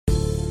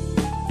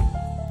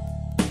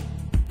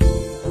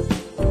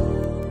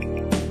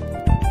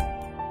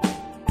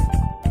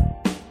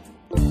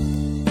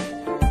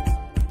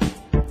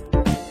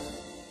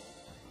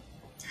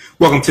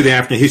Welcome to the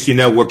African History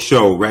Network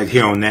show right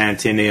here on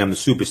 910 AM, the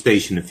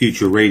Superstation, the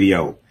Future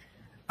Radio.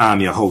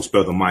 I'm your host,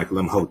 Brother Michael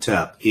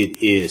Imhotep.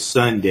 It is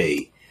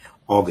Sunday,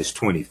 August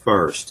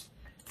 21st,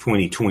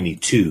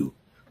 2022,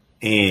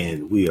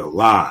 and we are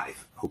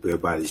live. Hope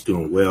everybody's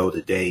doing well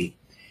today.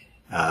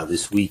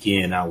 This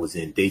weekend, I was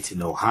in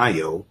Dayton,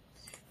 Ohio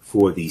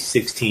for the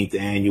 16th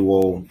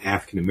annual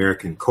African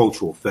American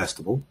Cultural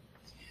Festival.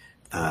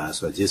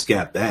 So I just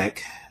got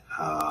back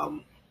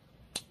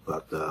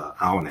about an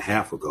hour and a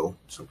half ago,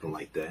 something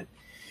like that.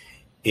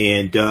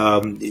 And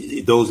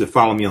those that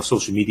follow me on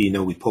social media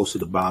know we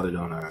posted about it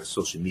on our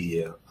social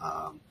media,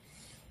 on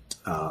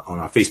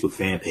our Facebook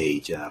fan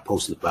page. I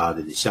posted about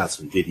it and shot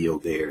some video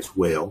there as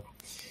well.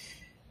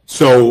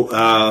 So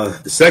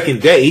the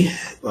second day,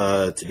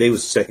 today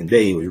was the second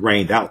day. It was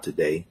rained out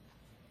today.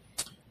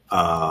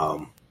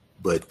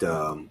 But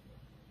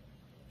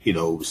you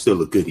know, it was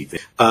still a good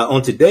event.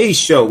 On today's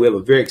show, we have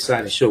a very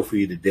exciting show for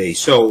you today.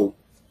 So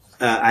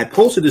I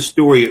posted a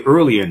story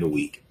earlier in the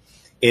week,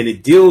 and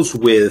it deals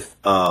with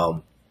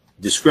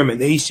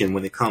discrimination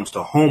when it comes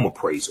to home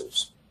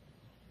appraisals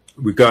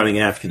regarding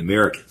African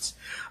Americans.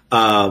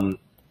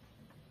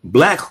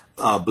 Black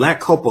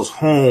couple's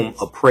home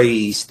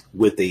appraised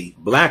with a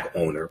black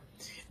owner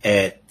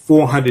at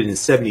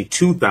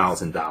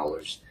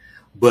 $472,000,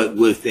 but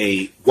with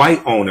a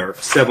white owner,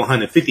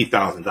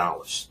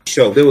 $750,000.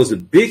 So there was a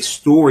big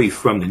story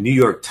from the New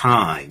York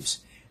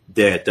Times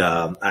that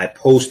I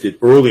posted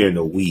earlier in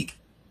the week,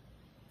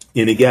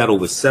 and it got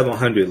over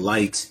 700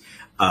 likes.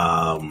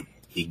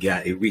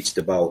 It reached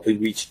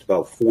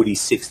about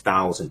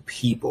 46,000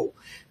 people.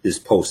 This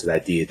post that I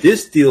did.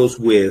 This deals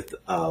with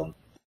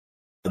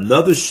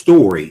another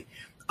story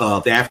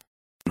of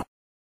African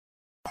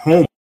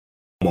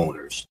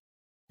homeowners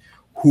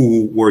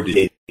who were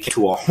dedicated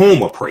to a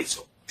home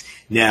appraisal.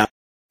 Now,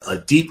 a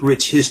deep,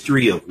 rich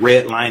history of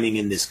redlining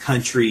in this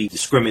country,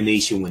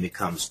 discrimination when it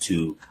comes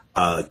to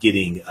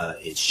getting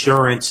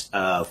insurance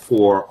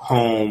for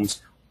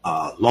homes,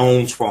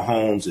 loans for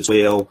homes as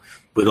well,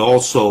 but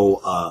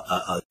also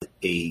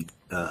a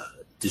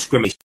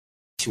discrimination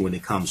when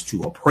it comes to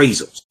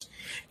appraisals.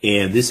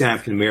 And this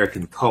African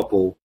American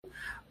couple,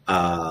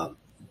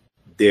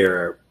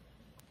 their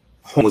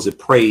home was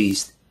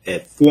appraised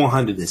at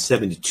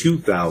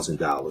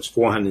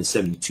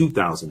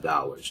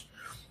 $472,000,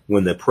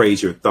 when the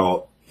appraiser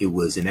thought it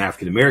was an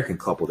African American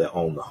couple that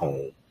owned the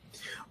home.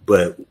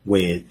 But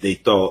when they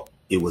thought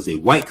it was a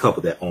white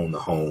couple that owned the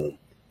home,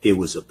 it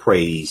was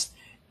appraised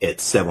at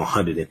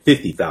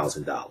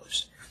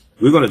 $750,000.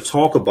 We're going to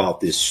talk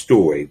about this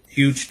story,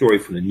 huge story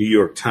from the New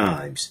York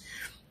Times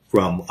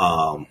from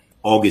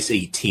August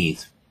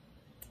 18th,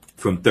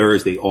 from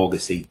Thursday,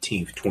 August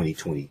 18th,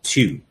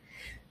 2022.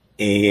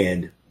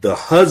 And the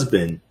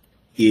husband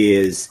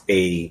is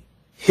a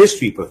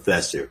history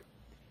professor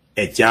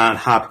at Johns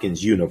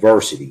Hopkins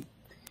University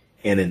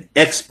and an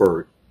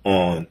expert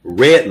on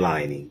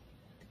redlining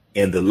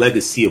and the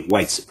legacy of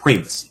white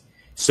supremacy.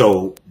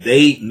 So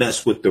they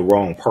mess with the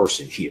wrong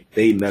person here.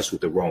 They mess with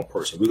the wrong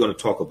person. We're going to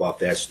talk about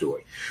that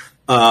story.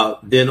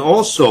 Then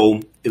also,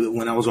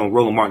 when I was on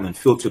Roland Martin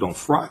Unfiltered on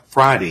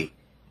Friday,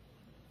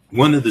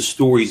 one of the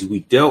stories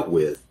we dealt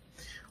with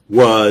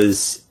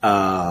was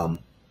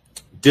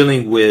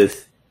dealing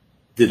with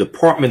the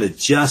Department of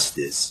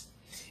Justice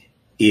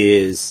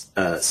says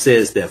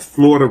that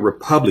Florida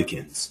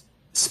Republicans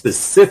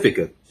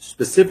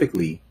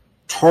specifically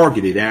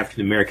targeted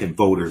African American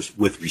voters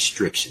with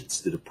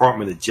restrictions. The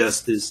Department of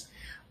Justice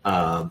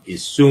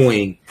is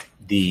suing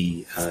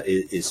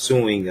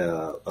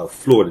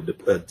Florida.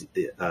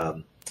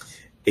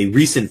 A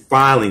recent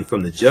filing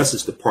from the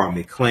Justice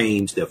Department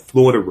claims that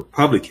Florida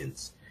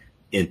Republicans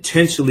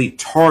intentionally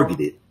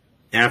targeted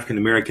African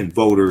American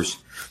voters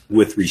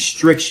with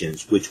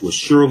restrictions, which will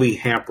surely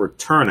hamper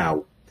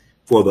turnout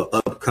for the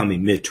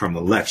upcoming midterm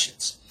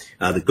elections.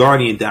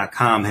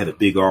 TheGuardian.com had a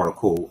big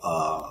article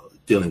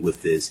dealing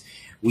with this.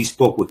 We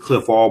spoke with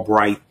Cliff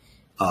Albright,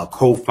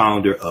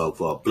 co-founder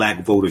of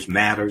Black Voters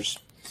Matters,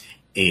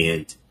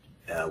 and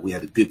we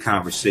had a good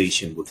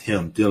conversation with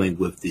him dealing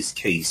with this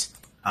case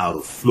out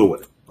of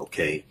Florida.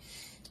 Okay,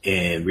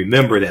 and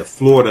remember that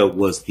Florida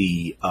was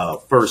the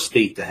first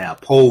state to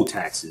have poll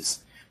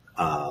taxes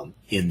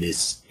in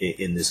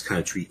this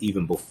country,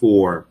 even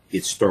before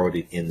it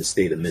started in the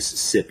state of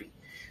Mississippi.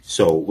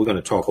 So we're going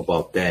to talk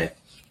about that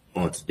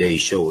on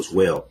today's show as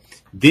well.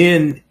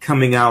 Then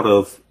coming out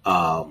of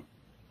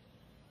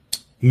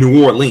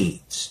New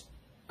Orleans,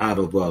 out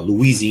of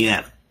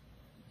Louisiana,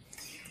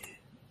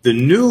 the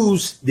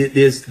news,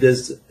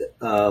 there's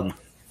a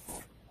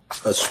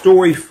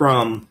story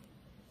from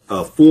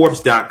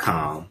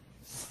Forbes.com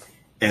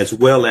as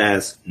well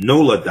as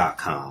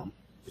NOLA.com,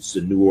 which is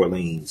a New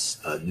Orleans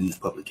news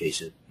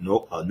publication,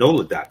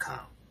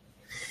 NOLA.com,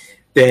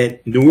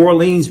 that New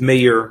Orleans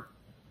Mayor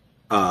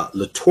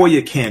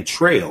LaToya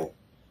Cantrell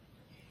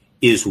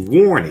is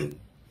warning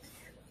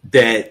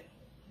that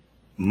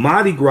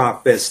Mardi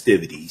Gras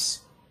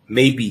festivities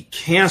may be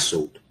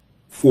canceled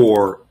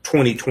for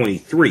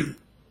 2023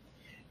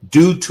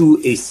 due to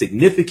a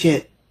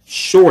significant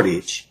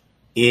shortage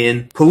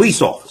in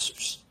police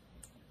officers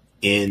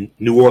in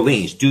New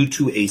Orleans due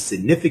to a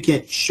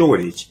significant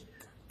shortage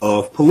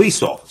of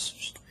police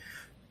officers.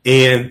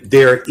 And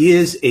there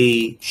is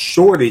a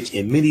shortage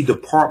in many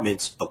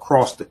departments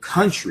across the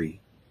country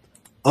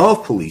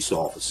of police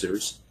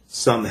officers.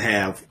 Some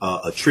have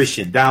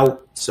attritioned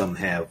out. Some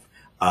have,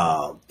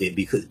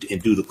 because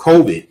due to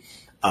COVID,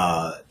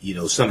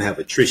 some have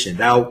attritioned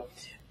out.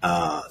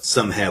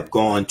 Some have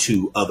gone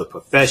to other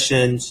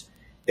professions,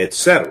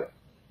 etc.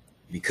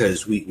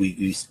 Because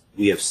we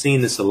have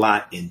seen this a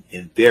lot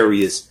in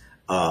various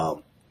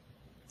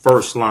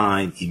first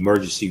line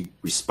emergency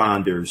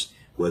responders,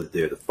 whether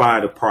they're the fire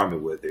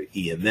department, whether they're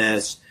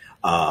EMS,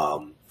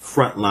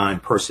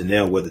 frontline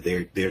personnel, whether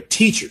they're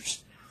teachers.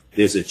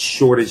 There's a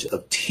shortage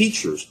of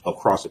teachers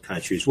across the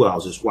country as well. I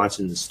was just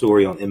watching the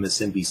story on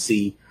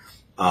MSNBC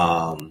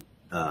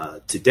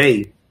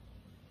today,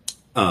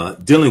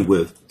 dealing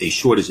with a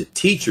shortage of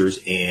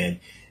teachers, and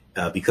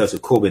because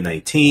of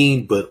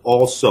COVID-19, but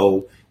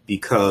also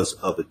because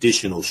of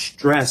additional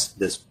stress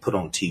that's put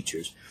on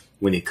teachers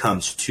when it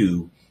comes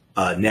to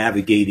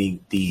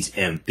navigating these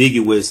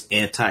ambiguous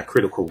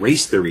anti-critical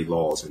race theory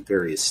laws in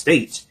various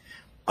states.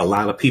 A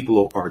lot of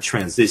people are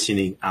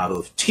transitioning out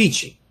of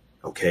teaching.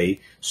 Okay,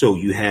 so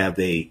you have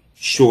a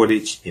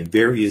shortage in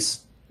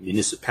various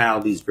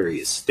municipalities,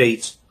 various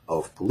states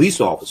of police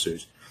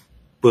officers,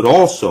 but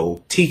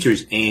also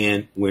teachers,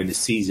 and we're in the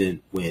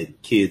season when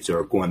kids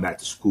are going back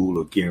to school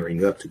or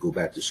gearing up to go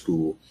back to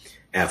school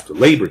after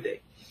Labor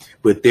Day.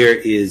 But there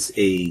is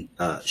a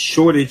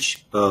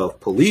shortage of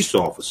police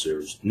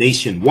officers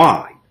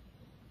nationwide,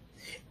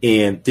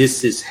 and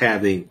this is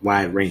having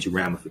wide-ranging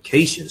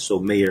ramifications. So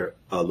Mayor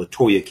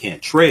LaToya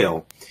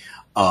Cantrell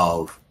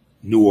of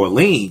New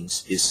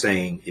Orleans is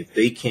saying if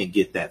they can't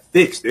get that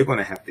fixed, they're going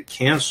to have to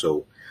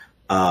cancel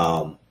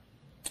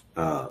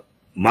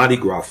Mardi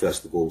Gras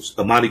festivities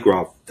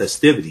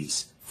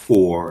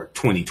for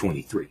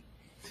 2023.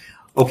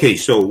 Okay,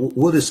 so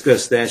we'll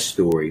discuss that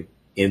story.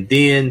 And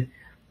then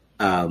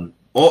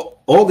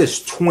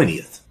August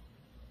 20th,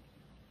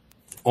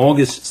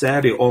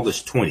 Saturday,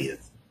 August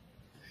 20th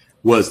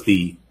was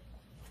we're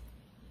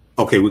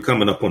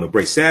coming up on a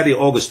break. Saturday,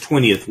 August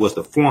 20th was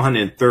the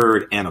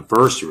 403rd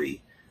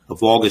anniversary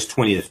of August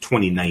 20th,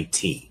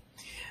 2019.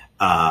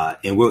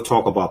 And we'll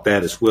talk about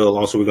that as well.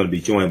 Also, we're going to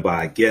be joined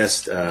by a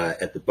guest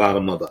at the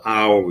bottom of the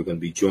hour. We're going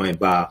to be joined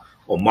by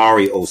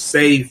Omari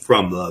Osei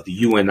from the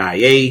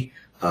UNIA,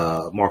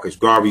 Marcus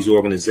Garvey's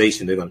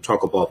organization. They're going to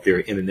talk about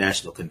their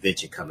international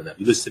convention coming up.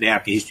 You listen to the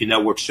African History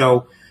Network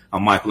show.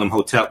 I'm Michael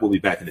Imhotep. We'll be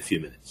back in a few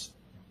minutes.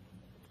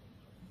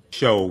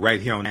 Show right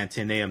here on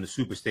 10 a.m. the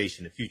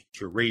Superstation, the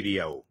Future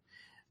Radio.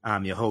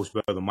 I'm your host,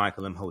 Brother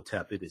Michael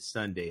Imhotep. It is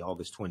Sunday,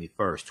 August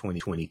 21st,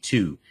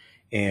 2022,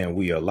 and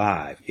we are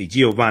live. Hey,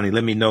 Giovanni,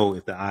 let me know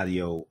if the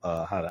audio,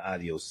 how the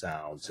audio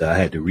sounds. I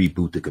had to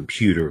reboot the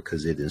computer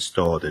because it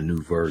installed a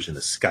new version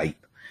of Skype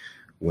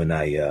when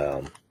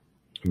I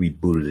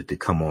rebooted it to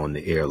come on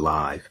the air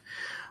live.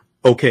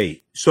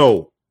 Okay,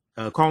 so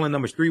calling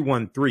numbers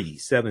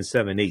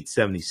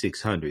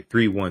 313-778-7600,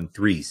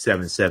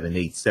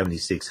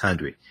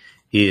 313-778-7600.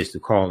 Is the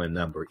call-in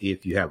number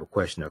if you have a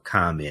question or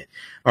comment.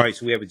 All right,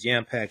 so we have a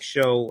jam-packed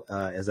show.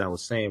 As I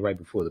was saying right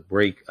before the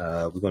break,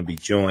 we're going to be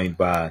joined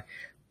by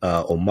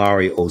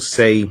Omari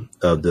Osei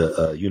of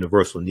the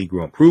Universal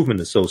Negro Improvement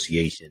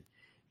Association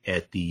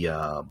at the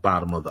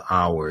bottom of the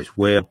hour as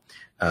well.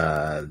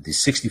 The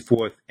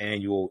 64th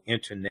Annual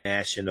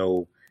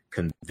International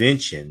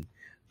Convention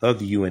of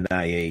the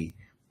UNIA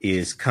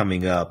is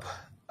coming up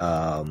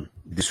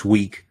this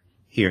week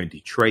here in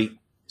Detroit.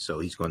 So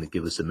he's going to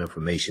give us some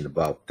information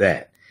about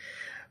that.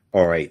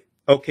 All right.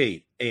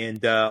 Okay.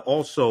 And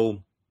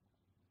also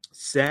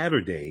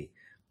Saturday,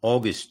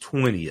 August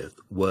 20th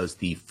was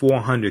the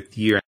 400th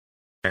year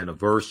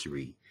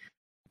anniversary,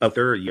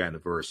 third year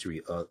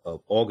anniversary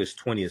of August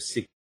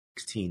 20th,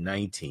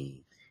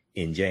 1619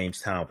 in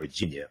Jamestown,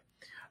 Virginia.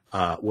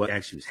 Well,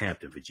 actually it was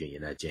Hampton, Virginia,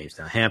 not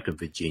Jamestown, Hampton,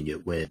 Virginia,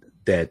 when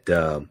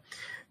that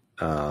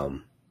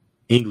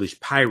English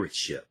pirate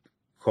ship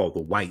called the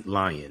White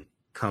Lion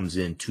comes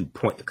into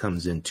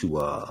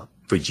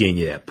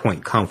Virginia at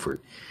Point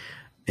Comfort,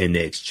 and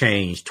they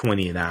exchange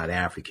 20 and odd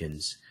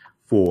Africans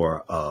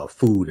for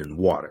food and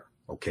water.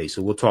 Okay,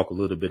 so we'll talk a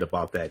little bit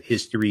about that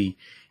history,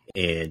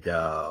 and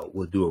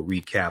we'll do a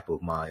recap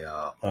of my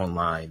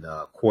online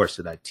course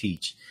that I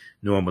teach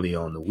normally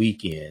on the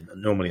weekend,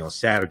 normally on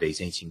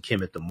Saturdays, Ancient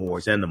Kemet, the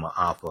Moors, and the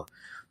Ma'afa,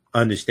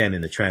 Understanding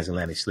the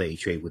Transatlantic Slave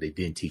Trade, what they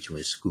didn't teach you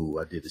in school.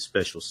 I did a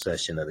special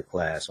session of the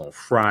class on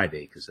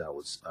Friday because I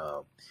was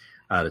out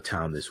of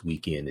town this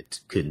weekend.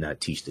 It could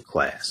not teach the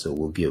class. So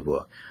we'll give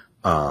a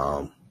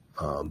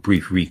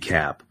brief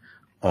recap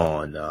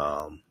on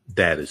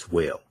that as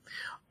well.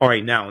 All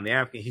right. Now on the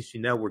African History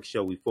Network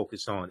show, we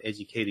focus on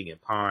educating,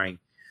 empowering,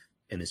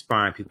 and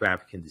inspiring people of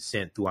African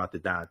descent throughout the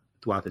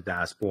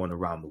diaspora and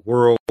around the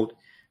world,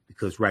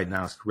 because right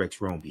now it's correct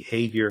your own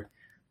behavior.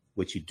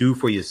 What you do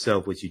for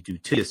yourself, what you do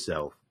to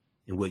yourself,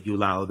 and what you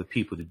allow other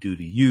people to do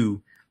to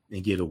you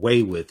and get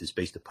away with is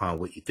based upon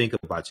what you think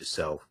about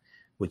yourself,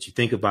 What you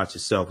think about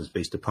yourself is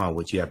based upon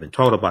what you have been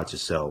taught about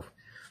yourself.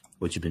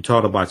 What you've been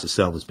taught about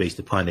yourself is based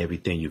upon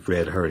everything you've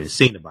read, heard, and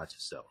seen about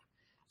yourself.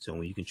 So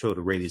when you control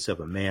the radius of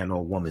a man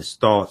or woman's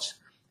thoughts,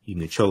 you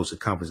can control the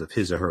circumference of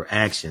his or her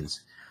actions,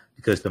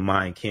 because the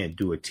mind can't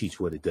do or teach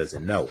what it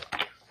doesn't know.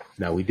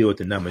 Now, we deal with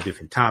a number of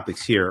different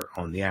topics here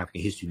on the African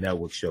History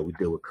Network show. We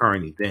deal with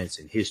current events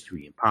in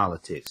history and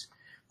politics,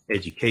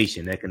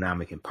 education,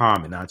 economic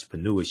empowerment,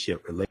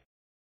 entrepreneurship,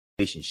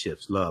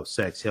 relationships, love,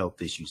 sex,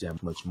 health issues,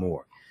 and much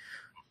more.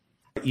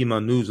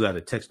 Email newsletter,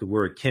 text the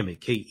word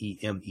Kemet,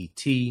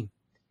 K-E-M-E-T,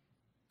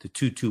 to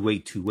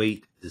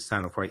 22828 to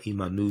sign up for our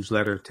email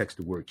newsletter. Text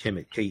the word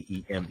Kemet,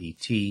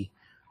 K-E-M-E-T,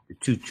 to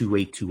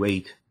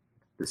 22828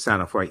 to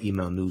sign up for our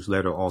email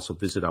newsletter. Also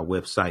visit our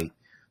website,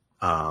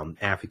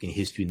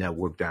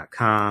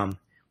 AfricanHistoryNetwork.com,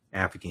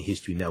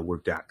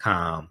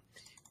 AfricanHistoryNetwork.com,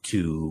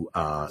 to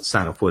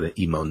sign up for the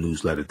email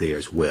newsletter there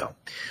as well.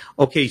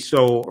 Okay,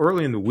 so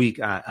early in the week,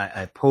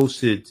 I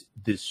posted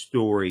this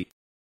story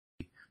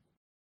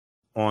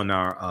on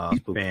our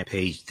Facebook fan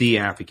page, the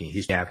African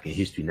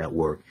History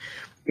Network,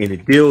 and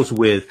it deals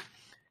with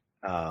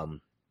racism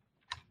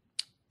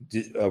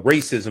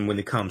when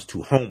it comes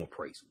to home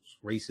appraisals.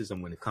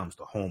 Racism when it comes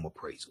to home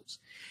appraisals,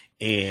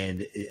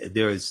 and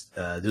there's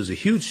a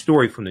huge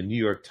story from the New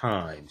York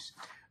Times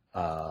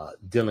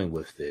dealing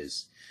with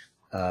this.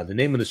 The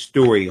name of the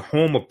story: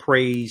 home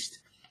appraised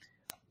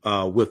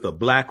with a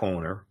black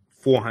owner,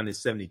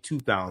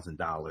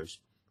 $472,000,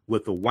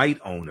 with a white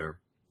owner,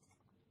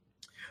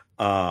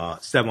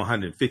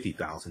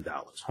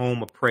 $750,000.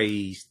 Home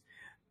appraised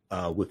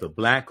with a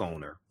black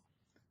owner,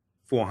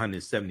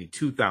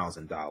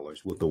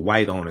 $472,000, with a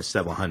white owner,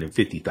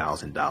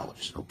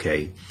 $750,000.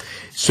 Okay,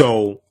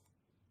 so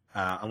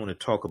I want to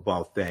talk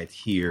about that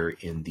here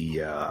in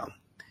the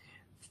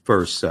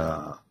first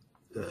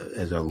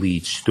as our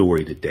lead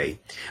story today.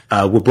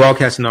 We're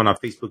broadcasting on our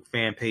Facebook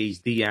fan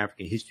page, The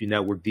African History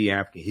Network, The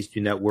African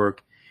History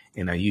Network,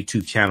 and our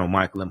YouTube channel,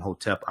 Michael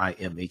Imhotep,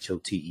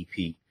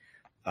 I-M-H-O-T-E-P.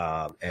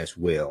 As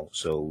well.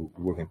 So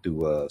we're working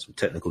through some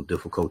technical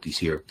difficulties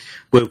here.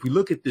 But if we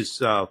look at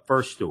this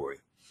first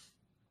story,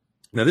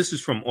 now this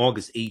is from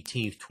August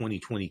 18th,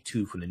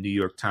 2022 from the New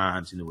York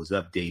Times, and it was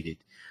updated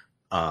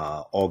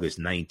August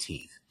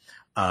 19th.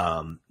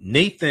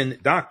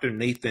 Dr.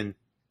 Nathan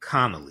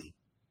Connolly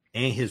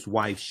and his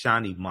wife,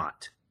 Shani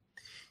Mott,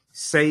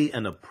 say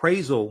an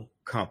appraisal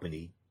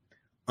company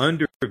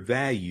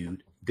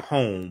undervalued the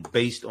home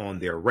based on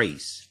their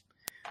race.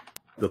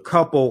 The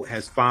couple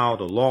has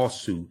filed a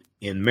lawsuit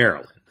in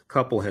Maryland.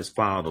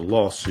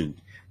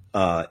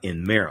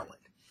 In Maryland.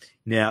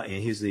 Now,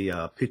 and here's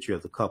a picture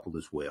of the couple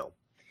as well.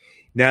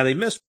 Now, they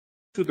messed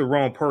with the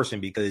wrong person,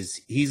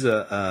 because he's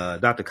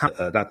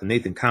Dr.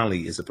 Nathan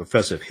Connolly is a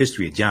professor of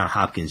history at Johns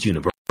Hopkins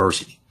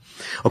University.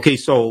 Okay,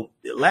 so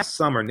last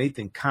summer,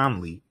 Nathan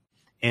Connolly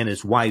and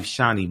his wife,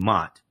 Shani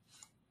Mott,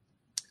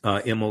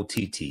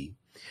 M-O-T-T,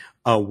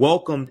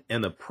 welcomed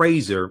an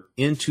appraiser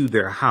into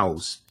their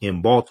house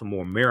in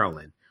Baltimore,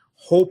 Maryland,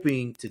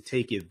 hoping to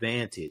take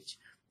advantage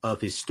of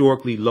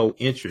historically low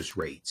interest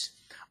rates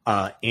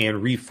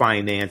and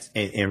refinance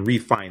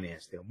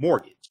their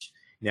mortgage.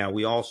 Now,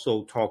 we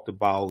also talked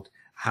about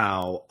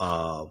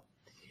how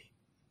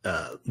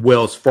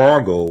Wells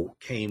Fargo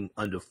came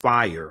under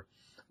fire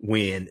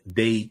when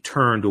they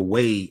turned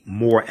away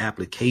more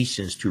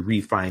applications to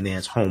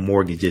refinance home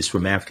mortgages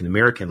from African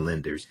American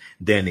lenders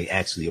than they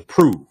actually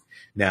approved.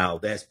 Now,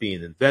 that's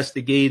being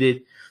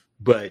investigated,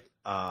 but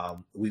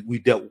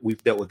we've dealt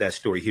with that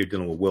story here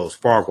dealing with Wells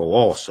Fargo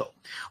also.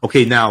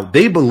 Okay, now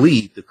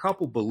the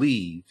couple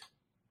believed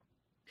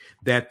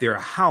that their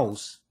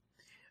house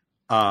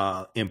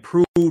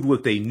improved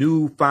with a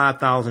new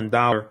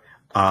 $5,000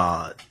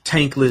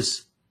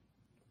 tankless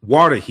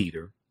water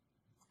heater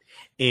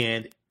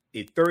and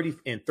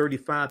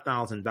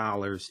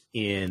 $35,000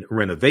 in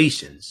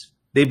renovations.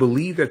 They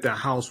believed that the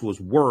house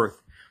was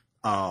worth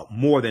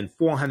more than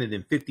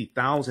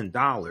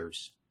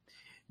 $450,000,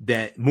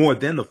 more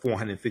than the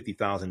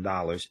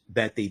 $450,000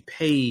 that they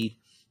paid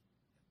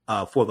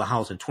for the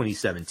house in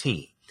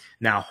 2017.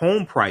 Now,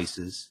 home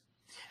prices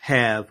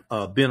have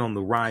been on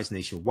the rise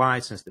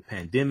nationwide since the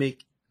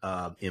pandemic.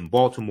 In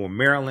Baltimore,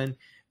 Maryland,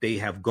 they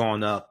have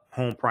gone up.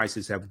 Home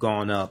prices have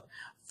gone up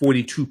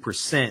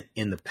 42%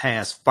 in the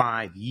past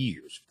 5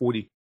 years.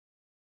 42%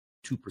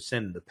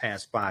 in the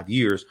past 5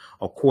 years,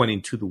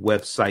 according to the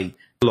website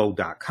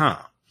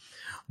FL.com.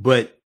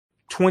 But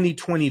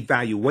 2020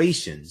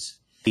 valuations,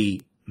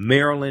 the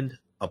Maryland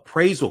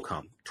appraisal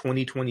company,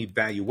 2020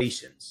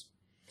 valuations,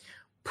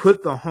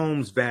 put the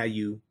home's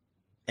value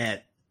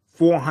at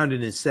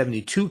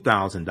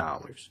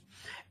 $472,000.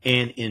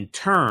 And in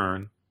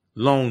turn,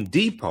 Loan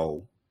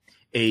Depot,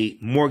 a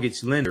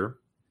mortgage lender,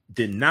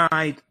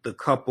 denied the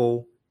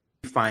couple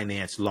a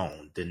refinance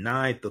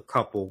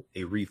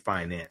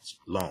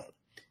loan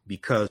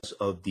because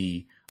of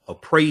the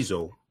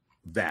appraisal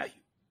value.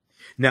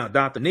 Now,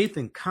 Dr.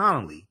 Nathan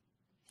Connolly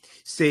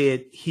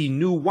said he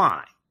knew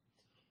why.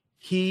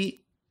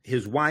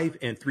 His wife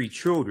and 3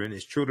 children,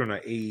 his children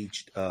are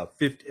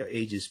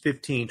ages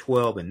 15,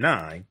 12, and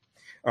 9,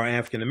 are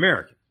African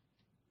American.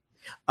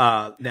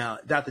 Now,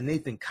 Dr.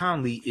 Nathan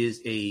Conley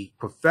is a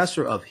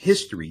professor of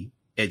history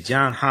at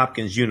Johns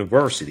Hopkins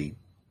University,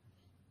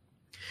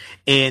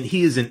 and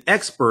he is an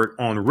expert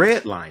on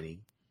redlining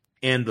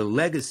and the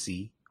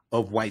legacy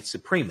of white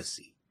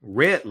supremacy.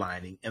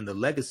 Redlining and the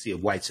legacy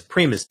of white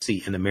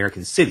supremacy in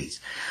American cities.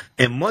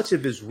 And much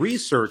of his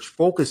research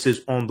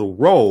focuses on the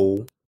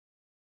role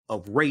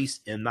of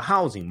race in the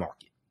housing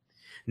market.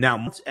 Now,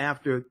 months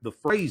after the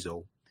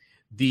appraisal,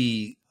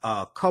 the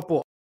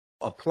couple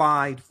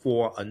applied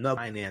for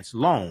another finance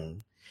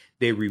loan.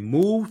 They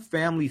removed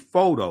family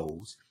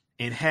photos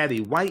and had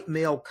a white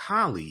male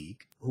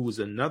colleague who was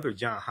another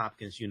Johns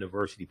Hopkins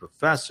University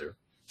professor,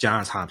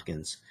 Johns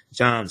Hopkins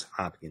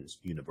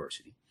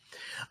University.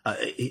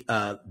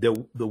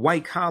 The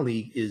white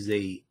colleague is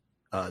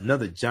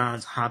another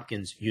Johns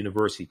Hopkins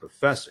University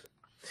professor.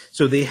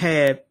 So they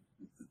had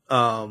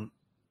the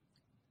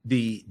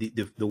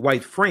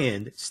white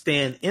friend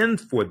stand in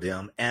for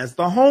them as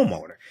the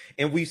homeowner.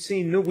 And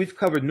we've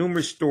covered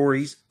numerous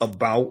stories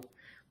about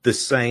the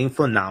same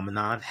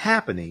phenomenon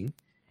happening.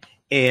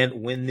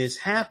 And when this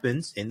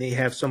happens and they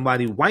have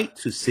somebody white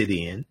to sit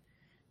in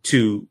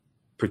to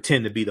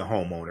pretend to be the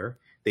homeowner,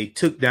 they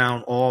took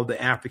down all the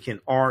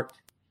African art.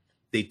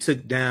 They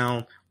took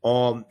down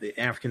all the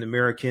African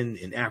American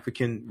and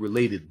African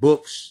related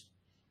books.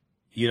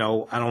 You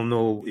know, I don't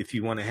know if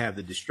you want to have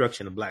the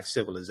destruction of Black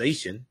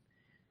civilization,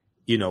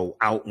 you know,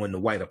 out when the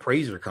white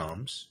appraiser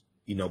comes,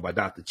 you know, by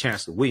Dr.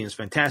 Chancellor Williams.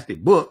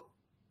 Fantastic book.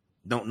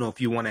 Don't know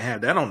if you want to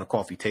have that on the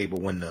coffee table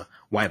when the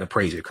white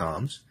appraiser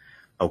comes.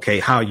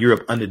 Okay. How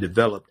Europe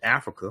Underdeveloped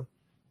Africa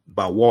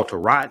by Walter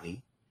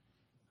Rodney.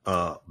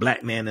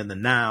 Black Man in the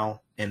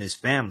Nile and His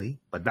Family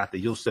by Dr.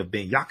 Yosef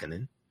Ben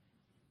Yakinen.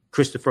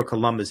 Christopher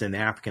Columbus and the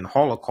African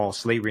Holocaust,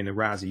 Slavery and the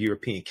Rise of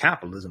European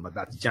Capitalism by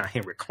Dr. John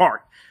Henry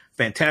Clark.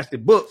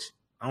 Fantastic books.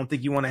 I don't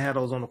think you want to have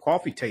those on the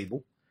coffee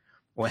table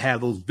or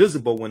have those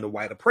visible when the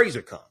white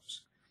appraiser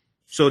comes.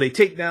 So they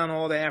take down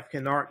all the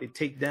African art. They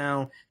take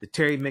down the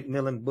Terry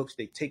McMillan books.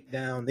 They take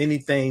down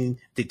anything.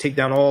 They take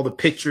down all the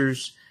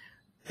pictures,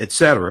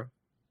 etc.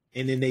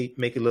 And then they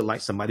make it look like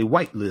somebody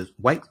white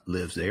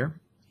lives there.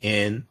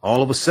 And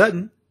all of a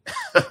sudden,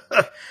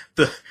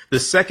 the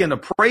second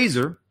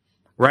appraiser,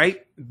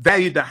 right,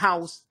 valued the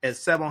house at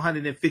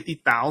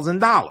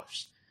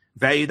 $750,000.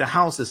 Valued the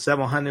house at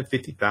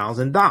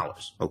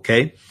 $750,000.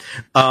 Okay.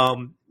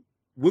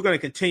 We're going to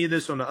continue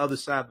this on the other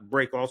side of the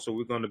break. Also,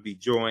 we're going to be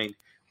joined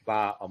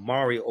by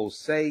Amari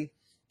Osei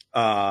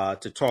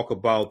to talk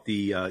about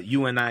the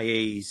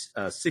UNIA's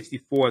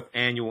 64th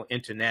Annual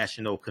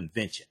International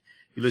Convention.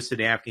 You listen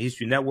to the African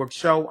History Network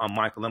show. I'm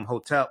Michael M.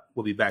 Hotep.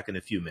 We'll be back in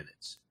a few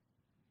minutes.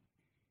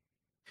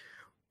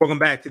 Welcome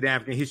back to the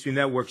African History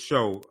Network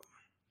show.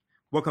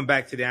 Welcome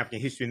back to the African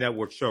History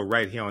Network show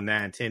right here on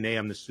 910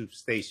 AM, the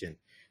Superstation,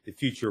 the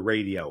Future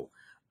Radio.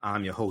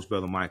 I'm your host,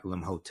 Brother Michael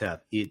M.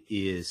 Hotep. It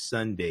is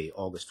Sunday,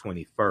 August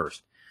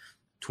 21st,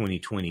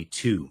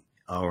 2022.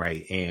 All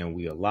right, and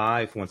we are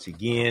live once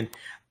again.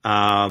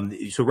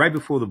 So right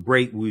before the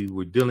break, we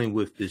were dealing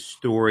with this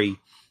story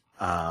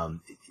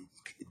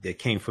that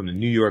came from the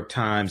New York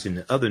Times, and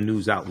the other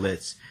news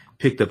outlets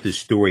picked up this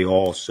story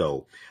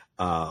also.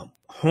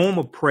 Home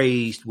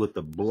appraised with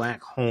a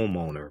black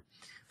homeowner,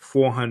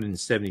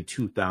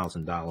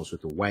 $472,000,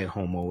 with a white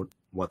homeowner,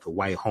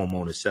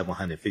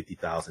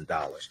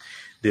 $750,000.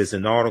 There's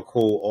an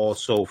article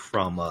also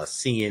from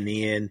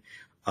CNN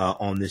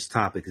on this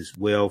topic as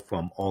well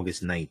from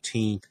August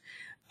 19th,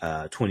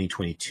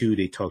 2022.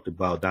 They talked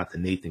about Dr.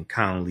 Nathan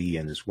Conley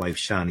and his wife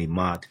Shani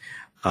Mott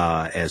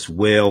as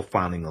well,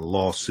 filing a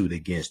lawsuit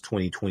against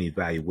 2020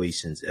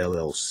 Valuations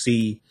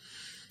LLC.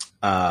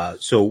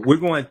 So we're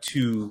going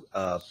to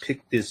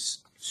pick this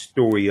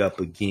story up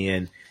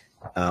again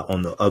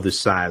on the other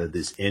side of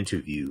this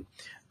interview.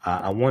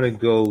 I want to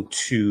go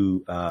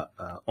to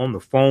on the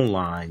phone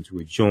lines.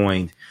 We're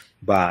joined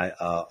by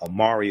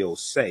Amari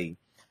Osei,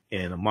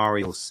 and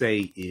Amari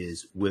Osei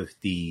is with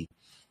the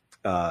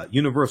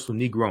Universal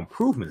Negro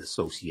Improvement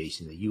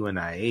Association, the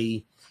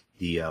UNIA,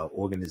 the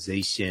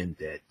organization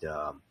that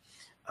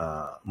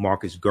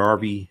Marcus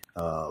Garvey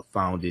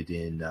founded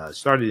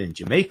started in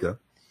Jamaica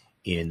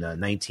in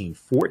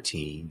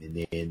 1914,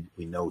 and then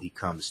we know he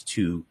comes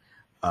to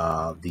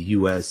the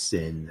U.S.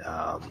 in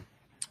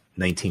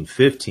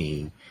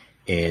 1915,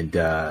 and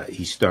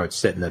he starts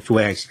setting up.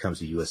 Well, actually comes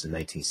to the U.S. in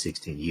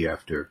 1916, a year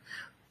after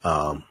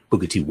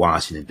Booker T.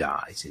 Washington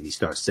dies, and he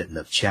starts setting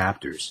up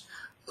chapters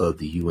of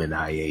the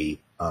UNIA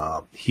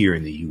here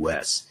in the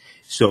U.S.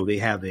 So they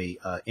have a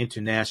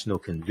international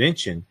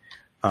convention,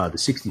 the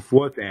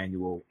 64th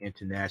annual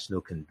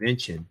international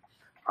convention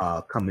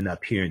coming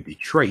up here in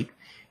Detroit,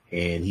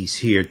 and he's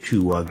here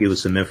to give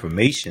us some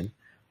information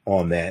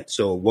on that.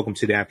 So welcome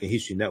to the African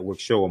History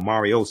Network show.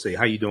 Amari Osei,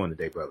 how you doing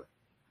today, brother?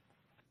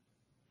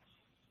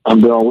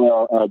 I'm doing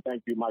well.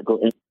 Thank you, Michael,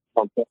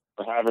 for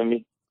having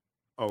me.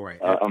 All right.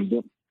 I'm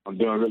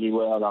doing really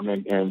well. I'm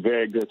in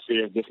very good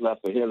spirits. Just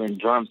left the Healing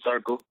Drum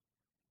Circle.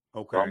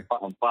 Okay. So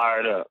I'm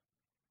fired up.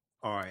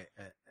 All right.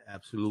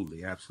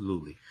 Absolutely.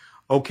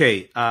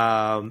 Okay.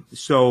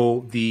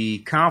 So the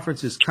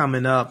conference is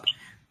coming up.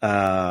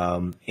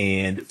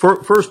 And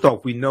first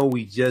off, we know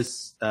we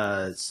just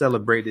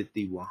celebrated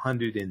the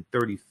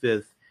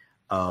 135th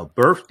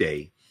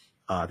birthday.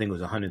 I think it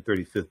was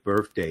 135th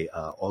birthday,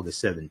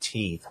 August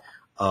 17th,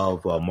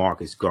 of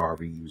Marcus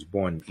Garvey. He was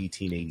born in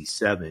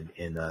 1887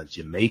 in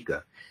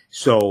Jamaica.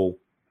 So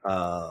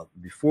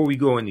before we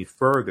go any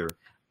further,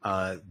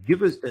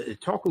 give us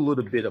talk a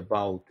little bit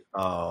about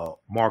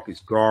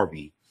Marcus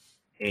Garvey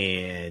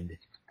and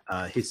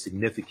his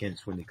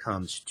significance when it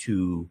comes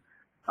to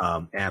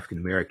African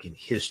American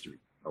history.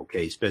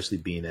 Okay, especially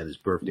being that his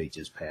birthday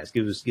just passed.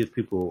 Give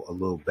people a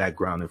little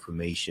background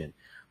information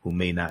who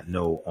may not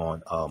know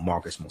on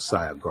Marcus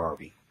Mosiah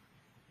Garvey.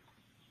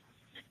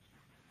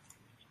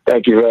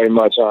 Thank you very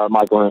much,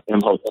 Michael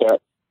M.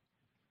 Hotep.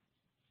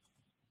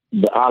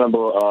 The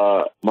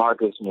Honorable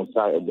Marcus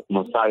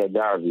Mosiah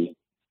Garvey,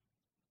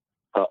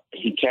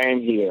 he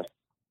came here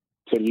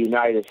to the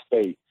United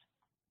States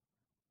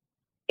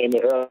in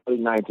the early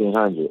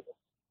 1900s.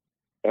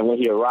 And when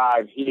he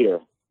arrived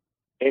here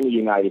in the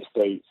United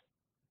States,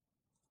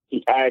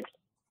 he asked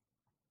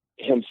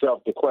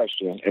himself the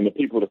question, and the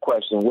people the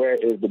question, where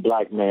is the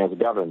black man's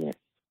government?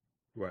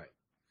 Right.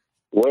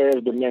 Where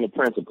is the men of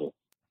principle?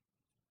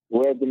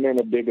 Where are the men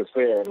of big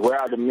affairs? Where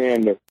are the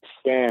men that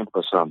stand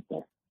for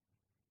something?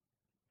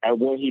 And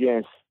when he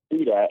didn't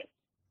see that,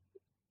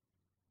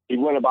 he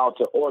went about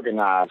to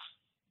organize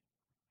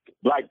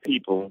black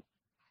people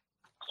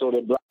so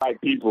that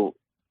black people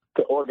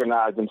could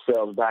organize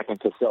themselves back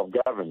into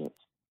self-governance.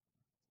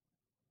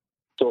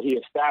 So he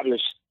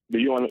established the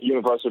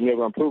Universal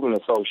Negro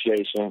Improvement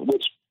Association,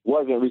 which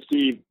wasn't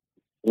received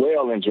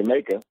well in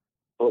Jamaica.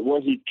 But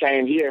when he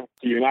came here to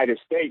the United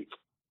States,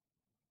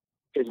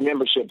 his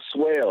membership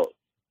swelled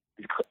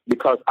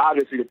because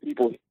obviously the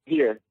people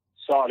here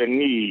saw the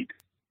need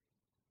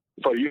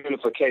for the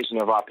unification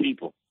of our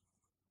people.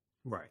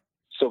 Right.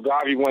 So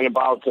Garvey went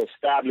about to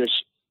establish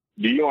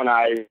the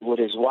UNI with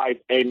his wife,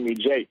 Amy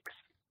Jakes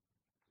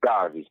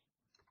Garvey.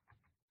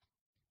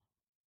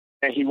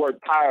 And he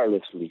worked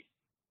tirelessly.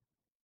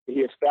 He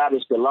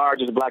established the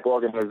largest black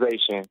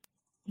organization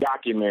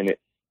documented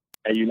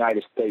in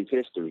United States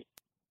history.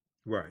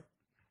 Right.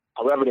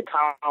 However, the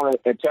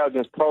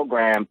counterintelligence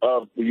program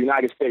of the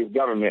United States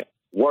government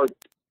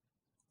worked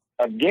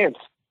against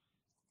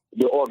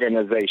the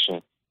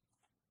organization.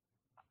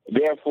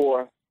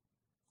 Therefore,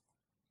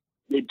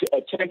 they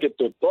attempted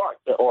to thwart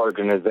the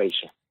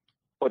organization,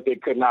 but they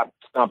could not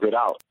stomp it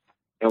out.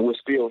 And we're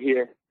still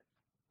here.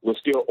 We're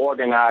still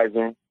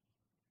organizing.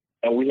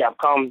 And we have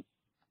come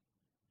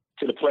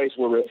to the place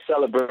where we're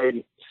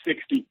celebrating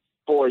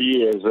 64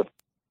 years of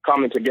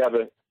coming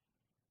together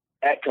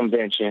at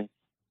convention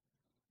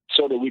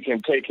so that we can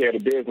take care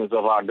of the business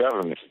of our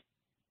government.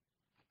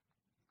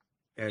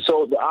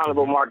 So the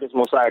Honorable Marcus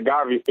Mosiah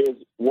Garvey is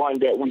one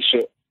that we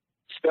should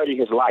study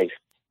his life,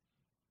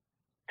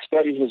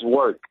 study his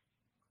work,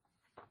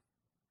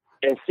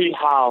 and see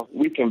how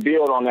we can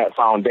build on that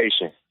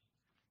foundation.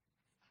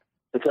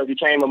 Because he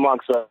came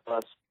amongst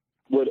us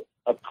with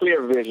a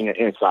clear vision and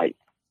insight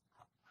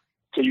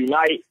to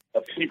unite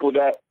a people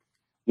that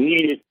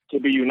needed to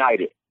be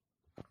united,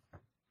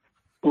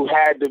 who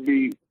had to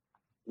be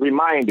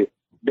reminded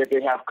that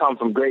they have come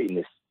from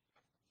greatness.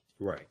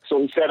 Right.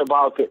 So he set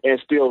about to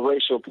instill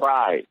racial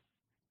pride.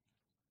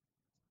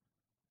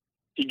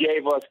 He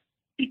gave us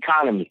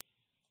economy.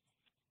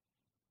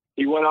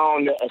 He went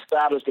on to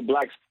establish the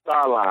Black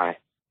Star Line.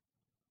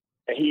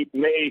 And he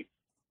made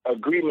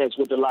agreements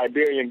with the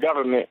Liberian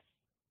government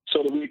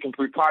so that we can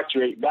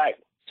repatriate back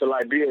to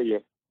Liberia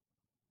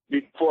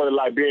before the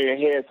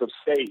Liberian heads of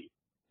state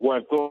were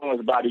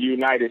influenced by the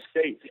United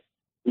States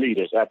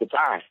leaders at the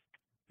time.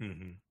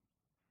 Mm-hmm.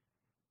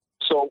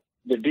 So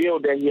the deal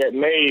that he had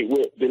made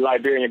with the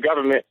Liberian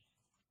government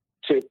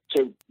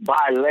to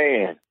buy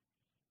land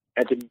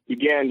and to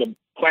begin to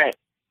plant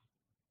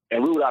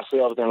and root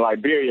ourselves in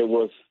Liberia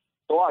was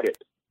thwarted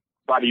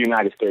by the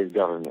United States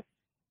government.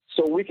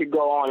 So we could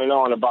go on and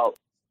on about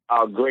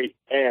our great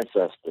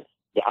ancestor,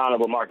 the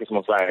Honorable Marcus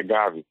Mosiah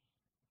Garvey.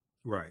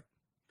 Right.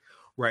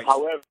 Right.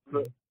 However,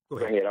 go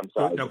ahead. I'm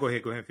sorry. No, go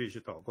ahead. Go ahead and finish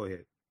your thought. Go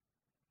ahead.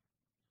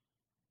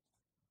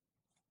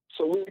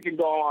 So we can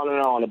go on and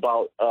on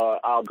about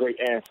our great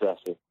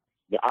ancestor,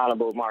 the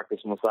Honorable Marcus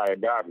Mosiah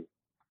Garvey.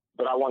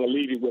 But I want to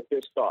leave you with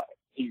this thought.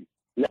 He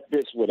left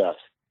this with us.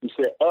 He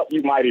said, "Up,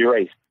 you mighty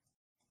race.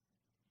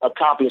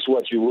 Accomplish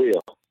what you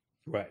will."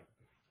 Right.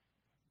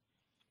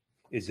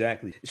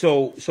 Exactly.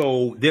 So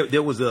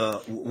there was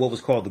what was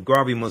called the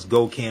Garvey Must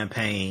Go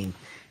campaign.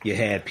 You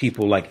had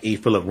people like A.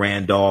 Philip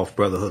Randolph,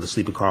 Brotherhood of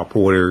Sleeping Car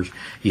Porters.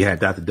 You had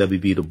Dr.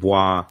 W.B. Du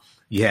Bois.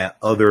 You had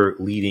other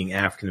leading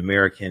African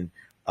American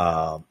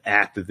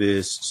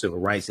activists, civil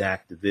rights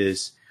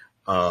activists,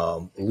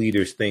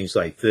 leaders, things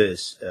like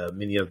this.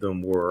 Many of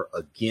them were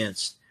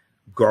against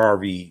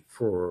Garvey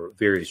for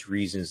various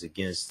reasons,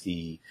 against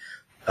the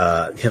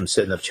him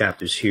setting up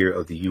chapters here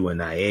of the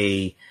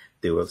UNIA.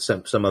 There were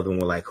some of them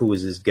were like, who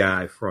is this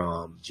guy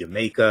from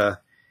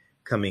Jamaica?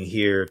 coming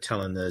here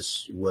telling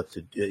us what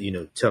to,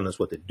 telling us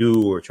what to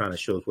do or trying to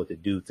show us what to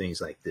do, things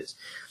like this.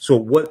 So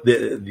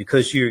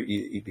because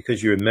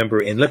you're a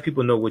member, and let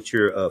people know what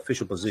your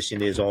official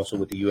position is also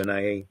with the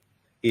UNIA,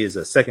 is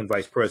a second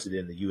vice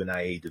president in the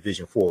UNIA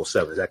Division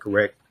 407. Is that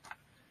correct?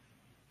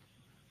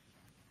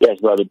 Yes,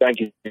 brother. Thank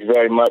you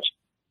very much.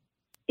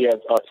 Yes,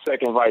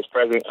 second vice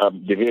president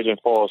of Division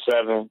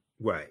 407,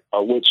 right?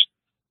 Which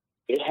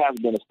it has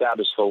been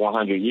established for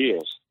 100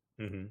 years.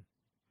 Mm-hmm.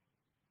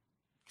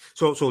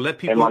 So let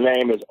people. And my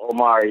name is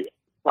Omari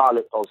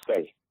Khalid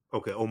Osei.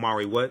 Okay,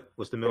 Omari, what?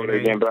 What's the middle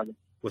name? Again, brother.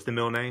 What's the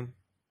middle name?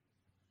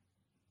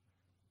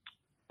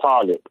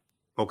 Khalid.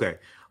 Okay,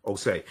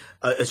 Osei.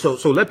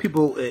 So let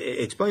people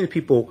explain to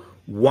people,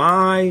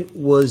 why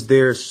was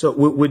there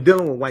we're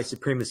dealing with white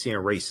supremacy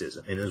and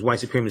racism, and there's white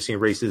supremacy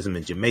and racism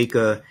in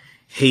Jamaica,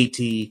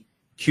 Haiti,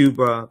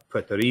 Cuba,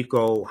 Puerto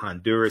Rico,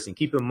 Honduras. And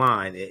keep in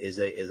mind, as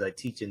I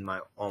teach in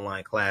my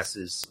online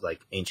classes like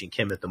Ancient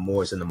Kemet, the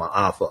Moors, and the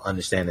Ma'afa,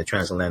 understand the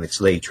transatlantic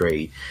slave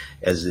trade,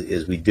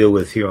 as we deal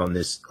with here on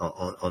this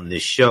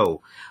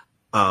show,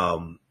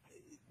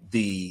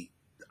 the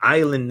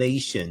island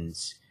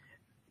nations,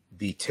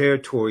 the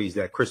territories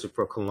that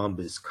Christopher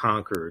Columbus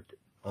conquered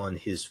on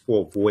his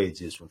 4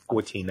 voyages from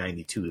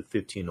 1492 to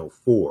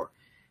 1504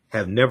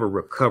 have never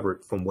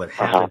recovered from what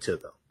happened to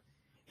them.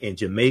 And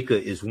Jamaica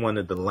is one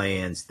of the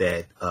lands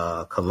that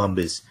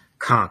Columbus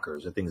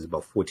conquers. I think it's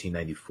about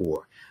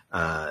 1494.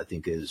 I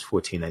think it is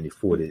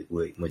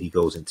 1494 when he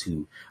goes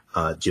into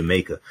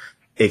Jamaica.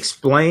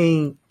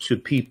 Explain to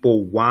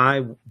people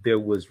why there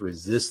was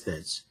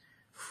resistance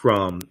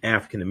from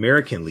African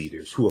American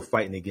leaders who are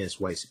fighting against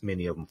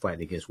many of them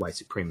fighting against white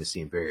supremacy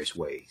in various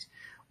ways.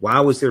 Why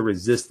was there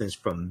resistance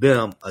from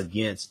them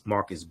against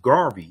Marcus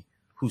Garvey,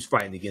 who's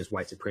fighting against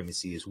white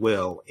supremacy as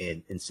well,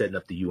 and setting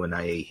up the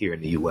UNIA here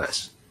in the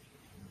U.S.?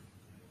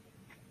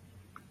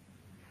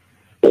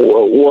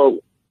 Well,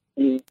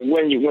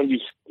 when you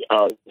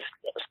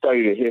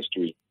study the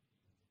history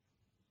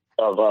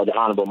of the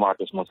Honorable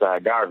Marcus Mosiah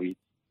Garvey,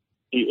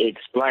 he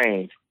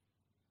explains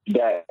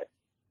that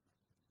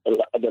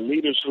the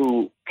leaders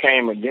who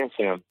came against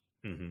him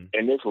mm-hmm.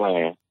 in this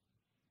land,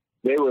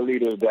 they were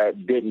leaders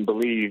that didn't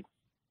believe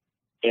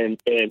in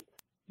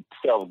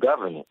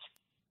self-governance.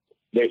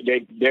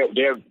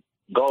 Their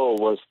goal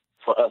was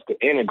for us to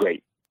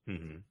integrate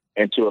mm-hmm.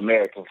 into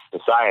American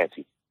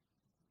society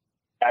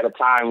at a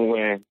time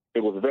when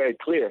it was very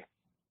clear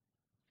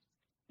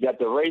that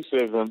the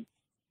racism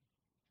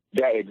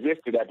that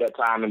existed at that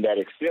time and that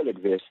it still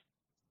exists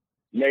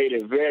made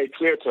it very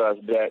clear to us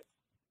that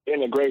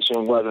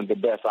integration wasn't the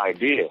best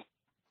idea.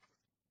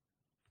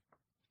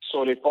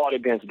 So they fought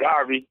against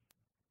Garvey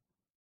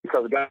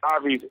because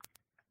Garvey's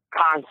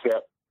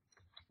concept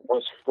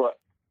was for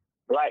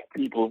black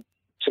people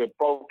to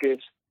focus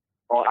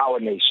on our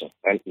nation.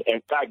 And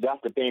in fact,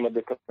 that's the theme of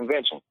the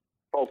convention,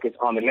 focus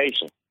on the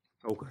nation.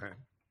 Okay.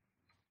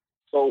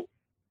 So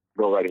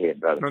go right ahead,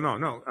 brother.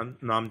 No.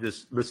 I'm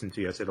just listening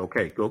to you. I said,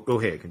 okay, go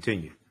ahead,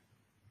 continue.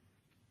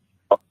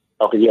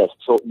 Okay, yes.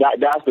 So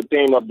that's the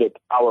theme of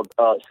our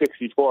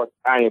 64th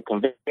annual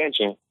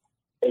convention,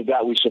 is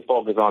that we should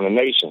focus on the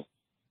nation.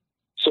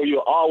 So you'll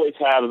always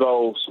have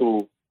those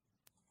who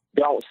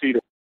don't see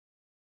the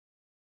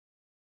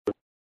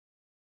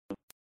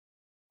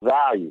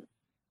value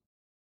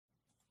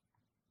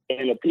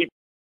in the people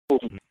who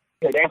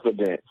take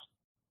evidence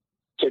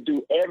to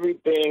do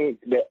everything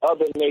that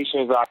other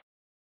nations are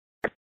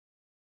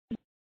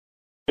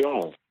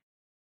doing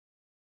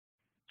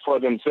for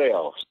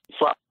themselves,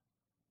 from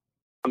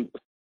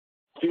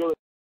fueling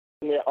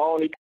their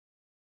own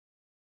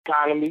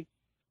economy,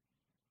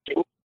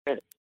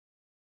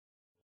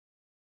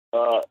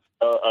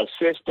 a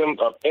system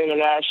of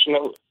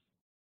international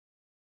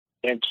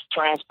and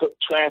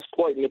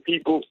transporting the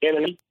people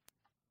in,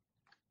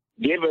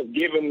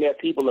 giving their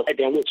people a flag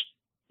in which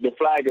the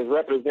flag is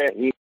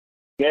representing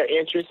their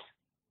interests,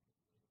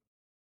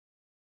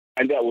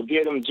 and that will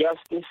give them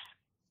justice.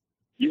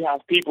 You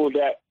have people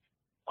that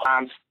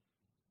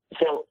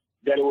felt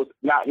that it was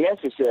not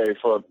necessary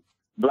for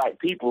black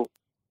people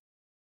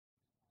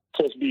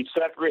to be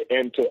separate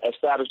and to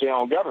establish their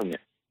own government.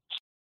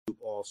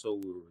 Also,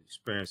 we were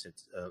experiencing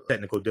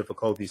technical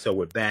difficulties, so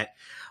we're back.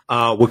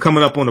 We're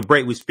coming up on a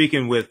break. We're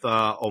speaking with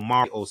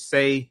Omari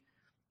Osei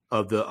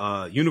of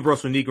the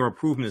Universal Negro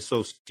Improvement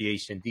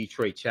Association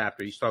Detroit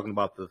chapter. He's talking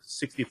about the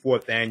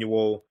 64th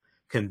annual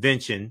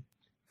convention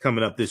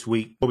coming up this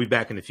week. We'll be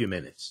back in a few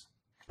minutes.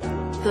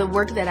 The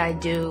work that I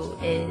do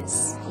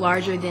is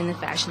larger than the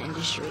fashion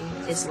industry.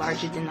 It's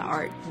larger than the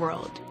art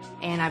world.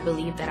 And I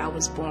believe that I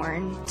was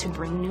born to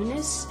bring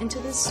newness into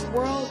this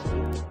world.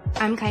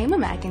 I'm Kaima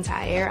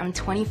McIntyre. I'm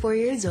 24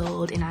 years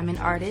old and I'm an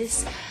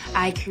artist.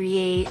 I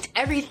create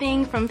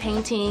everything from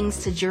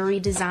paintings to jewelry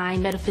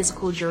design,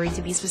 metaphysical jewelry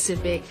to be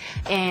specific,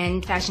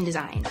 and fashion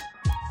design.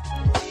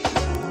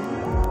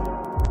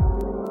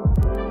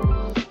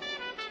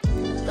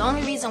 The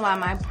only reason why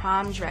my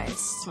prom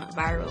dress went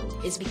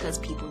viral is because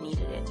people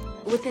needed it.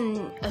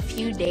 Within a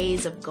few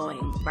days of going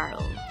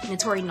viral,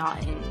 Notori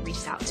Naughton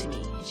reached out to me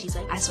and she's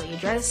like, I saw your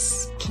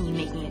dress, can you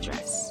make me a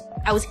dress?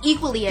 I was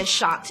equally as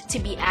shocked to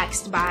be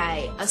asked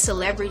by a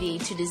celebrity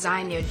to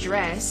design their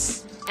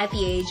dress at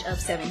the age of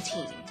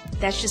 17.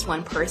 That's just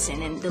one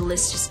person, and the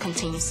list just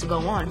continues to go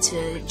on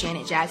to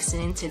Janet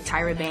Jackson, to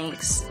Tyra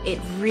Banks. It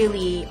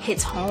really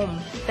hits home.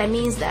 That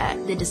means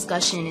that the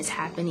discussion is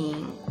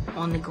happening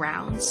on the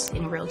grounds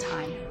in real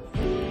time.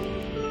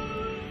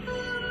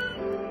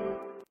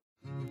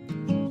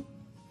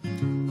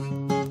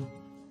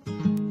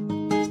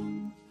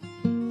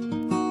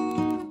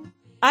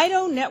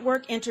 IDO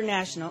Network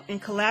International, in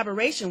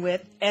collaboration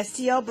with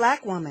STL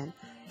Black Woman,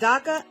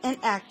 DACA, and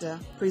ACTA,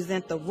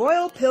 present the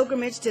Royal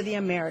Pilgrimage to the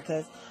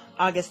Americas,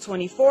 August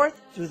 24th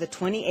through the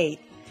 28th.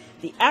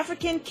 The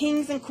African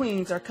kings and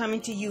queens are coming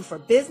to you for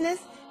business,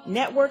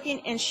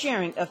 networking, and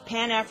sharing of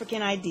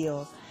Pan-African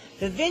ideals.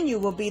 The venue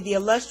will be the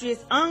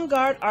illustrious En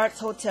Garde Arts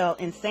Hotel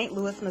in St.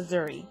 Louis,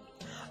 Missouri.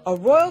 A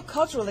royal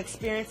cultural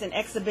experience and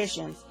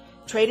exhibitions,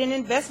 trade and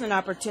investment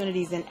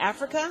opportunities in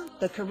Africa,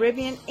 the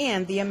Caribbean,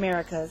 and the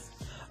Americas.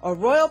 A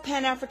Royal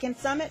Pan-African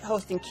Summit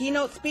hosting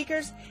keynote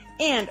speakers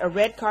and a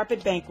red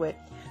carpet banquet.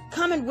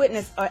 Come and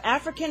witness an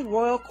African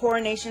royal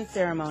coronation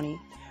ceremony.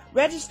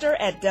 Register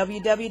at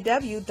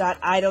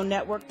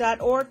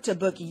www.idonetwork.org to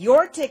book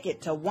your ticket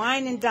to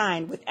wine and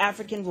dine with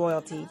African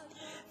royalty.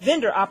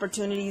 Vendor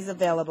opportunities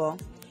available.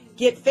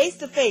 Get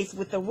face-to-face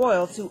with the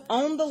royals who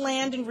own the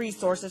land and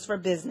resources for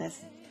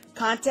business.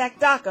 Contact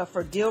DACA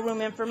for deal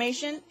room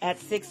information at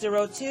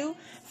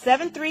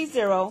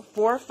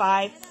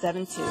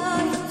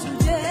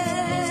 602-730-4572.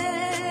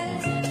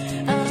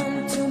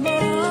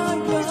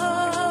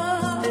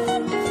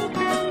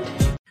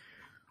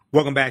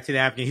 Welcome back to the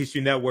African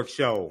History Network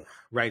show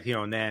right here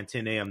on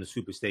 910 AM, the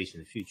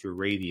Superstation, Future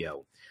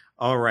Radio.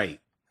 All right.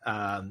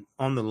 On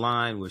the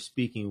line, we're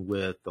speaking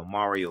with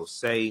Omari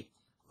Osei,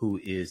 who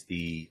is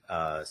the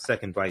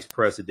second vice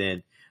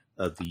president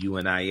of the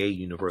UNIA,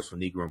 Universal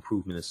Negro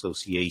Improvement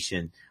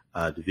Association,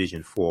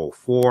 Division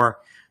 404.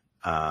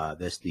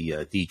 That's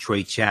the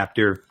Detroit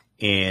chapter.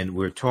 And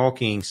we're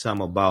talking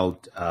some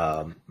about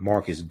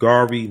Marcus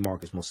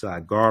Mosiah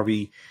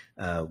Garvey.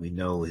 We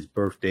know his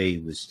birthday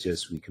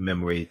we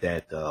commemorated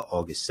that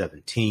August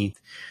 17th.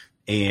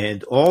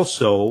 And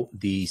also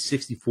the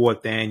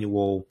 64th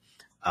annual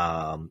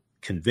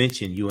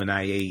convention,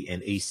 UNIA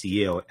and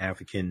ACL,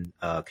 African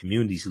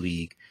Communities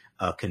League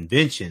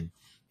convention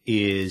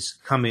is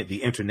coming.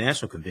 The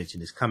international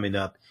convention is coming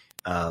up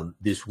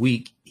this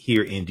week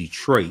here in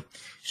Detroit.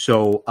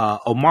 So,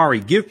 Omari,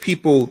 give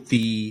people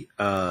the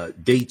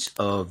dates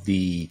of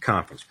the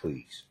conference,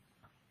 please.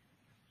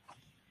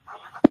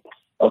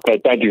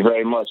 Okay, thank you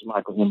very much,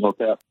 Michael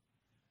Himhotep.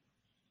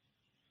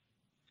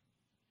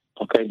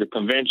 Okay, the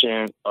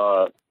convention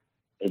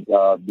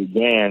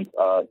began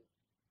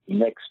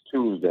next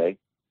Tuesday,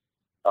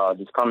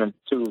 this coming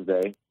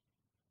Tuesday,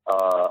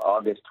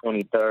 August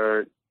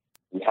 23rd.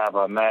 We have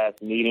a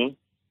mass meeting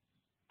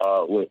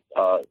with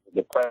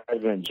the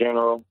President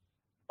General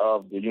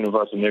of the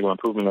Universal Negro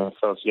Improvement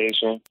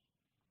Association,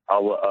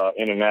 our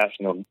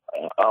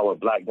our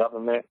Black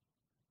government,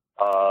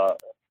 the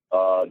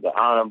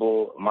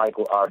Honorable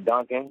Michael R.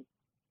 Duncan.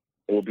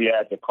 It will be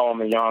at the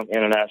Coleman Young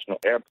International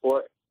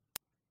Airport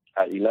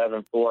at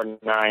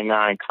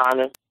 11499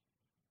 Connor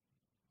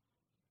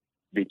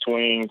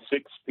between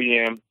 6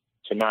 p.m.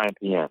 to 9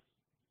 p.m.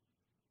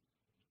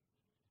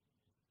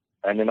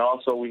 And then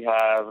also we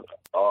have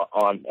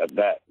on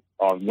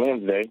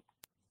Wednesday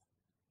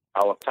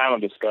our panel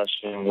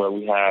discussion where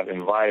we have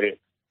invited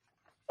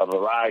a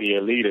variety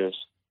of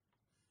leaders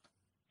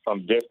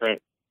from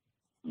different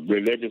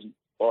religious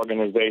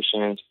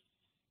organizations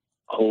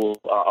who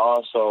are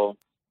also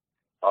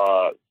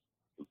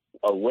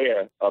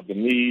aware of the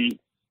need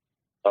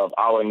of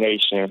our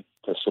nation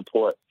to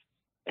support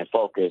and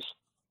focus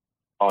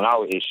on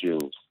our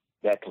issues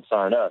that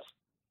concern us.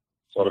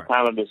 So the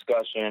panel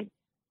discussion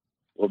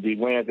will be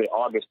Wednesday,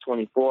 August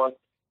 24th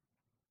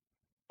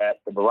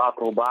at the Barack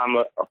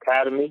Obama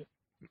Academy,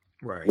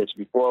 which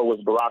before was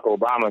Barack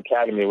Obama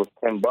Academy. It was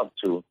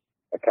Timbuktu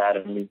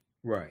Academy.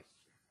 Right.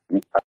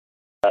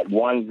 At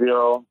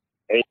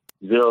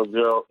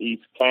 10800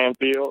 East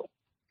Canfield,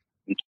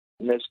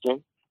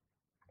 Michigan,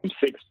 from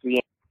 6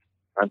 p.m.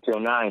 until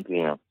 9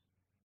 p.m.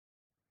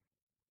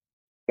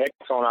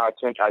 Next on our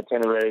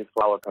itinerary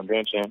for our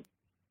convention,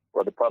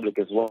 where the public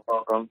is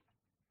welcome,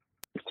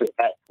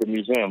 at the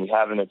museum. We're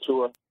having a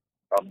tour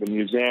of the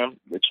museum,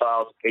 the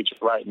Charles H.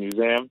 Wright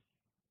Museum.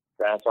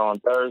 That's on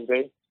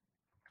Thursday,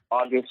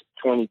 August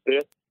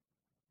 25th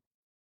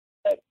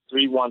at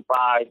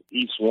 315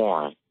 East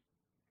Warren,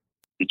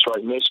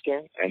 Detroit,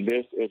 Michigan. And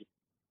this is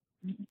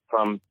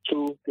from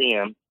 2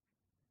 p.m.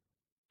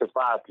 to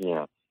 5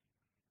 p.m.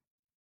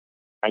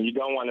 And you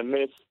don't want to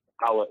miss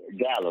our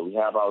gala. We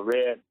have our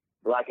red,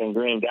 black, and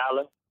green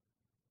gala. It's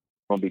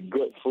going to be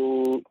good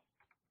food,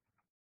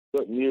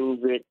 good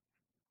music,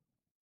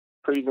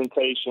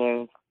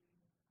 presentations,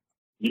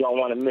 You don't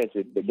want to miss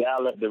it. The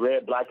gala, the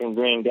red, black, and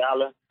green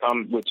gala,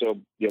 come with your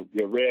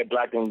red,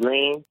 black, and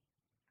green,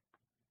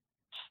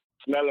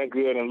 smelling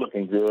good and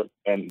looking good.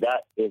 And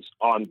that is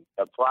on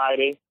a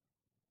Friday,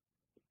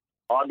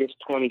 August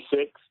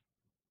 26th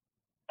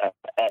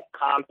at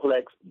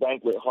Complex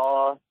Banquet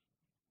Hall,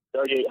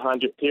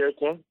 3800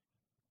 Puritan,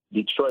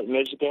 Detroit,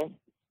 Michigan,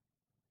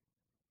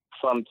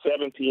 from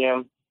 7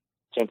 p.m.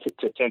 to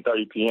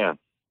 10:30 p.m.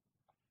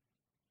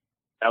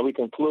 Now we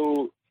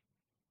conclude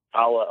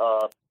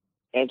our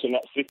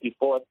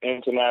 64th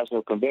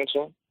International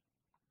Convention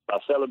by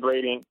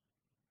celebrating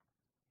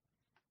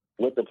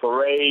with the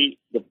parade.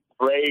 The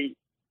parade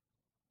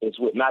is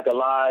with NACA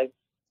Live,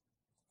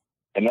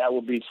 and that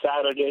will be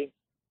Saturday,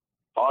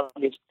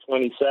 August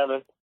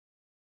 27th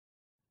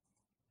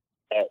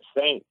at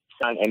St.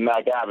 John and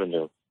Mack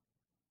Avenue.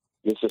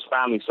 This is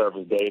Family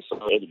Service Day,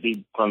 so it'll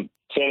be from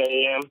 10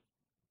 a.m.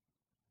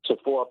 to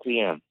 4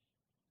 p.m.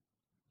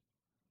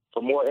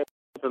 For more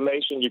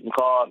information, you can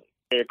call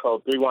area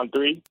code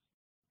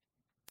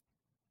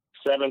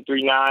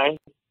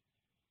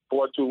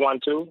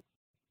 313-739-4212.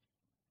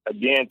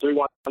 Again,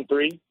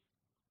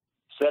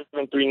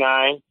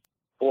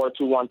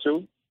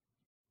 313-739-4212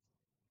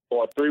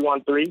 or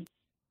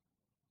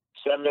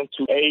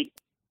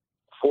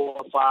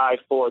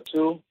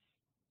 313-728-4542.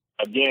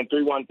 Again,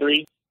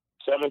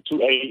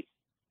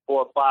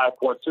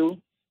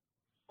 313-728-4542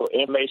 for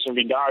information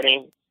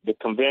regarding the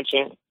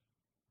convention.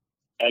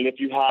 And if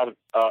you have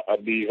a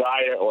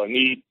desire or a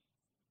need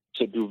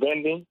to do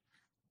vending,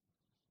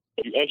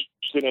 if you're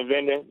interested in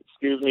vending,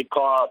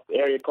 call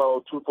area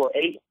code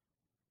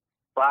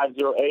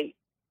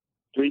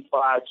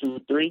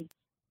 248-508-3523.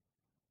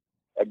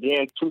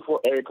 Again,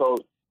 area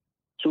code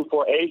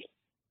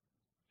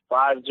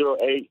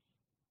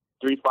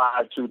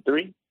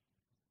 248-508-3523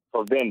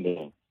 for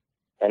vending.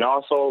 And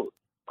also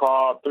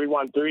call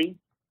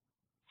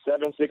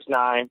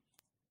 313-769-8647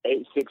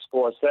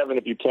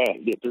 if you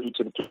can't get through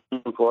to the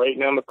 248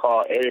 number.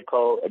 Call area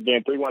code,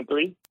 again,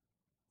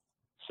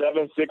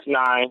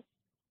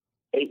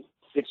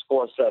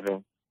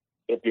 313-769-8647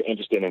 if you're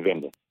interested in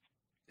vending.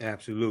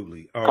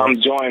 Absolutely. Come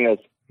join us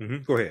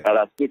Go ahead. at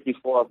our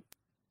 64th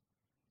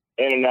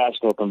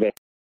International Convention.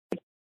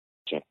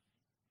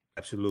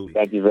 Absolutely.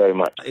 Thank you very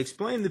much.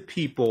 Explain to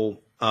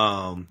people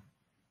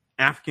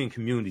African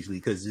Communities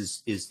League, because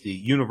this is the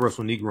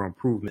Universal Negro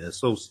Improvement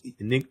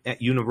Association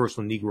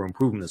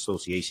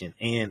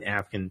and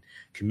African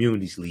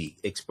Communities League.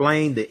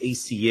 Explain the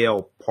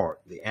ACL part,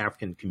 the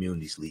African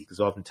Communities League, because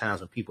oftentimes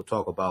when people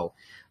talk about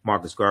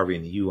Marcus Garvey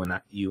and the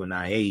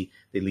UNIA,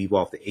 they leave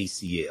off the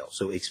ACL.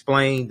 So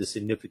explain the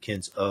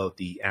significance of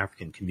the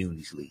African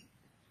Communities League.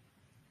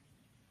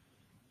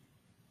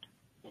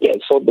 Yeah,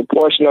 so the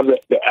portion of the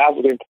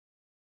African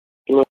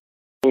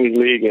Communities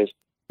League is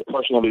the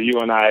portion of the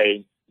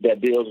UNIA that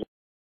deals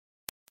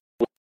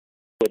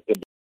with the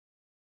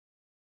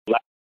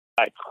Black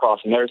Cross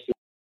nurses,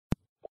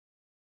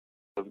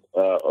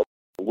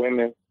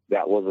 women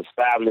that was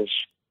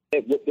established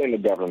within the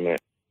government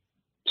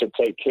to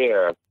take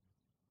care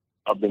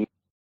of the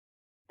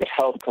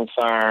health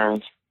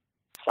concerns,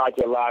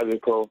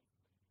 psychological,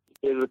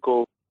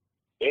 physical,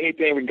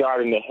 anything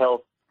regarding the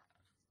health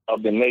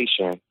of the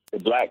nation. The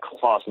Black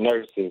Cross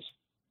nurses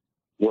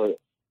were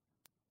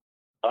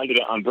under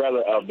the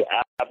umbrella of the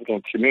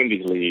African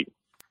Communities League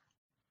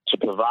to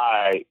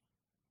provide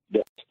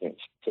the assistance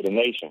to the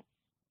nation.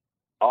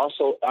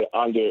 Also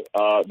under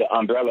the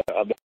umbrella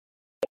of the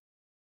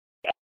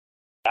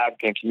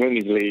African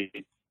Communities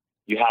League,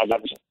 you have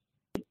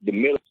the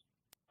military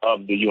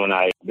of the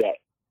UNIA that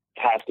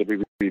has to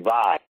be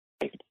revived.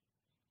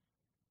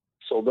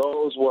 So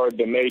those were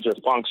the major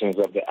functions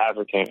of the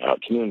African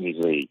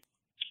Communities League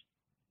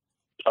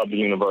of the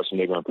Universal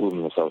Negro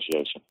Improvement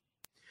Association.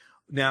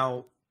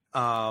 Now,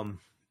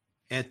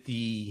 at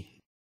the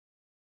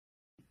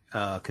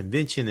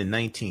convention in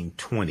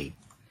 1920,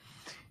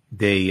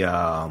 they,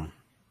 I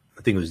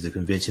think it was the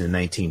convention in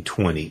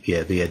 1920.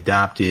 Yeah, they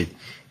adopted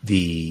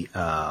the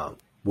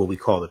what we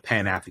call the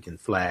Pan-African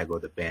flag, or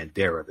the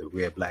bandera, the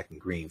red, black, and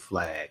green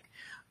flag.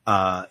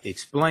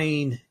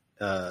 Explain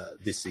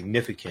the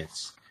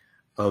significance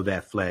of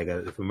that flag.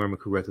 If I remember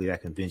correctly,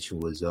 that convention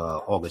was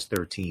August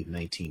 13th,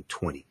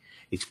 1920.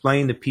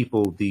 Explain to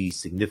people the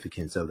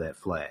significance of that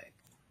flag.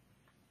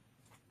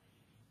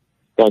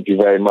 Thank you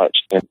very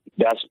much. And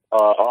that's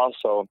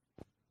also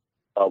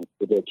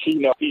the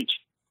keynote speech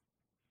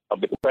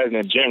of the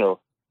President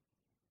General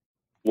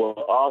will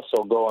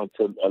also go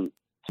into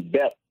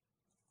depth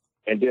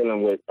in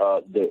dealing with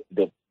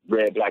the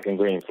red, black, and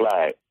green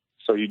flag.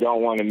 So you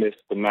don't want to miss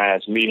the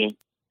mass meeting.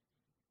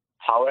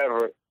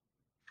 However,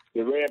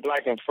 the red,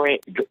 black, and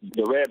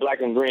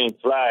green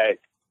flag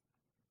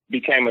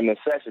became a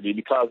necessity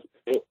because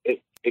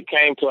it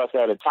came to us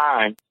at a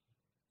time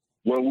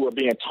when we were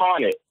being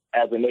taunted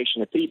as a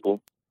nation of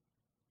people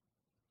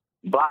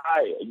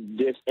by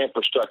this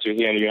infrastructure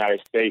here in the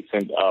United States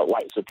and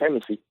white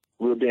supremacy.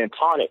 We were being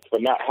taunted for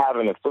not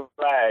having a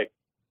flag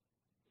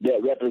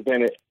that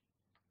represented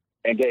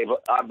and gave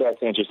our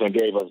best interest and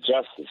gave us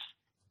justice.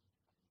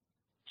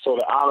 So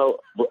the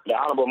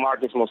Honorable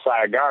Marcus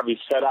Mosiah Garvey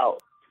set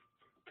out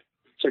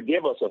to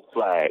give us a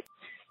flag.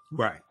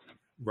 Right.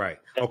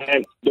 Okay.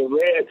 And the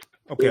red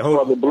is hold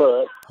for the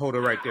blood. Hold it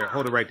right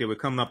there. We're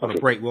coming up on a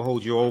break. We'll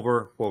hold you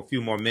over for a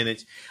few more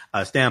minutes.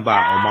 Stand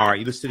by, Omar.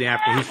 You listen to the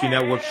African History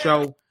Network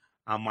show.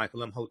 I'm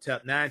Michael M.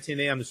 Hotep,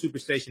 9:10 a.m. the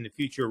Superstation, the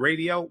Future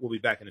Radio. We'll be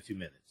back in a few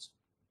minutes.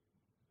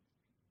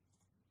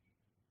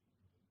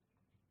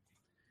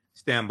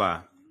 Stand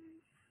by.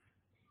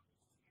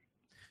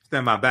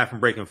 Back from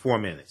break in 4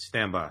 minutes.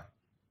 Stand by.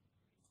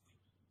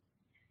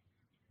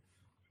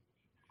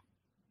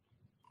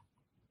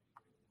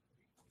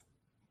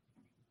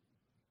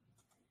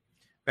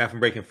 Back from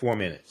break in 4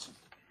 minutes.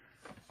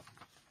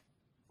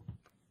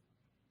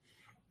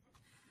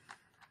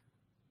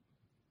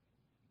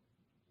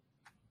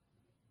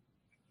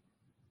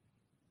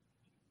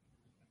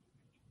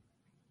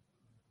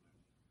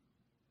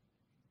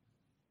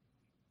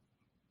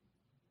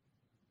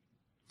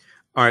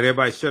 All right,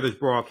 everybody, shut this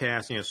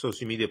broadcasting on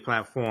social media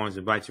platforms.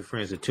 Invite your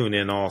friends to tune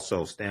in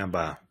also. Stand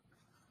by.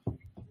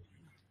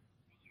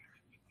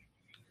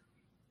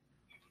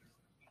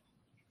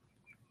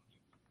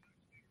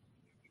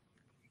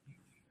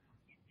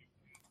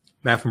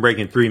 Back from break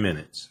in 3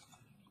 minutes.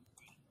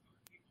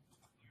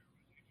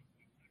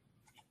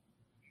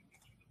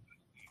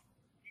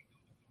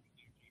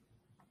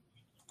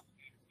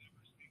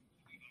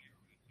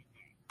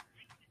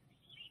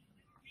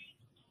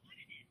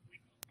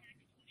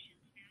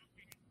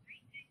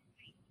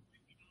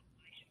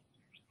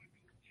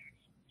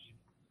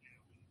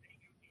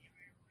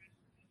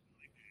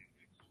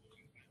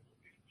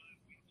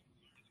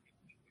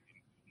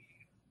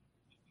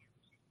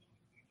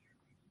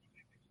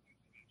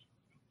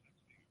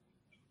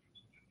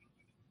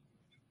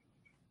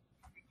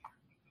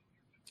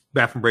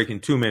 Back from break in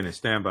 2 minutes.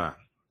 Stand by.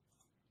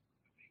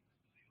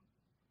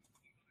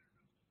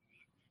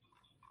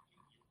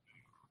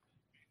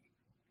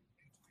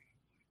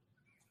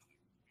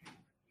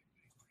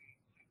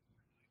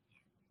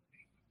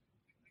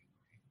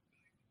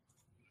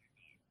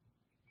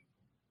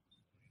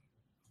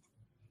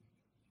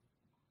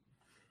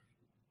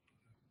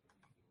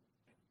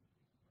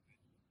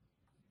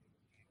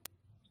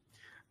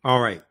 All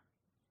right.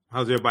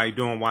 How's everybody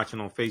doing watching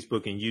on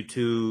Facebook and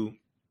YouTube?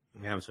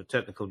 We're having some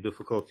technical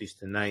difficulties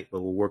tonight, but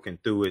we're working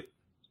through it.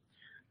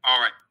 All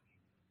right.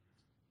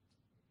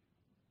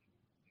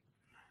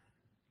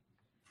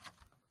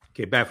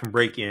 Okay, back from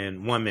break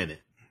in 1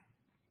 minute.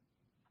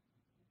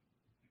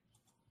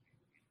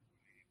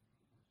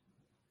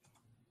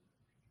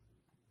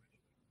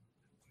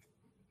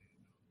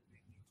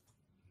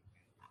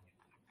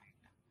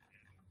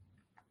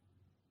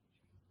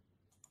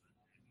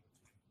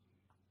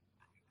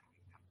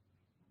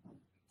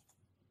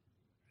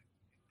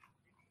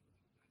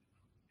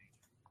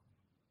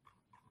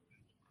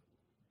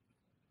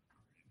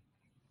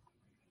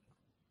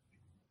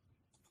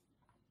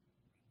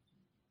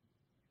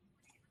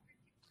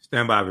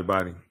 Stand by,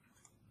 everybody.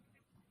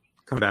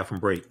 Come back from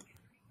break.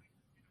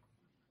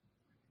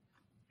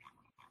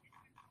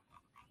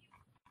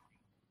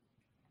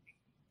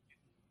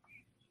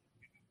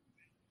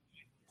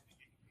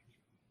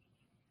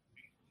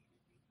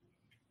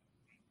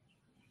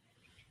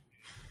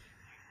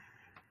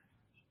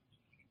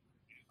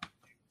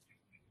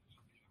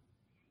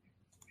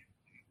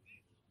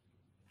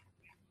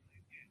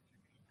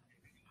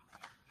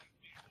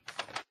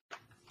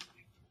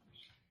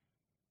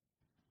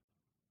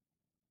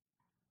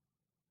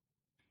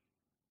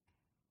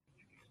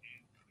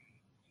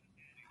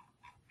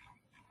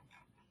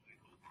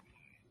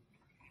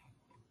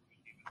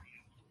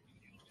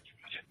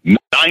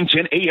 Nine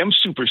ten AM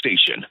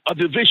Superstation, a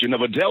division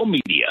of Adele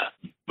Media.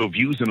 The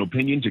views and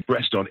opinions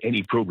expressed on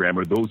any program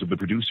are those of the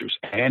producers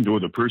and or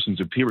the persons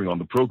appearing on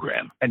the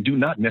program and do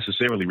not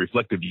necessarily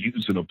reflect the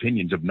views and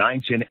opinions of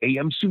 910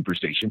 AM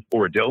Superstation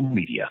or Adele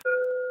Media.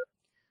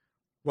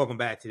 Welcome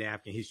back to the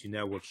African History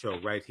Network show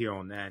right here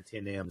on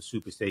 910 AM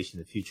Superstation,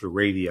 the Future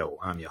Radio.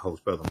 I'm your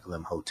host, Brother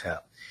Clem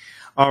Hotep.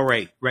 All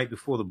right, right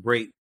before the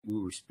break,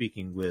 we were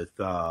speaking with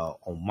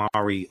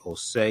Omari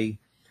Osei,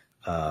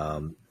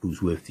 who's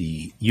with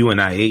the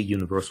UNIA,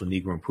 Universal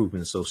Negro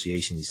Improvement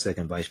Association, the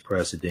second vice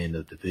president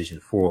of Division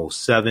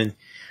 407.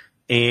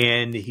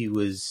 And he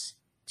was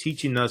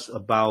teaching us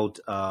about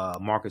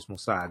Marcus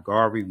Mosiah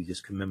Garvey. We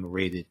just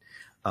commemorated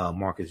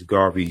Marcus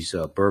Garvey's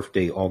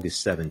birthday,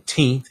 August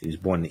 17th. He was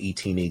born in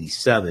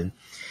 1887.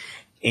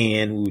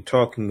 And we were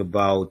talking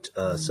about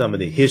some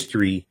of the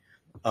history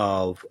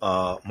of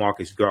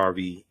Marcus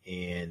Garvey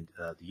and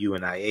the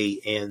UNIA,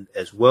 and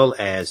as well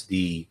as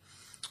the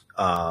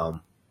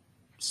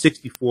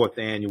 64th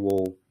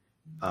annual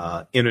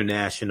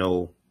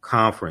international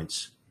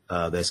conference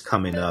that's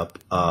coming up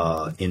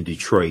in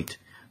Detroit,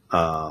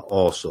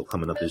 also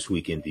coming up this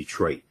week in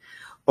Detroit.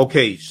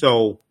 Okay,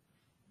 so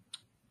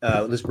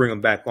let's bring them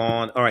back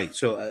on. All right,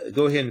 so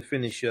go ahead and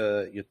finish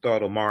your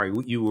thought, Omari.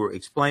 You were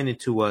explaining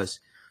to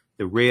us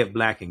the red,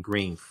 black, and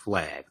green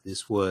flag.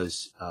 This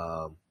was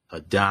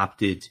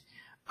adopted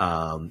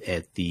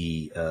at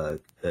the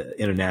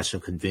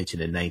International Convention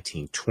in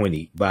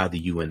 1920 by the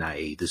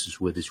UNIA. This is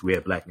where this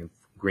red, black, and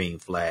green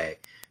flag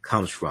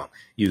comes from.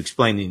 You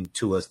explaining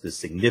to us the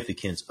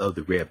significance of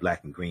the red,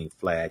 black, and green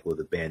flag, or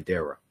the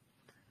bandera.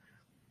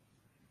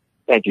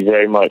 Thank you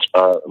very much,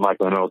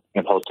 Michael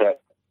and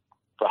Hotep,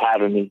 for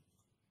having me.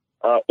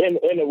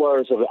 In the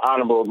words of the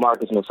Honorable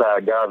Marcus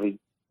Mosiah Garvey,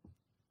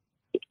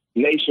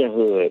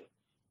 nationhood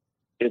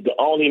is the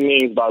only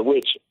means by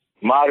which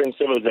modern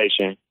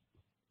civilization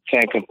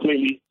can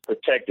completely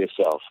protect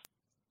itself.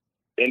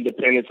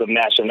 Independence of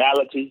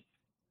nationality,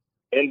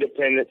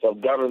 independence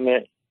of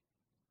government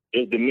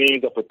is the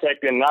means of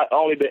protecting not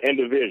only the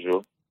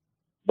individual,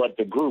 but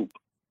the group.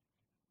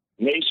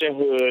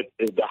 Nationhood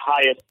is the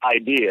highest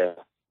idea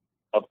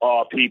of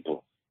all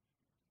people.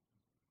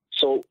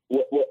 So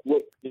what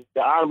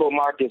the Honorable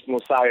Marcus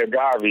Mosiah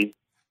Garvey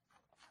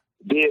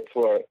did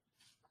for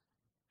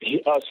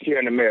us here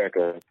in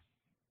America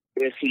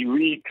is he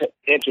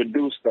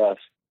reintroduced us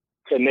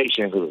to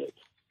nationhood.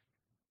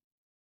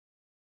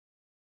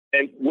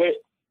 And with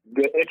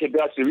the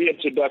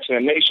reintroduction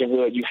of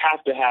nationhood, you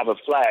have to have a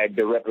flag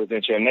that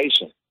represents your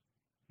nation.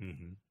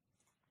 Mm-hmm.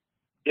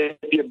 If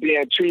you're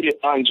being treated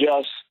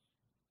unjust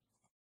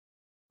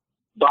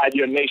by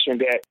your nation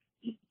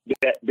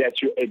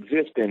that you're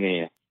existing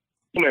in,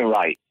 human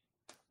right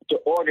to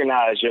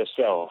organize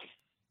yourself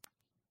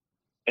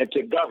and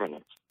to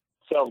governance,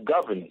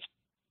 self-governance.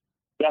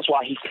 That's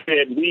why he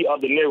said we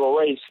of the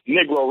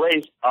Negro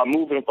race are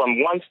moving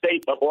from one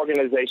state of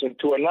organization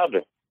to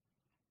another.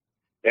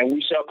 And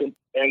we shall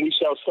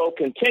so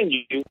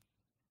continue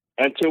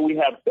until we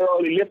have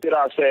thoroughly lifted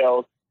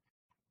ourselves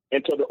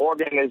into the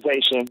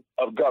organization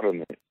of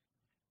government.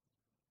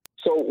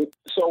 So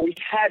we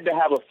had to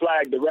have a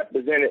flag that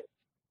represented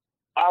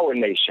our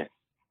nation.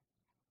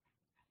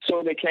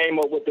 So they came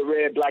up with the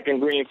red, black, and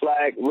green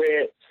flag,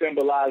 red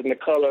symbolizing the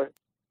color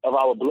of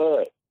our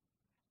blood,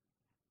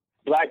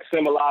 black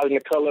symbolizing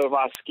the color of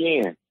our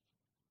skin,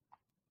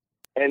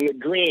 and the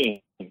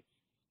green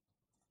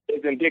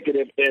is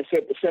indicative and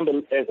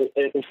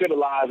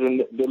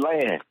symbolizing the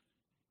land.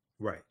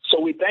 Right. So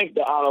we thank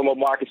the Honorable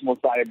Marcus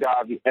Mosiah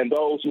Garvey and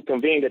those who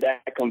convened at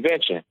that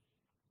convention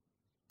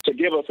to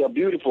give us a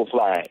beautiful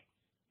flag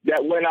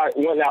that when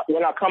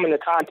I come into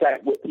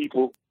contact with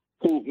people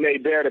who may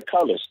bear the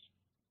colors,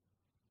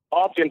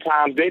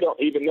 oftentimes they don't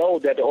even know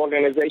that the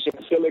organization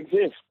still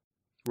exists.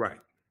 Right.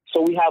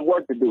 So we have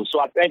work to do. So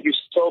I thank you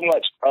so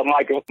much,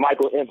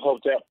 Michael M.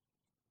 Hotep,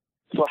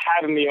 for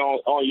having me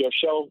on your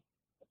show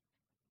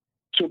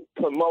to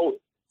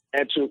promote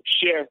and to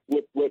share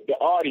with the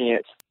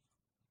audience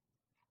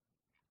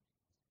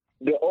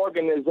the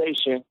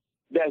organization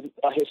that's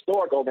a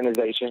historic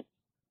organization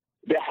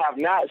that have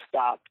not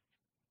stopped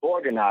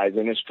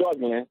organizing and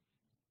struggling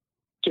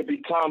to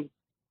become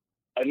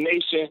a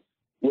nation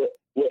with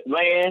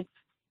land,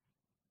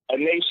 a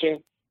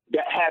nation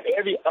that have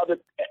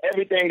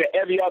everything that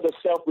every other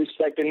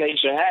self-respecting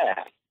nation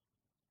has.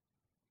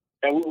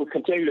 And we will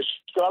continue to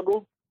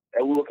struggle,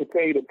 and we will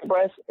continue to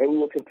press, and we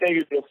will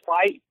continue to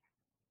fight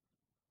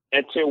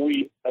until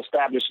we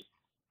establish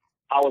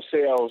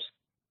ourselves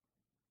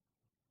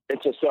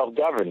into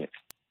self-governance.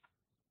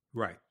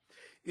 Right.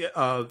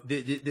 Yeah.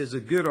 There's a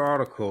good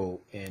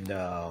article, and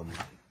I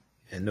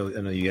know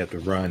you have to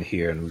run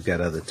here, and we've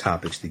got other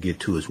topics to get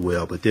to as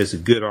well. But there's a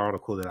good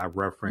article that I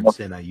reference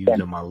and I use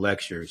in my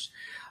lectures.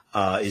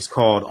 It's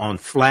called "On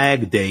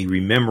Flag Day: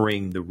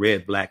 Remembering the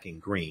Red, Black,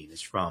 and Green."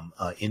 It's from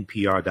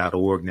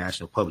NPR.org,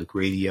 National Public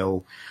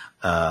Radio.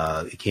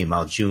 It came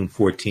out June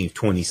 14th,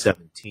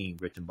 2017,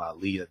 written by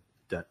Leah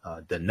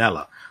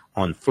Danella.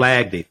 On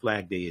Flag Day.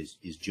 Flag Day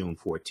is June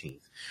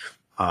 14th.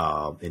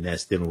 And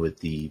that's dealing with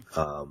the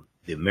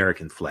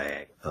American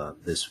flag.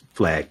 This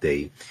Flag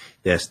Day,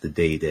 that's the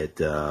day that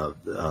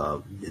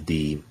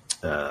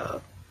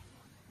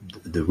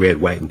the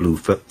red, white, and blue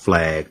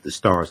flag, the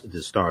stars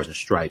and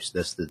stripes,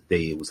 that's the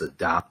day it was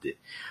adopted,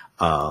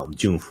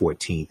 June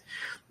 14th.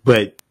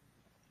 But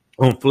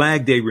on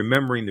Flag Day,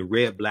 remembering the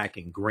red, black,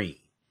 and green,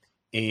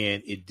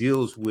 and it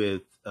deals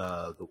with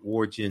the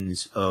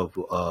origins of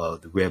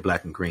the red,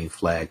 black, and green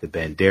flag, the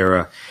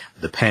bandera,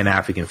 the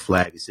Pan-African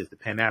flag. It says the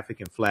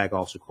Pan-African flag,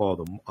 also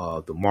called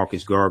the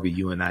Marcus Garvey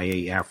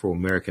UNIA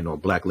Afro-American or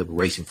Black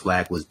Liberation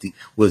flag,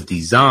 was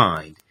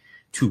designed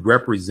to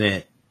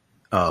represent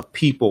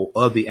people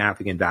of the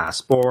African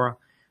diaspora,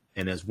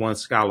 and as one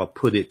scholar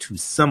put it, to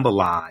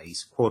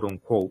symbolize, quote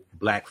unquote,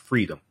 black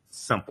freedom.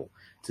 Simple.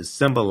 To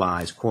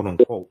symbolize, quote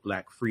unquote,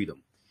 black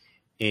freedom.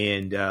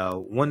 And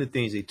one of the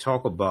things they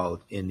talk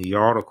about in the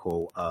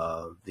article,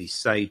 they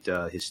cite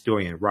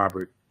historian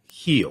Robert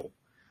Hill,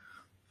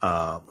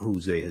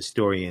 who's a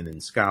historian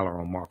and scholar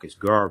on Marcus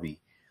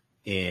Garvey.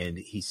 And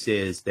he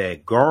says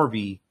that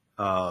Garvey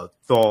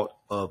thought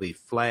of a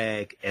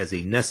flag as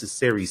a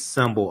necessary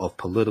symbol of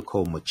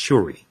political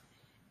maturity,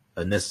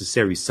 And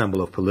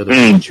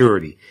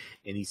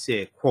he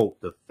said, quote,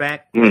 "The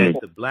fact that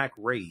the black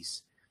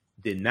race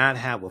did not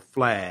have a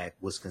flag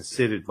was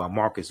considered by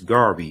Marcus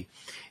Garvey."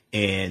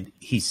 And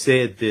he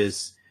said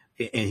this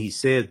and he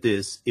said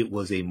this, it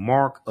was a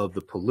mark of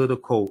the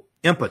political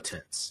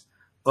impotence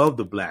of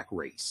the black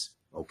race,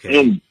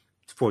 okay,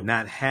 for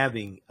not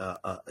having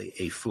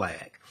a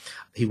flag.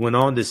 He went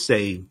on to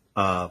say,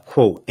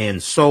 quote,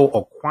 and so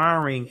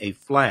acquiring a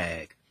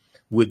flag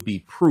would be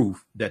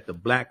proof that the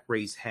black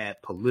race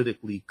had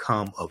politically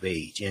come of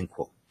age, end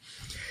quote.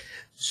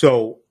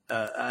 So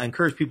I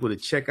encourage people to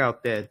check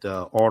out that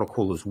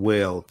article as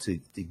well to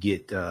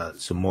get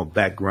some more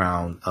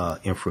background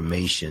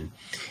information.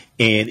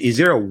 And is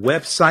there a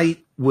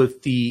website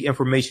with the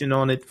information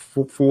on it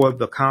for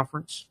the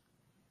conference?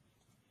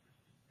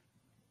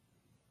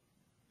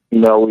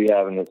 No, we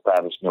haven't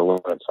established no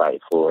website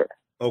for it.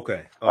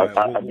 Okay. I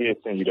did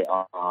send you the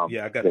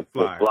I got the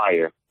flyer. The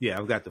flyer. Yeah,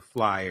 I've got the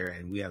flyer,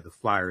 and we have the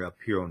flyer up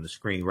here on the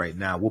screen right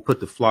now. We'll put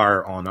the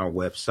flyer on our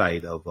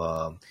website of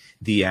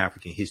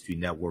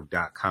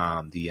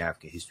theafricanhistorynetwork.com,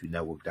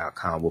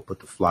 theafricanhistorynetwork.com. We'll put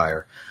the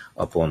flyer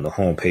up on the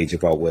homepage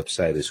of our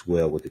website as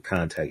well with the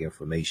contact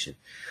information.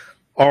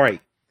 All right.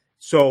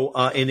 So,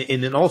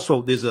 and then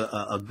also there's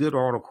a good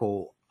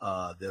article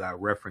that I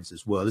reference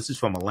as well. This is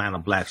from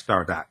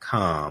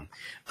AtlantaBlackStar.com.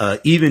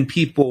 Even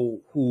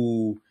people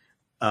who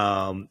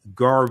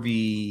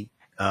Garvey,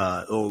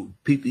 or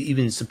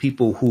even some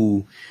people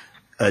who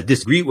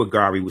disagree with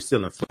Garvey were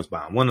still influenced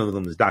by him. One of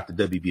them is Dr.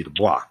 W.B. Du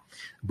Bois.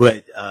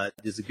 But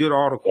there's a good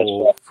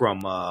article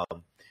from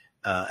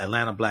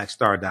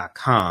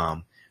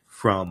AtlantaBlackStar.com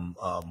from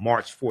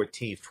March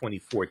 14th,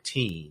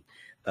 2014.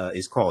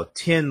 It's called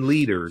 10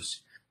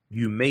 Leaders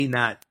You May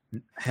Not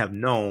Have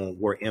Known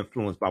Were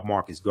Influenced by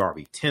Marcus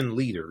Garvey. 10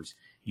 leaders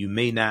you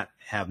may not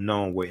have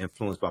known were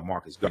influenced by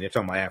Marcus Garvey. They're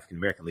talking about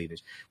African-American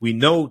leaders. We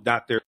know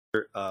Dr.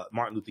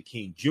 Martin Luther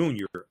King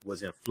Jr.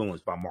 was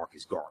influenced by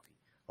Marcus Garvey.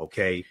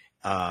 Okay.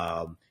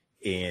 And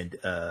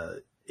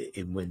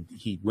when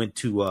he went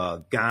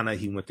to Ghana,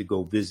 he went to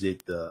go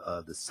visit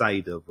the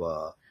site of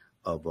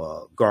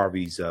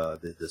Garvey's,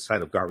 the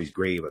site of Garvey's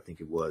grave, I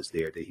think it was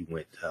there that he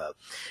went.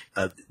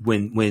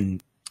 When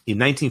in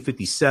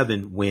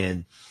 1957,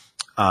 when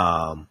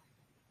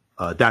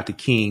Dr.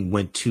 King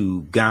went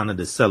to Ghana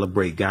to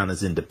celebrate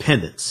Ghana's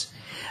independence,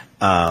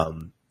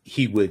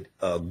 he would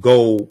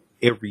go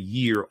every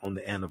year on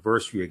the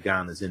anniversary of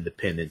Ghana's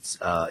independence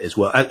as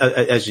well.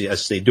 As I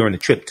say, during the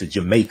trip to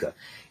Jamaica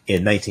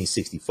in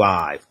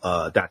 1965,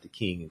 Dr.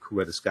 King and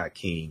Coretta Scott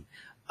King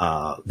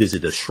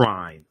visited a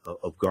shrine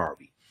of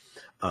Garvey,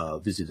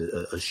 visited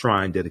a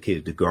shrine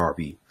dedicated to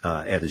Garvey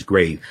at his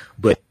grave.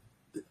 But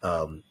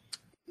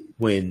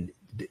when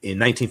in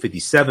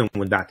 1957,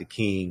 when Dr.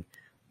 King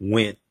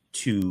went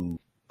to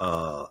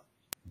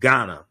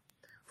Ghana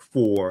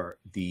for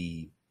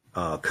the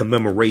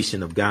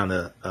commemoration of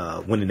Ghana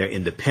winning their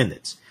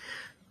independence,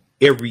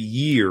 every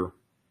year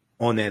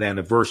on that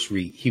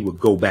anniversary, he would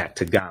go back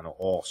to Ghana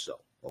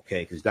also.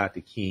 Okay, because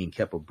Dr. King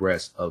kept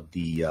abreast of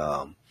the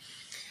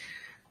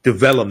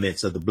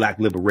developments of the Black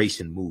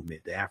liberation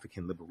movement, the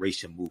African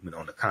liberation movement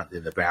on the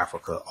continent of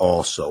Africa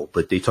also.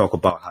 But they talk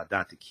about how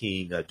Dr.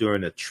 King,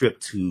 during a trip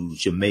to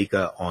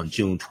Jamaica on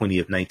June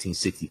 20th,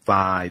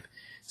 1965,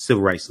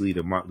 civil rights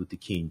leader Martin Luther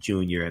King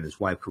Jr. and his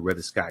wife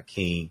Coretta Scott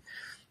King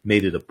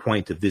made it a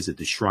point to visit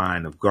the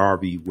shrine of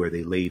Garvey, where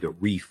they laid a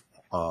wreath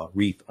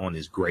on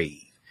his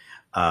grave.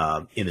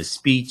 In a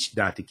speech,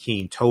 Dr.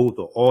 King told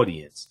the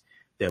audience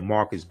that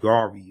Marcus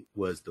Garvey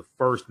was the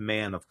first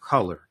man of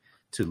color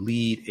to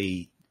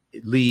lead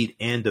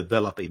and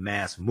develop a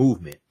mass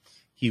movement.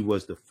 He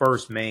was the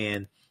first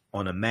man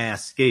on a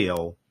mass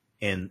scale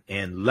and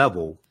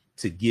level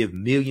to give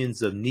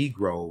millions of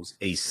Negroes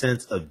a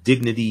sense of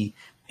dignity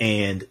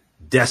and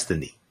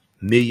destiny.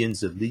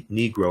 Millions of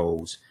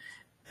Negroes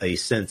a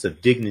sense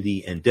of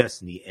dignity and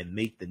destiny, and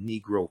make the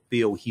Negro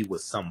feel he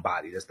was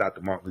somebody. That's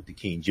Dr. Martin Luther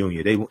King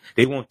Jr.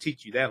 They won't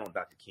teach you that on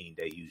Dr. King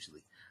Day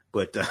usually,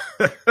 but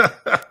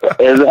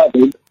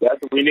exactly.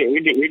 That's what we need. We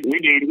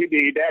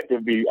need that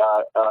to be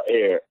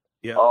aired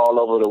all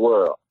over the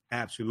world.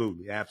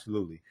 Absolutely.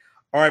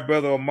 All right,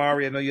 brother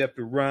Omari, I know you have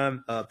to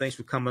run. Thanks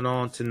for coming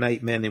on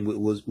tonight, man, and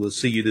we'll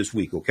see you this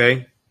week.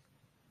 Okay.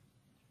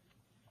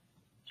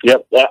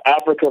 Yep.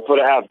 Africa for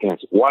the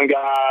Africans. One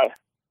God,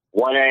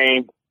 one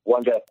aim,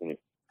 one destiny.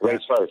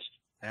 Race first.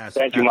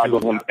 Thank you,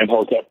 Michael and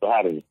Hotep, for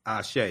having me.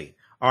 Ashe.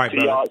 All right,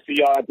 brother. See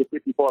y'all at the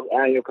 54th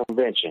annual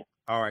convention.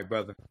 All right,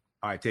 brother.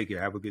 All right, take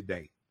care. Have a good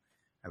day.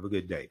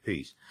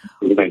 Peace.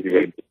 Thank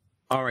you.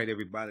 All right,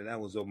 everybody. That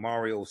was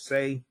Omari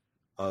Osei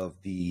of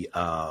the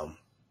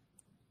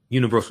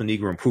Universal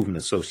Negro Improvement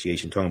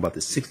Association, talking about the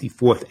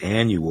 64th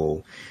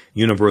annual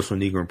Universal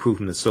Negro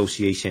Improvement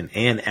Association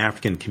and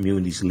African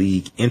Communities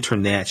League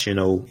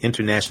International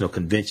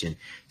Convention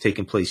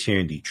taking place here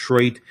in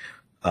Detroit,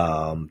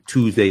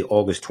 Tuesday,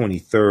 August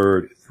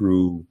 23rd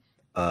through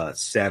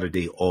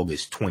Saturday,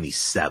 August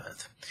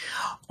 27th.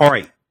 All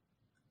right.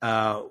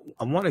 I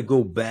want to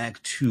go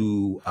back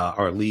to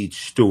our lead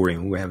story,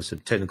 and we're having some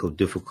technical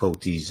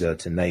difficulties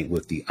tonight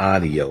with the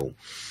audio.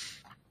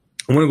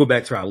 I want to go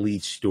back to our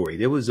lead story.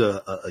 There was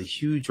a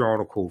huge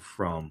article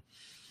from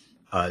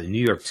the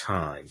New York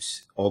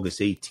Times, August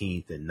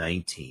 18th and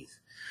 19th,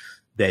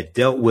 that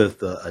dealt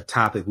with a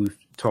topic we've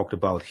talked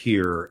about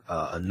here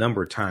a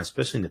number of times,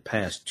 especially in the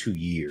past 2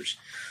 years.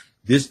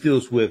 This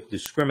deals with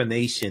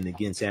discrimination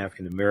against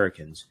African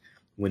Americans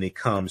when it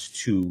comes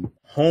to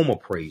home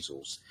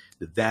appraisals,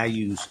 the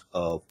values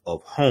of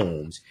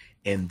homes,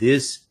 and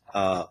this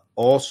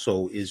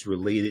also is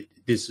related.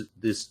 This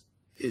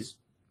is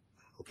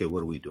okay.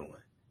 What are we doing?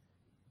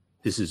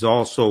 This is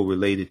also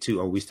related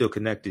to. Are we still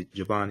connected,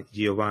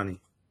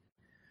 Giovanni?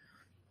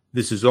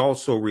 This is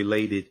also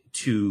related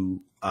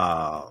to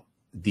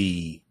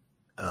the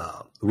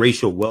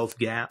racial wealth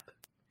gap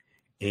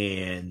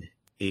and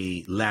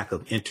a lack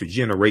of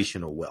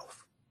intergenerational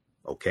wealth.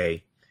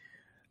 Okay.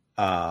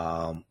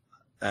 I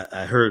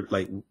heard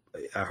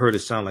it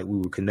sound like we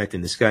were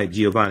connecting to Skype.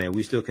 Giovanni, are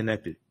we still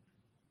connected?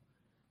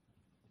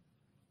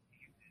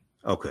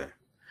 Okay.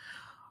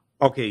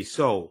 Okay.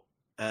 So,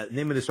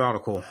 name of this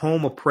article: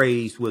 home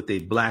appraised with a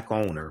black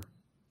owner,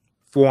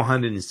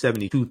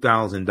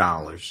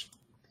 $472,000.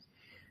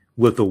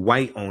 With a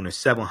white owner,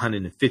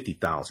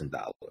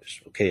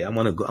 $750,000. Okay, I'm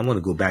gonna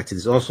go back to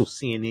this. Also,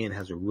 CNN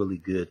has a really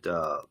good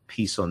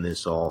piece on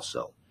this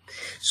also.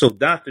 So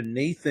Dr.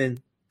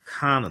 Nathan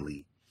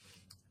Connolly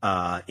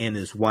and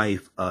his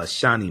wife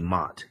Shani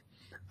Mott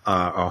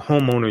are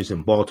homeowners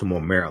in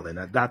Baltimore, Maryland.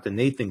 Now, Dr.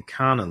 Nathan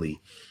Connolly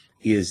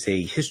is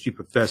a history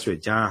professor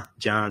at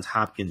Johns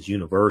Hopkins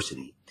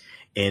University.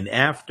 And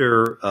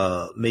after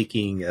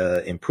making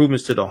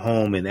improvements to the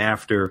home and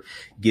after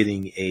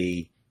getting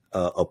a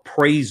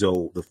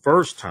appraisal the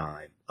first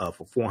time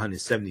for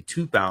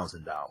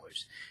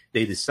 $472,000,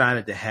 they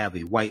decided to have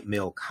a white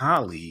male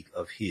colleague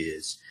of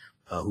his,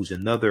 who's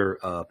another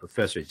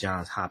professor at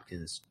Johns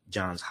Hopkins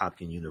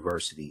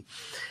University,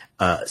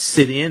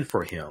 sit in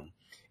for him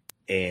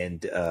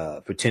and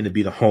pretend to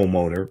be the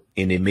homeowner.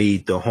 And they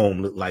made the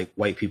home look like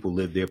white people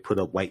lived there, put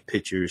up white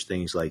pictures,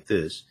 things like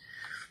this.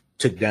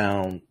 Took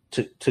down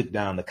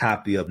the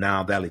copy of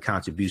Nile Valley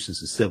Contributions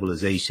to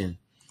Civilization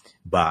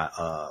by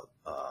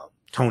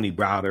Tony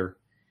Browder,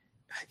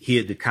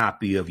 hid the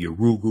copy of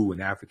Yorugu, an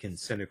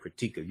African-centered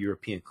critique of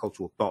European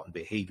cultural thought and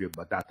behavior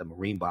by Dr.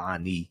 Marimba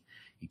Ani.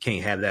 You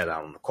can't have that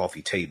out on the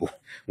coffee table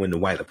when the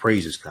white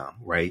appraisers come,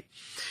 right?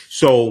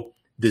 So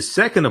the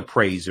second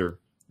appraiser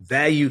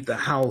valued the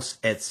house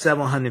at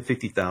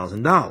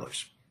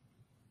 $750,000.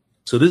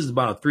 So this is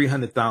about a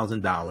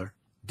 $300,000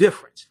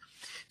 difference.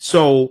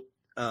 So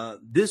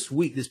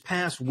this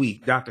past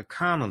week, Dr.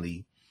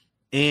 Connolly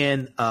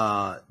and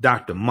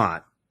Dr.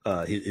 Mott,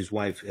 his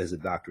wife has a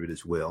doctorate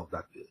as well,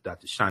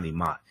 Dr. Shani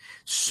Mott,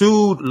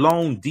 sued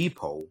Loan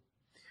Depot,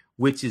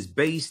 which is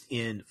based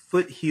in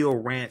Foothill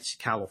Ranch,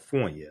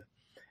 California,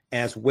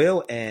 as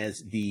well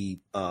as the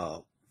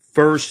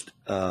first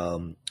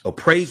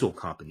appraisal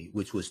company,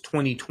 which was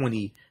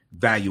 2020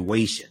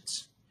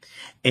 Valuations.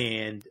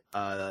 And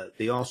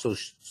they also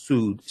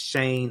sued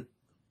Shane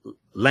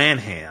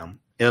Lanham,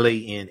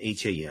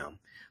 Lanham,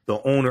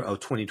 the owner of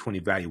 2020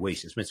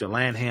 Valuations. Mr.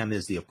 Lanham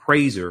is the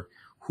appraiser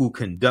who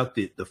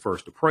conducted the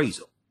first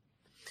appraisal.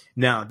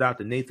 Now,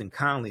 Dr. Nathan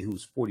Connolly,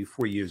 who's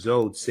 44 years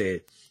old,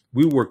 said,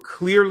 "We were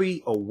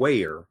clearly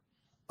aware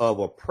of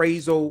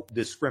appraisal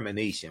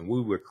discrimination.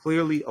 We were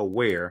clearly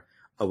aware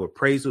of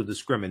appraisal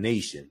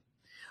discrimination,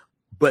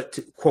 but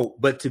to, quote,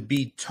 but to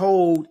be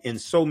told in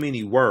so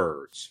many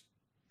words,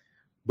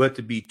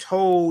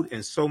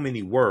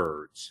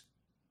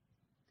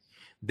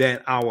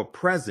 that our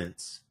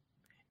presence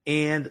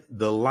and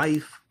the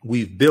life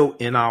we've built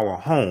in our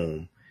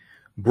home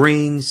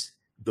brings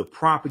the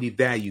property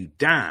value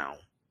down.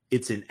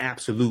 It's an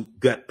absolute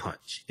gut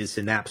punch.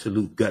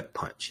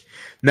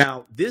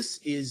 Now, this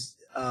is,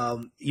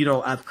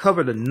 I've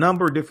covered a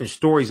number of different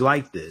stories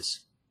like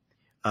this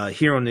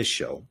here on this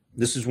show.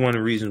 This is one of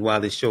the reasons why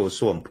this show is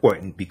so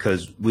important,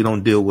 because we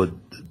don't deal with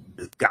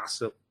the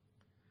gossip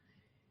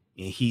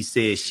and he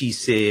said, she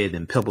said,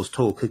 and Pebbles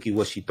told Cookie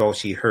what she thought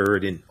she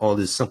heard, and all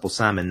this Simple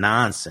Simon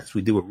nonsense.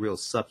 We deal with real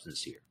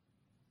substance here.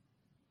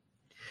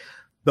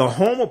 The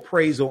home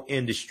appraisal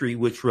industry,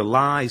 which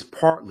relies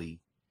partly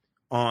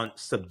on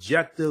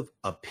subjective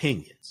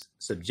opinions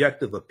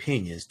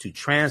to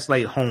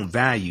translate home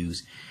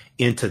values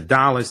into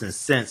dollars and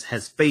cents,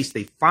 has faced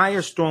a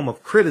firestorm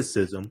of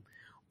criticism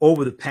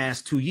over the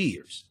past 2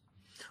 years.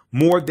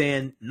 More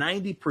than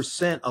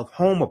 90% of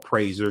home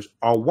appraisers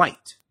are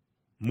white.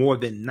 More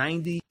than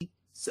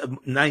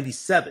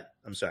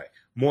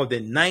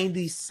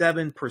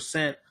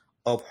 97%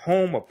 of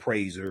home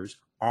appraisers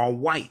are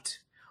white,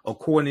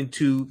 according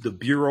to the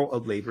Bureau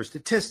of Labor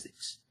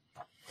Statistics.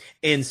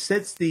 And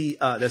since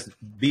that's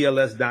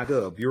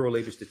BLS.gov, Bureau of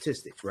Labor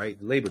Statistics, right?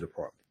 The Labor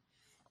Department.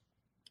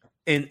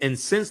 And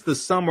since the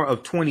summer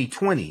of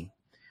 2020,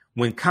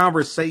 when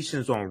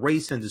conversations on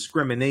race and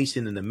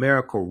discrimination in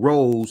America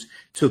rose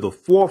to the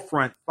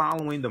forefront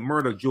following the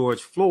murder of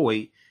George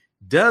Floyd,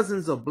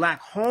 dozens of black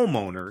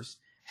homeowners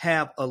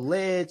have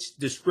alleged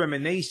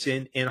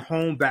discrimination in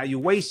home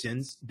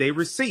valuations they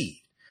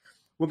received.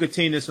 We'll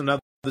continue this on the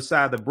other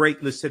side of the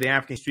break. Listen to the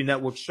African Street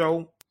Network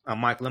show. I'm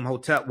Michael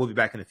Imhotep. We'll be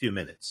back in a few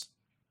minutes.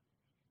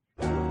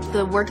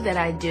 The work that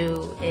I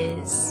do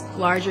is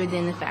larger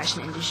than the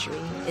fashion industry.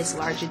 It's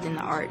larger than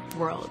the art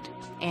world.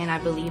 And I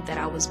believe that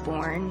I was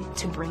born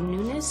to bring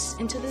newness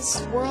into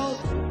this world.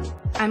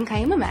 I'm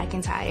Kaima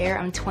McIntyre.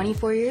 I'm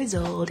 24 years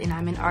old and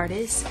I'm an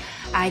artist.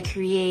 I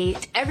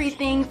create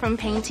everything from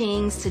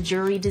paintings to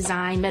jewelry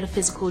design,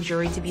 metaphysical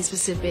jewelry to be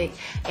specific,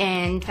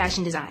 and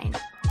fashion design.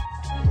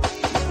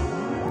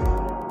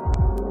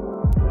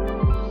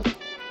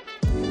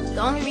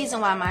 The only reason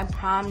why my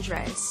prom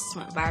dress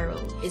went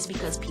viral is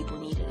because people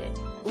needed it.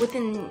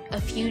 Within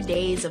a few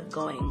days of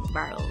going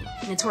viral,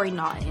 Notori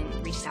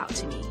Naughton reached out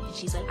to me and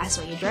she's like, I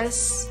saw your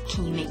dress,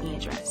 can you make me a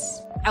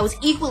dress? I was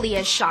equally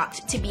as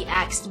shocked to be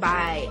asked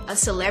by a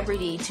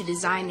celebrity to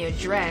design their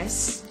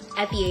dress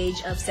at the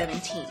age of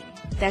 17.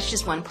 That's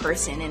just one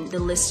person, and the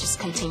list just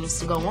continues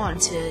to go on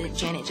to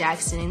Janet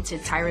Jackson, to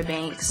Tyra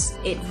Banks.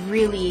 It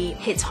really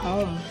hits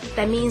home.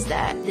 That means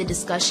that the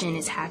discussion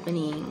is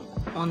happening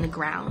on the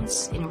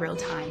grounds in real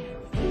time.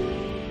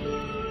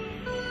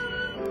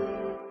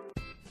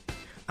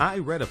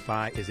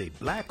 iRedify is a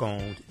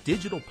Black-owned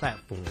digital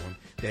platform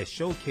that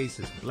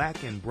showcases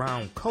Black and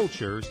Brown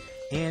cultures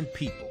and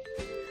people.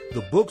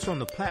 The books on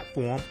the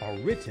platform are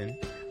written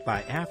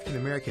by African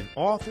American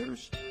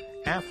authors,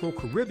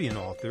 Afro-Caribbean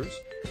authors,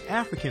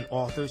 African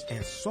authors,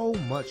 and so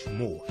much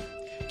more.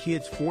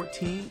 Kids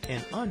 14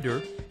 and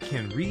under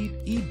can read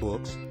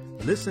ebooks,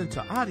 listen to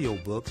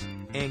audiobooks,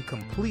 and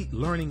complete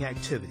learning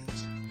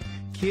activities.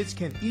 Kids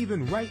can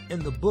even write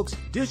in the books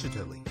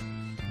digitally.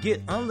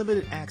 Get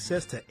unlimited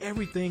access to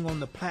everything on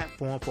the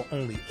platform for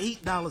only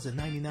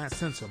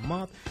 $8.99 a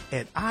month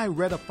at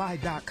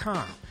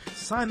iRedify.com.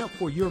 Sign up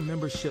for your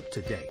membership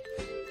today.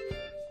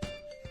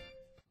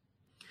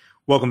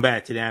 Welcome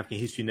back to the African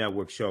History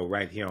Network show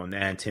right here on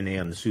 910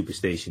 AM, the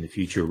Superstation, the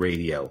Future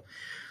Radio.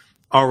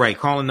 All right,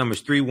 calling number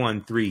is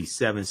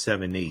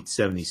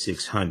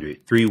 313-778-7600.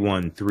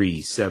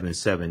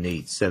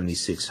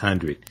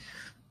 313-778-7600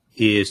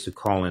 is the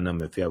calling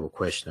number if you have a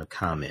question or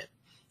comment.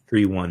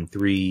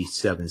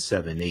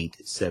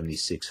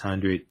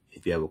 313-778-7600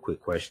 if you have a quick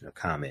question or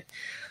comment.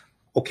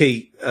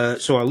 Okay,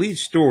 so our lead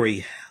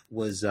story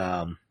was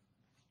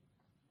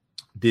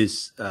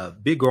this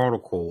big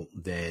article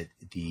that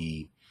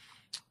the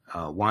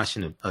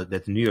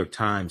that the New York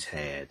Times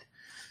had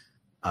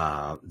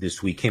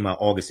this week. Came out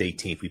August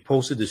 18th. We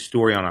posted the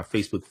story on our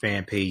Facebook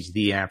fan page,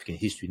 The African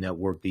History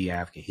Network, The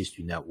African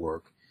History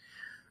Network.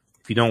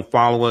 If you don't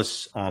follow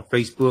us on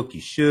Facebook,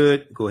 you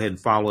should. Go ahead and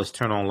follow us.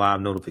 Turn on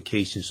live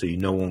notifications so you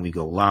know when we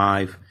go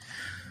live.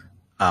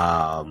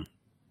 Home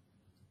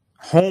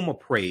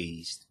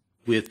appraised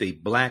with a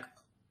Black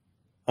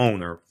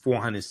owner,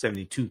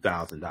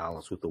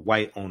 $472,000, with a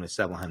white owner,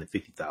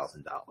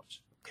 $750,000.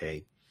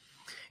 Okay.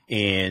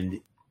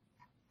 And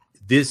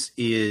this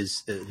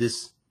is,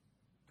 this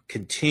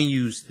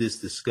continues this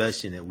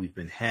discussion that we've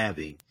been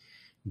having,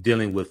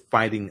 dealing with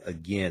fighting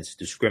against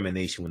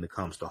discrimination when it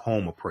comes to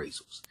home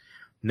appraisals.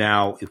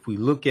 Now, if we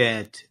look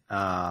at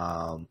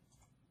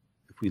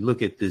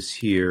this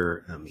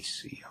here, let me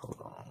see. Hold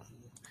on.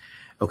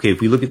 Okay, if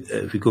we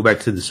go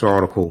back to this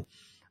article,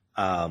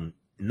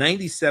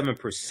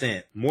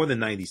 97%, more than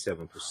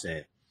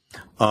 97%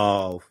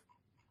 of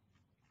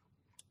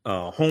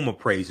home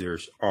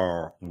appraisers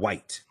are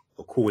white,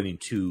 according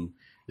to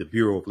the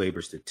Bureau of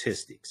Labor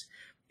Statistics.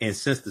 And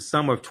since the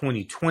summer of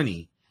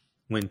 2020,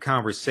 when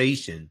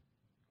conversations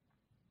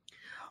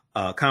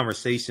on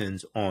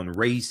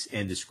race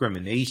and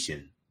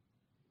discrimination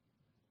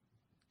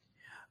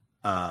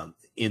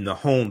in the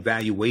home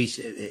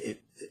valuation,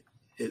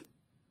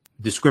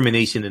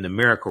 discrimination in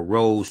America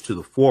rose to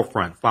the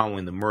forefront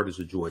following the murders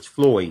of George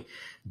Floyd,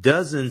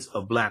 dozens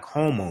of Black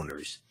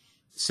homeowners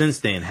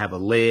since then have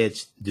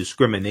alleged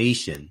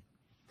discrimination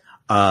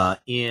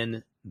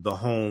in the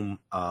home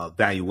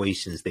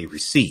valuations they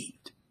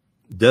received.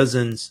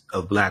 Dozens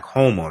of Black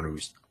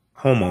homeowners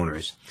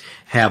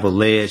have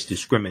alleged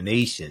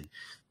discrimination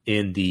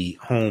in the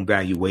home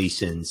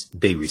valuations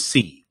they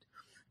received.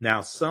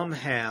 Now, some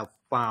have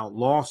filed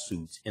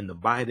lawsuits in the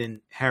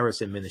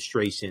Biden-Harris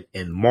administration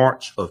in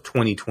March of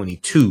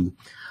 2022,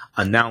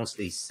 announced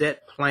a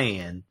set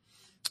plan,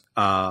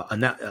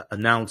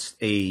 announced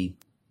a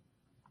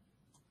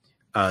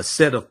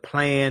set of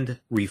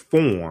planned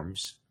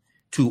reforms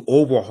to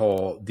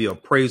overhaul the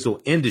appraisal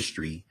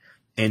industry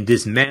and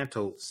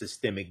dismantle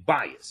systemic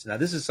bias. Now,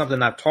 this is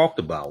something I've talked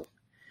about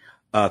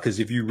because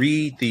if you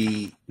read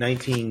the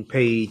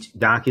 19-page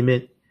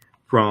document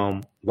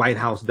from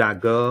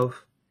whitehouse.gov,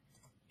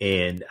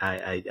 and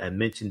I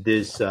mentioned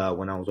this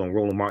when I was on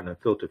Roland Martin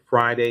Unfiltered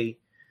Friday.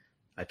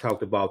 I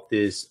talked about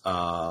this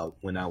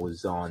when I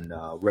was on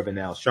Reverend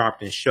Al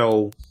Sharpton's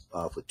show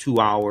for 2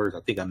 hours.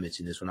 I think I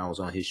mentioned this when I was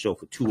on his show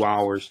for 2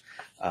 hours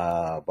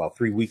about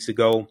 3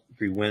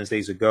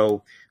 Wednesdays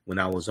ago, when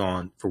I was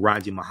on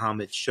Faraji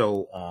Muhammad's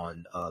show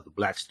on the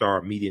Black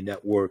Star Media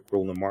Network,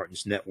 Roland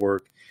Martin's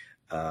network.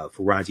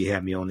 Faraji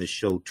had me on this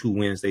show 2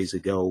 Wednesdays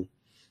ago.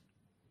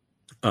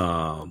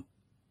 The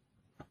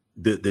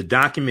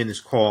document is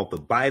called The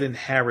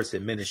Biden-Harris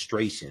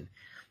Administration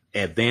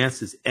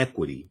Advances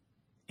Equity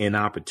and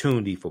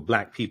opportunity for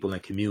Black people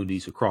and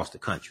communities across the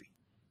country.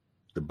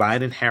 The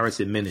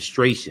Biden-Harris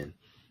administration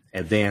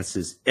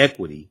advances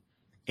equity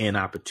and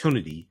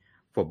opportunity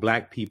for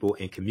Black people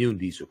and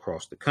communities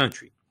across the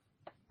country.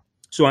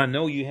 So I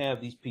know you have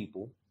these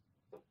people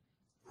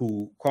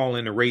who call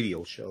into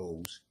radio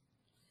shows,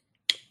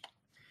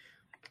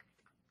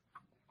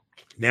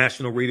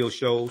 national radio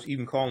shows,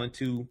 even call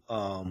into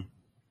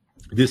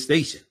this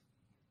station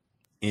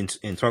and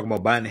talk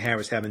about Biden and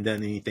Harris haven't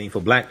done anything for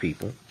Black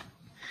people.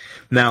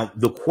 Now,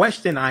 the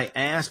question I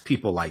ask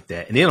people like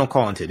that, and they don't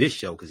call into this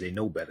show because they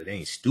know better. They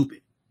ain't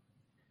stupid.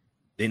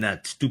 They're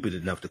not stupid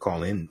enough to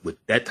call in with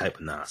that type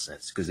of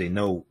nonsense because they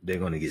know they're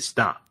going to get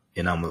stopped.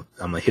 And I'm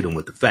gonna hit them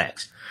with the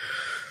facts.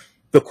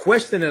 The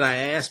question that I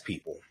ask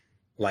people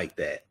like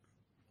that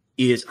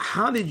is,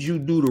 how did you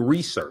do the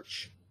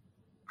research?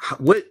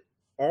 What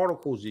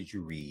articles did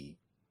you read?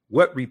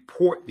 What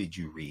report did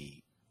you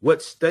read?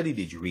 What study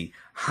did you read?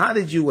 How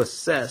did you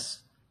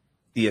assess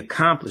the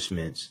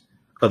accomplishments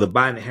of the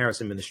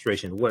Biden-Harris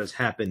administration, what has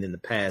happened in the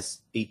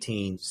past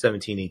 18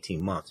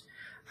 months?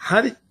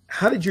 How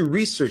did you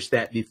research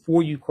that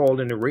before you called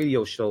in the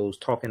radio shows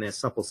talking that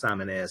simple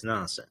Simon ass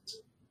nonsense?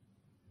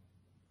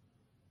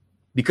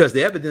 Because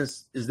the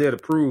evidence is there to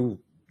prove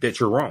that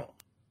you're wrong.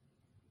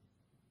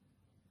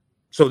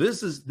 So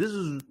this is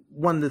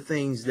one of the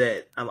things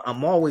that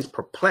I'm always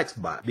perplexed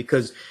by,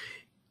 because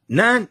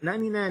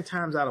 99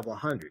 times out of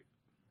 100,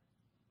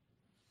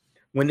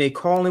 when they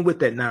call in with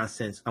that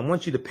nonsense, I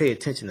want you to pay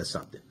attention to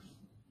something.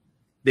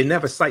 They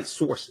never cite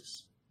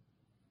sources.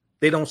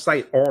 They don't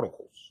cite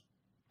articles.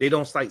 They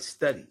don't cite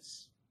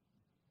studies.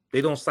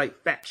 They don't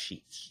cite fact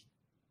sheets.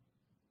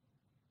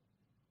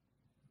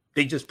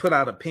 They just put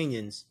out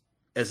opinions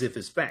as if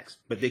it's facts,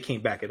 but they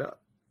can't back it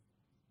up.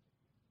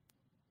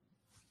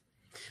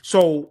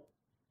 So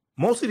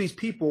most of these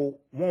people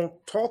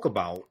won't talk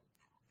about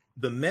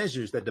the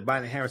measures that the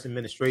Biden-Harris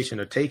administration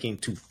are taking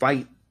to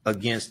fight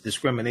against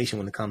discrimination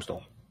when it comes to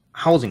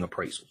housing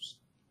appraisals.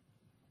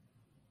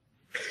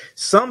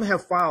 Some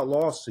have filed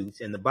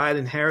lawsuits, and the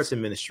Biden-Harris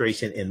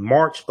administration in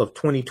March of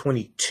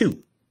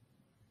 2022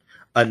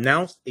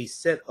 announced a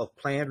set of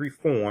planned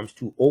reforms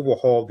to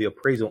overhaul the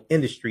appraisal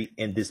industry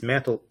and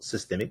dismantle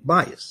systemic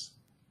bias.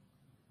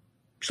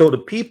 So the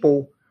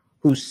people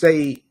who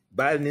say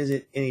Biden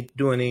isn't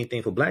doing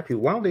anything for Black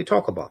people, why don't they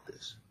talk about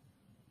this?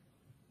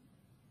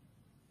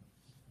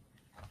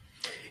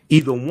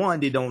 Either one,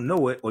 they don't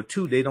know it, or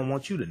two, they don't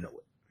want you to know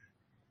it.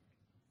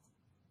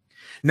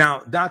 Now,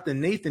 Dr.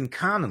 Nathan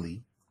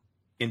Connolly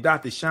and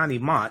Dr. Shani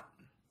Mott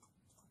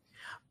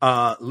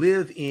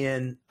live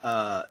in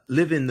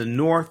the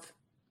North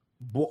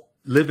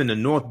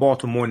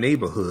Baltimore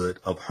neighborhood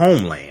of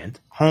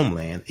Homeland,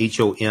 Homeland,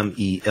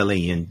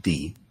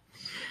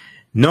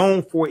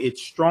 known for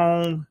its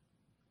strong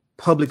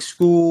public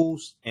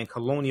schools and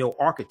colonial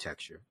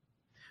architecture,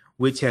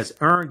 which has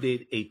earned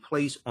it a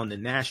place on the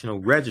National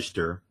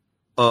Register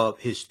of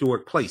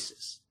Historic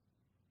Places.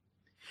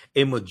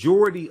 A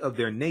majority of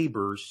their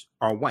neighbors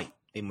are white.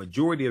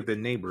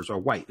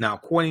 Now,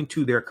 according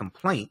to their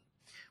complaint,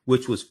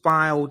 which was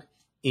filed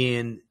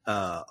in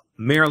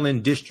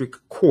Maryland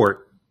District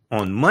Court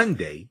on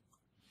Monday,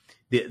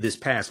 this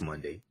past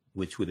Monday,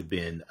 which would have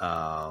been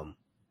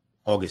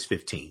August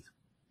 15th,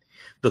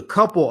 the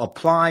couple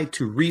applied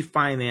to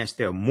refinance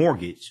their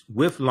mortgage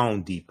with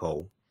Loan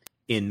Depot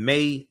in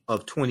May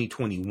of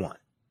 2021.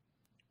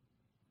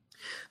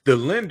 The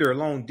lender,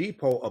 Loan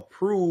Depot,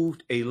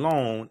 approved a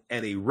loan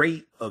at a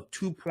rate of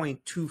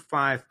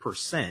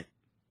 2.25%,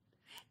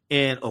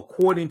 and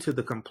according to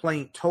the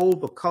complaint,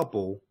 told the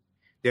couple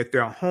that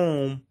their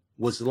home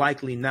was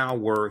likely now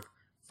worth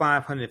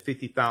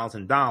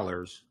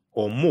 $550,000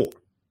 or more.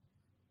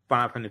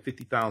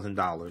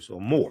 $550,000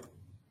 or more.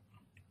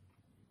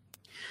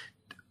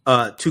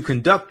 To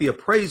conduct the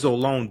appraisal,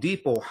 Loan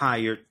Depot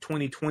hired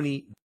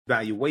 2020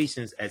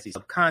 Valuations as a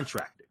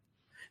subcontractor.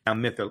 Now,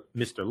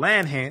 Mr.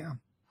 Lanham,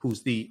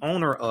 who's the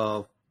owner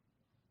of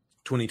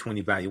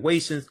 2020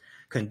 Valuations,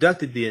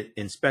 conducted the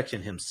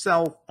inspection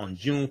himself on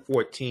June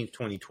 14,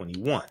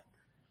 2021.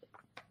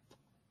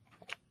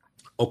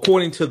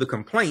 According to the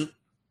complaint,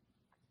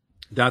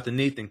 Dr.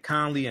 Nathan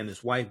Conley and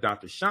his wife,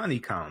 Dr.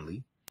 Shani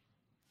Conley,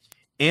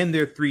 and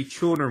their 3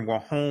 children were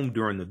home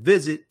during the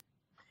visit,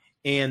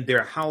 and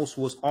their house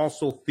was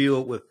also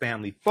filled with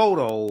family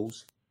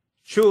photos,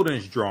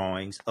 children's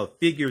drawings of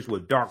figures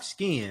with dark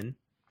skin,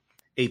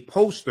 a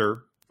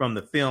poster from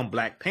the film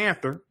Black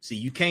Panther. See,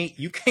 you can't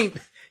be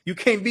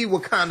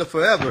Wakanda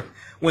forever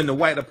when the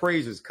white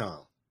appraisers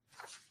come.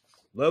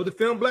 Love the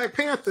film Black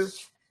Panther.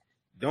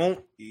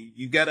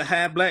 You gotta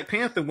have Black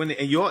Panther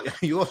and you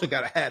also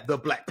gotta have the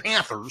Black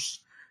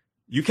Panthers.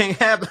 You can't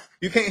have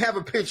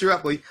a picture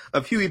up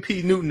of Huey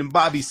P. Newton and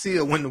Bobby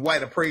Seale when the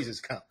white appraisers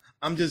come.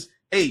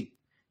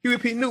 Huey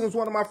P. Newton's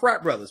one of my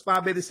frat brothers, Phi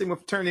Beta Sigma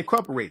Fraternity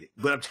Incorporated.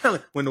 But I'm telling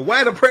you, when the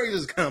white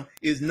appraisers come,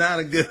 it's not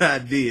a good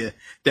idea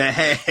to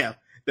have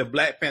the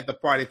Black Panther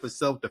Party for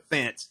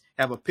self-defense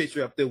have a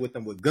picture up there with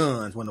them with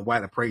guns when the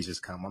white appraisers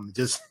come.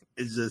 It's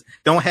just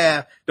don't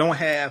have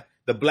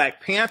the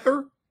Black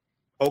Panther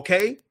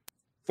okay,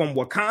 from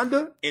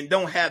Wakanda, and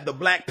don't have the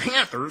Black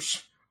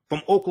Panthers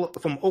from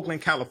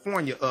Oakland,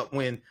 California up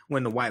when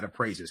the white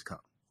appraisers come.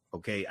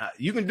 Okay,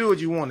 you can do what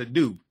you want to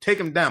do. Take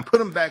them down, put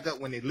them back up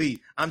when they leave.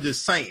 I'm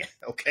just saying,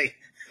 okay.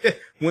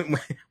 when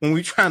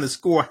we're trying to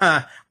score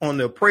high on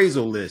the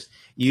appraisal list,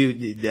 you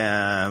need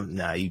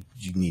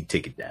to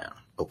take it down.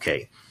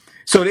 Okay,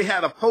 so they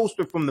had a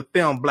poster from the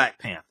film Black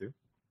Panther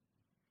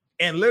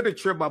and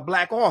literature by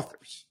Black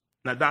authors.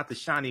 Now, Dr.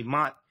 Shani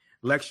Mott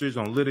lectures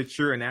on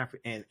literature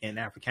and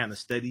Africana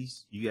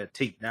studies. You got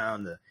to take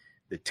down the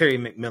Terry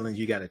McMillan.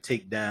 You got to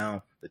take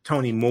down the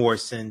Toni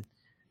Morrison.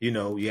 You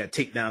got to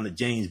take down the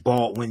James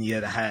Baldwin. You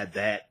got to have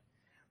that.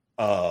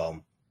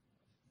 So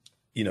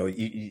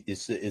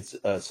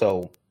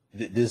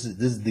this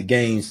is the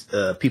games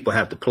people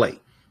have to play.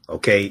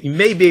 Okay, you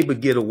may be able to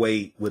get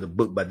away with a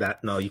book by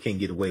that. No, you can't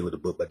get away with a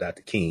book by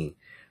Dr. King.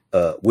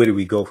 Where do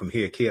we go from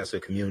here? Chaos or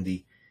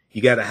Community.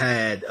 You got to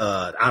have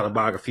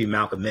autobiography of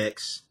Malcolm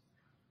X.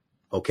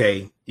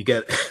 Okay, you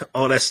got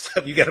all that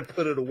stuff. You got to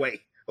put it away.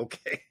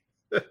 Okay.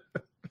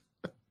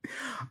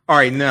 All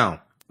right,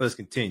 now let's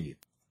continue.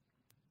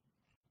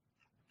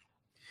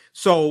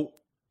 So,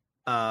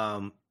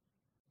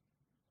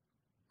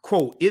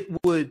 quote, it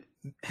would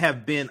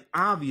have been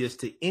obvious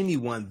to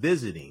anyone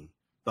visiting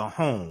the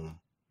home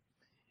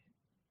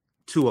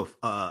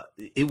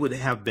it would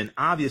have been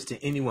obvious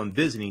to anyone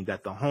visiting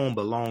that the home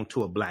belonged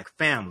to a Black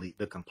family,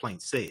 the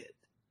complaint said.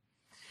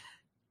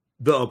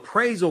 The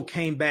appraisal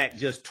came back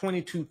just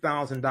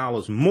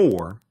 $22,000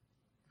 more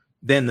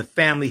than the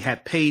family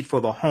had paid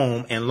for the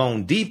home, and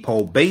Loan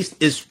Depot based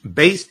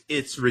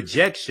its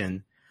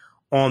rejection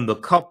on the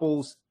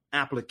couple's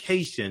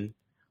application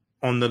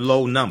on the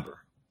low number.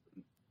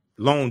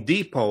 Loan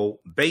Depot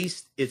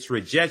based its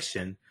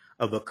rejection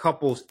of the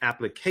couple's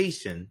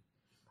application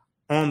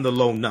on the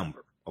low number.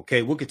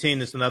 Okay, we'll continue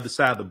this on the other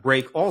side of the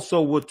break.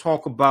 Also, we'll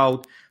talk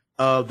about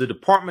the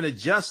Department of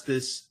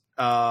Justice.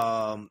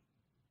 The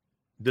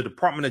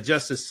Department of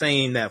Justice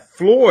saying that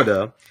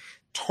Florida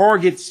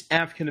targets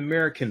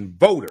African-American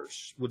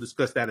voters. We'll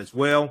discuss that as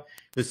well.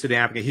 This is the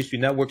African History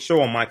Network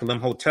show. I'm Michael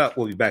Imhotep.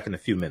 We'll be back in a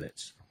few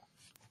minutes.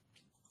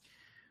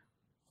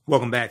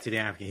 Welcome back to the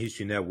African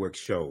History Network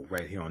show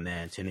right here on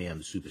 910 AM,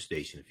 the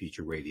Superstation,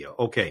 Future Radio.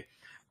 Okay,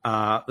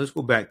 let's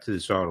go back to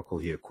this article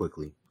here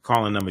quickly.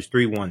 Calling numbers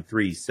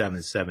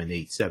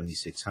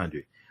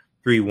 313-778-7600.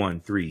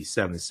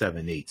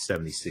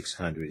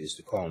 313-778-7600 is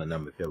the calling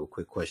number if you have a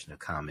quick question or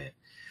comment.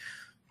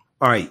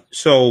 All right,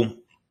 so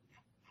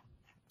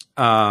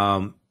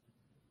right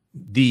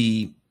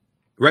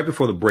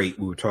before the break,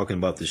 we were talking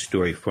about this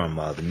story from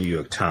the New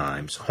York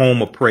Times.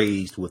 Home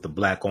appraised with a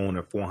Black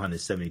owner,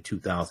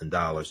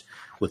 $472,000,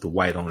 with a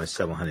white owner,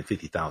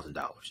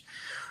 $750,000.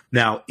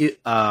 Now,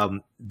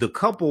 the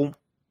couple,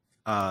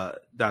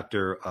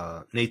 Dr.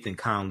 Nathan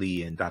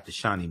Conley and Dr.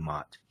 Shani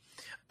Mott,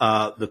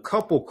 the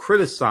couple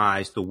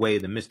criticized the way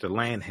that Mr.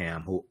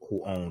 Lanham,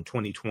 who owned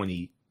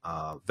 2020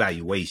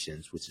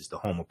 Valuations, which is the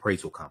home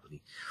appraisal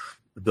company,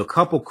 the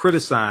couple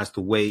criticized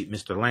the way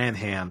Mr.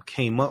 Lanham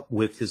came up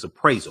with his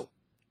appraisal.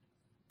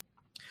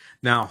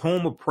 Now,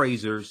 home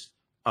appraisers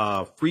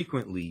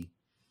frequently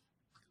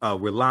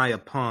rely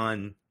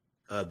upon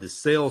the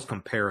sales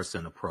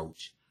comparison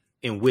approach,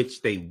 in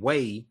which they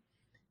weigh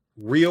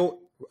real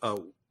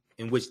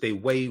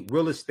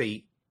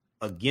estate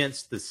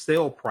against the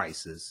sale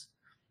prices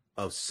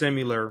of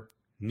similar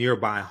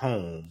nearby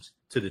homes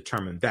to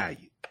determine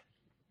value.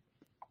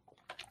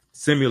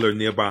 Similar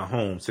nearby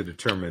homes to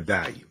determine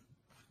value.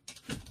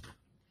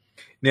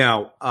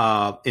 Now,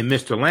 in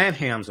Mr.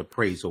 Lanham's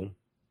appraisal,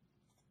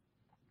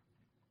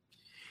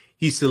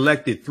 he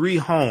selected 3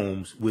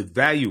 homes with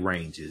value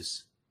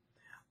ranges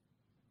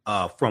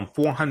from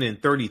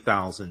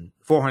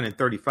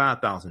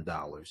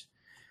 $435,000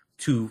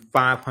 to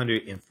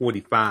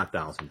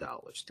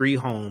 $545,000. 3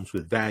 homes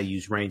with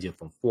values ranging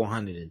from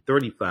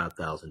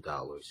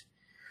 $435,000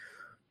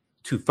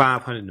 to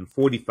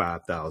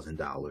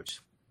 $545,000.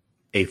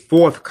 A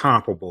fourth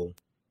comparable,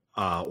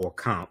 or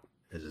comp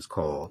as it's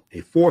called,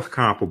 a fourth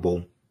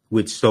comparable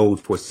which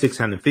sold for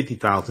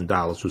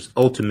 $650,000 was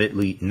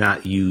ultimately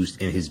not used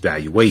in his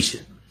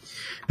valuation.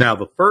 Now,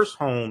 the first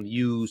home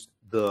used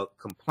the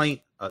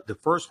complaint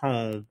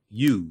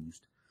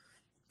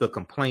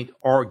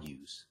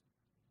argues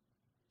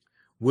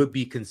would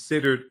be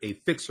considered a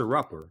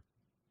fixer-upper,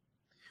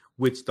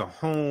 which the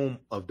home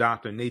of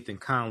Dr. Nathan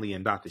Conley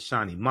and Dr.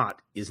 Shani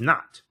Mott is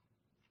not.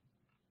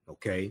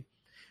 Okay.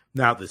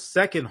 Now, the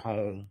second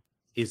home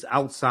is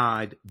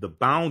outside the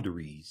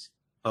boundaries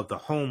of the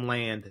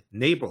homeland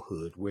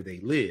neighborhood where they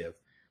live,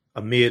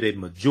 amid a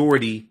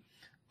majority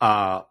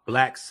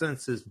Black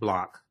census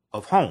block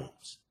of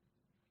homes.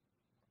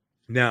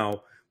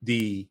 Now,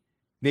 the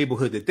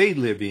neighborhood that they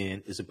live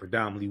in is a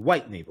predominantly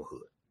white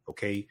neighborhood.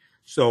 Okay,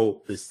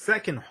 so the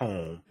second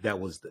home that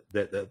was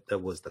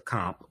the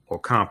comp or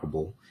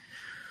comparable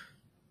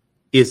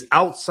is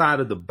outside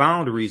of the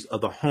boundaries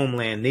of the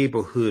homeland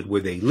neighborhood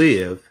where they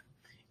live,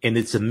 and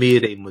it's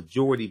amid a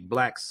majority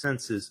Black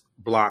census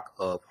block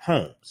of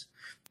homes.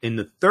 In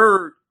the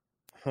third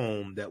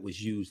home that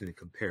was used in the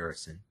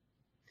comparison.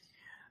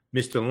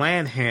 Mr.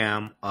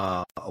 Lanham,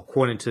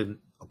 according to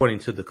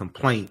the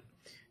complaint,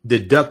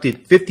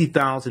 deducted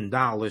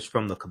 $50,000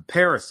 from the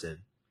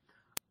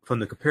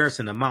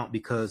comparison amount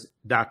because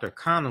Dr.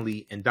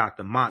 Connolly and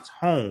Dr. Mott's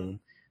home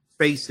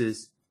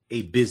faces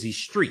a busy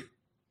street.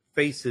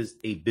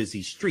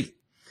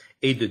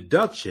 A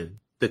deduction,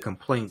 the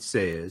complaint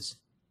says,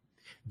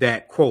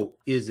 that, quote,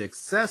 is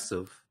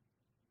excessive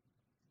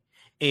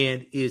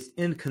and is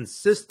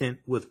inconsistent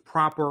with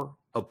proper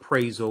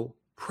appraisal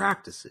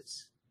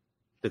practices.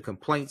 The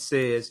complaint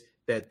says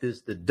that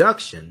this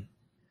deduction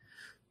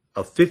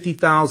of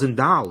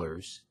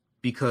 $50,000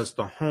 because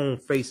the home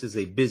faces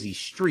a busy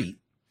street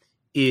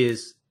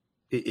is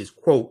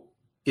excessive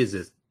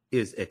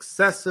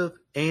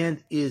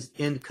and is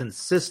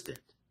inconsistent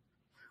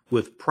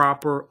with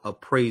proper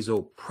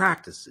appraisal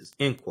practices,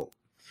 end quote.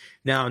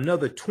 Now,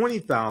 another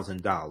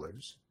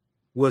 $20,000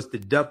 was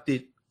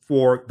deducted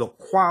for the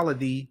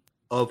quality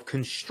of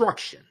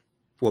construction.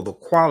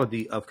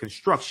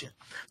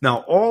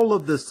 Now, all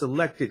of the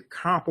selected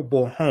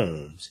comparable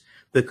homes,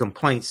 the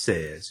complaint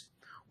says,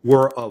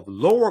 were of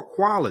lower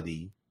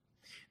quality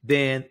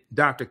than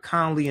Dr.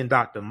 Connolly and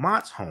Dr.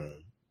 Mott's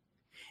home,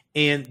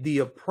 and the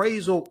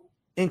appraisal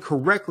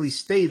incorrectly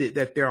stated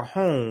that their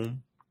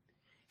home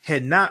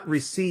had not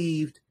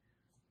received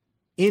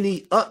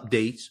any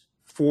updates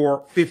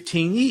for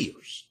 15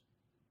 years.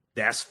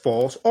 That's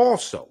false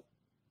also.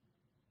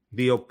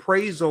 The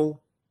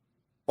appraisal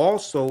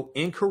also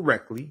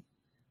incorrectly,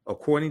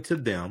 according to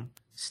them,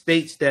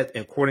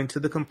 according to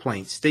the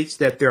complaint, states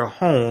that their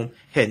home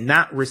had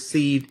not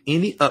received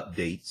any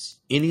updates,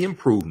 any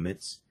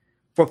improvements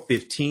for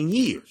 15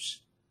 years.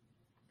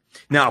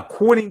 Now,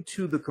 according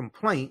to the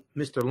complaint,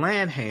 Mr.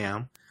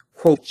 Lanham,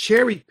 quote,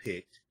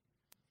 cherry-picked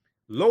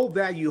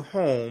low-value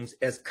homes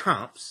as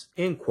comps,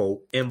 end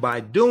quote, and by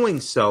doing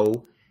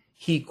so,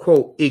 he,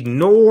 quote,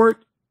 ignored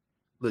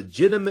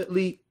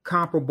legitimately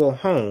comparable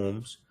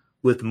homes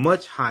with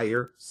much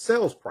higher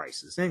sales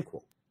prices, end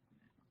quote.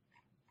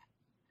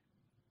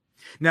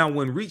 Now,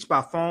 when reached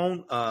by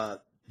phone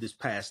this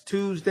past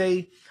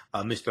Tuesday,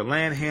 Mr.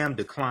 Lanham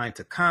declined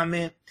to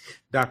comment.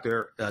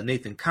 Dr.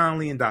 Nathan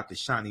Connolly and Dr.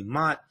 Shani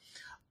Mott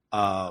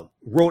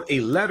wrote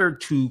a letter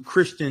to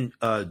Christian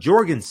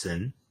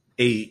Jorgensen,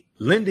 a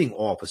lending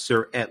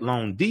officer at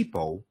Loan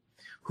Depot,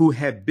 who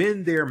had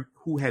been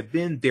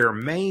their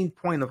main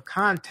point of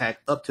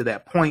contact up to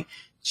that point,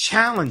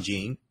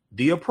 challenging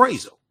the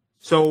appraisal.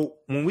 So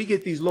when we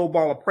get these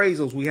lowball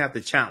appraisals, we have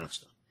to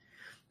challenge them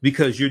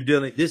because you're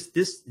dealing. This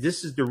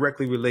is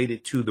directly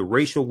related to the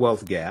racial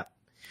wealth gap.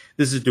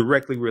 This is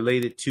directly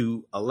related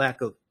to a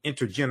lack of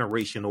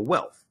intergenerational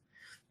wealth.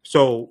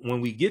 So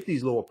when we get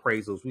these low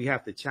appraisals, we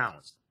have to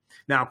challenge them.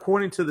 Now,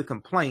 according to the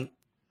complaint,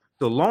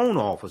 the loan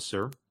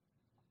officer,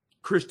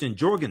 Christian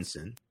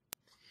Jorgensen,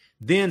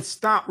 then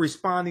stopped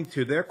responding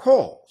to their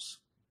calls.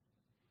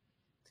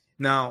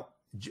 Now,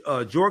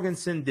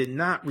 Jorgensen did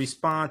not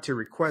respond to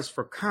requests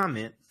for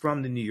comment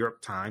from the New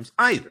York Times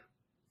either.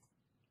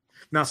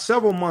 Now,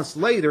 several months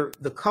later,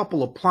 the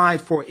couple applied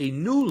for a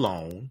new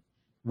loan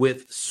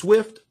with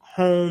Swift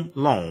Home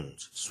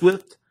Loans,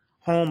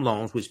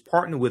 which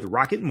partnered with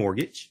Rocket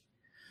Mortgage.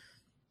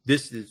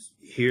 This is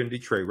here in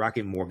Detroit,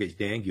 Rocket Mortgage,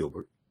 Dan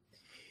Gilbert.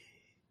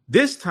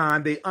 This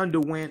time they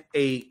underwent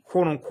a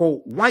quote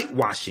unquote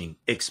whitewashing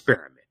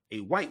experiment,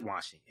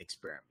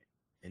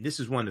 And this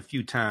is one of the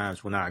few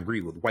times when I agree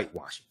with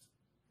whitewashing.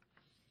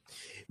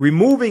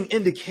 Removing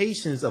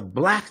indications of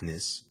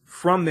blackness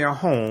from their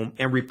home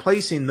and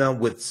replacing them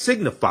with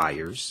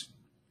signifiers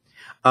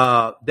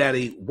that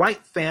a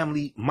white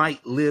family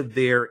might live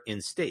there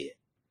instead.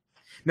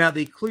 Now,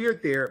 they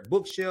cleared their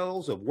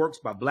bookshelves of works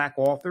by black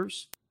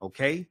authors,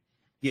 okay?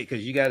 Yeah,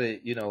 because you gotta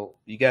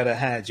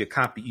hide your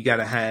copy. You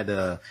gotta hide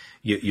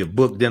your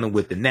book dealing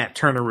with the Nat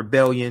Turner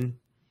Rebellion.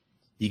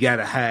 You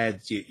gotta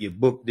hide your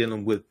book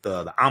dealing with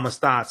the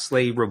Amistad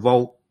Slave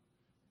Revolt.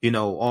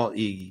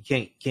 You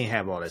can't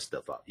have all that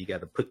stuff up. You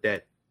got to put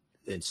that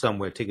in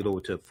somewhere, take it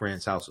over to a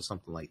friend's house or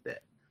something like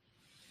that.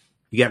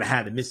 You got to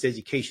hide the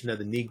Miseducation of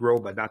the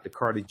Negro by Dr.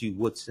 Carter G.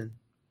 Woodson.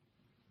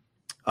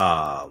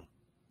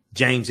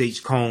 James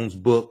H. Cone's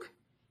book,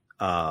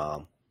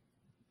 Martin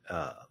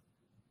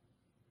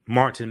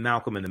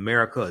Malcolm in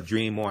America, A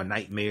Dream or a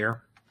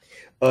Nightmare.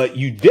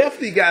 You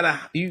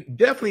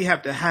definitely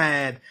have to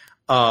hide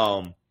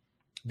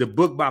the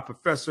book by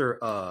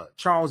Professor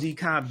Charles E.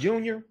 Cobb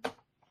Jr.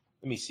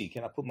 Let me see.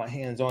 Can I put my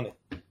hands on it?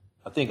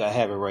 I think I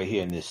have it right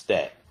here in this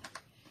stack.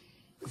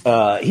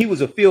 He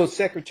was a field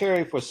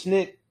secretary for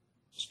SNCC,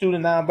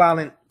 Student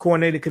Nonviolent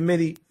Coordinating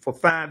Committee, for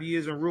 5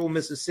 years in rural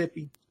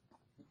Mississippi.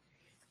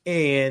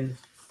 And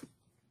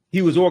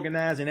he was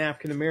organizing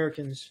African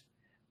Americans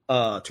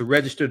to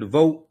register to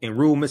vote in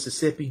rural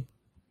Mississippi.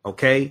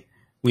 Okay.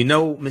 We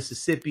know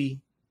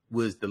Mississippi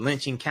was the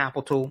lynching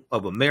capital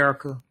of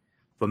America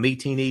from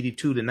 1882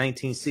 to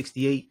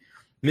 1968.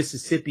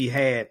 Mississippi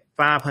had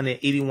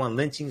 581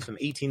 lynchings from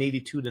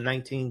 1882 to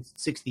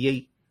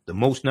 1968, the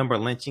most number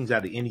of lynchings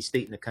out of any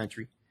state in the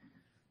country.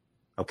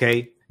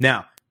 Okay.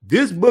 Now,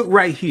 This book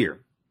right here,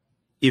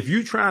 if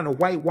you're trying to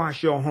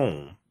whitewash your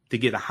home to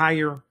get a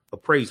higher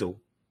appraisal,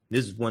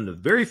 this is one of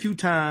the very few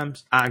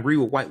times I agree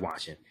with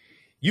whitewashing.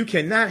 You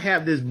cannot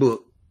have this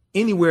book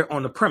anywhere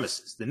on the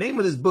premises. The name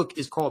of this book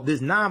is called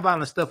This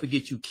Nonviolent Stuff Will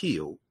Get You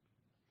Killed: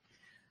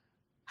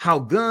 How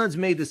Guns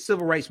Made the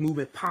Civil Rights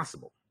Movement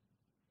Possible.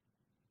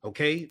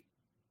 Okay?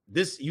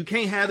 You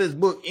can't have this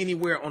book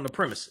anywhere on the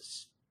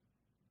premises.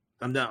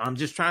 I'm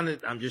just trying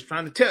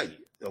to tell you.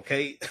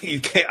 Okay? You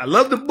can't. I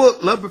love the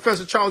book, love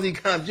Professor Charles E.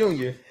 Combs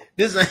Jr.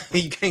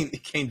 You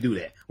can't do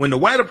that. When the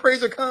white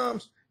appraiser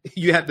comes,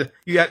 you have to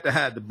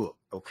hide the book.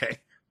 Okay?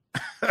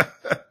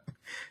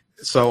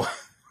 So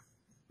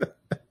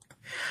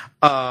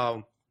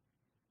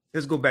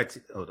let's go back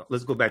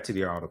to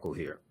the article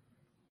here.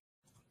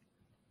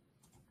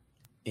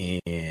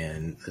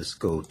 And let's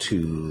go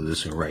to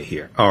this one right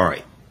here. All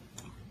right.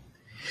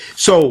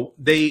 So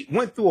they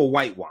went through a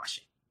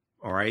whitewashing.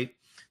 All right.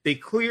 They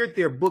cleared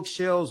their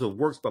bookshelves of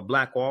works by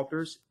Black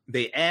authors.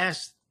 They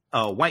asked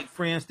white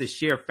friends to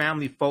share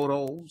family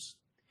photos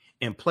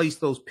and place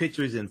those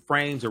pictures in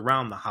frames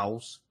around the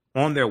house.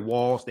 On their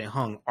walls, they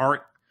hung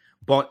art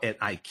bought at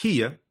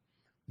IKEA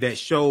that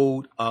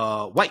showed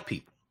white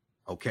people.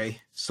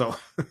 Okay. So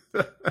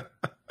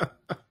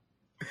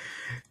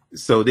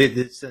so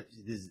this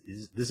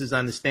is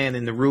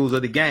understanding the rules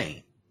of the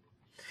game.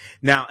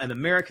 Now, an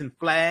American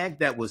flag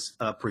that was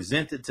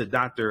presented to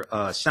Dr.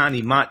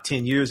 Shani Mott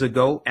 10 years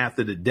ago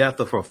after the death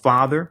of her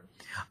father,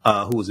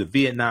 who was a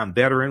Vietnam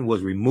veteran,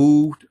 was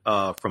removed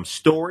from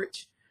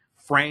storage,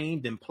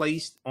 framed, and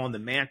placed on the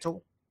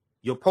mantle.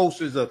 Your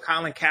posters of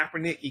Colin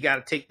Kaepernick, you got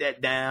to take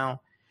that down.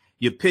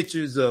 Your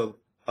pictures of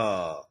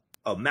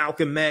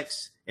Malcolm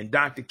X and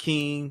Dr.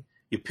 King,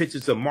 your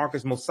pictures of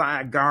Marcus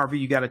Mosiah Garvey,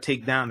 you got to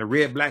take down. The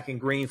red, black, and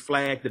green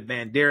flag, the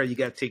bandera, you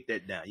got to take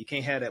that down. You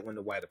can't have that when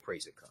the white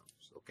appraiser comes.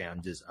 Okay,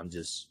 I'm just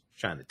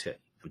trying to tell you.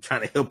 I'm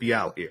trying to help you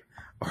out here.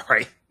 All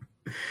right.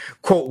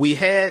 Quote, we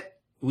had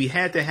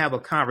to have a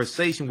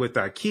conversation with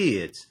our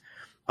kids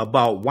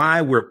about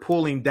why we're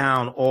pulling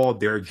down all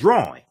their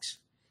drawings,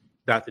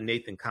 Dr.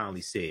 Nathan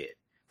Conley said.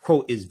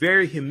 Quote, it's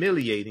very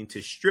humiliating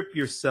to strip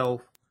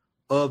yourself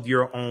of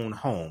your own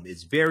home.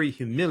 It's very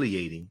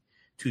humiliating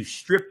to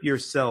strip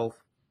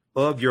yourself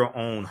of your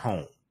own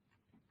home.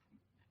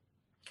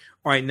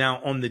 All right,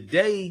 now on the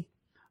day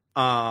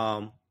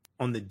of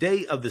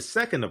the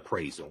second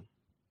appraisal,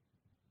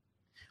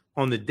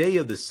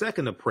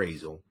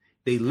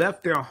 they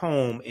left their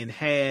home and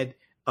had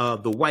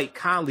the white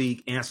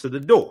colleague answer the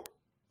door.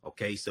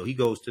 Okay, so he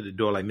goes to the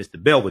door like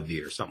Mr.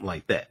 Belvedere or something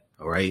like that.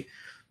 All right.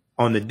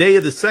 On the day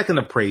of the second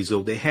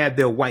appraisal, they had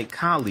their white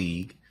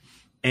colleague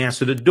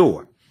answer the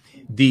door.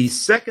 The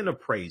second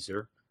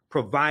appraiser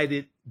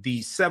provided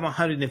the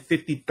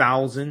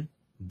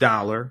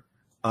 $750,000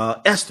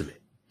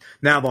 estimate.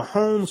 Now, the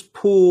homes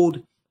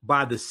pulled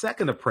by the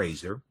second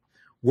appraiser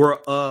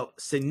were of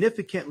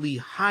significantly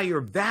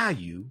higher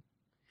value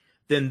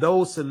than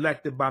those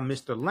selected by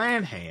Mr.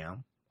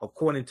 Lanham,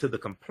 according to the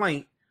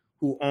complaint,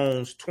 who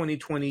owns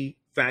 2020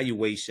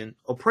 Valuation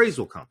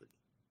Appraisal Company.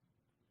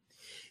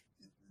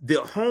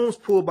 The homes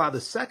pulled by the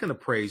second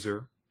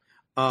appraiser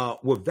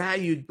were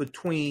valued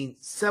between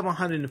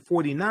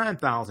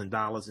 $749,000 and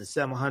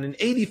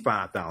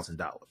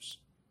 $785,000.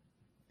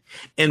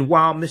 And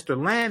while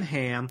Mr.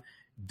 Lanham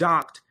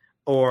docked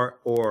or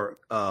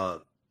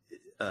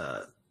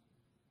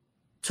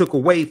took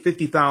away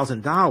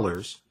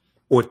 $50,000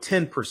 or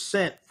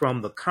 10%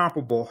 from the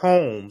comparable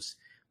homes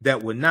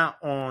that were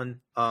not on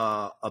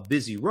a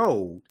busy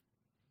road,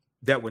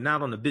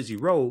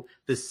 the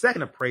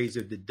second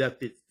appraiser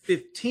deducted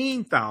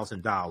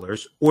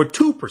 $15,000 or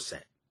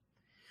 2%.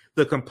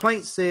 The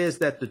complaint says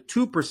that the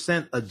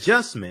 2%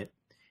 adjustment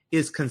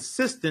is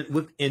consistent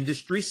with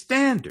industry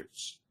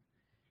standards.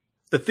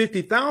 The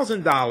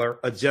 $50,000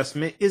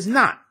 adjustment is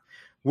not.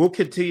 We'll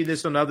continue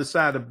this on the other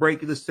side of the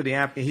break. Listen to the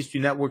African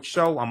History Network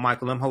show. I'm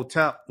Michael M.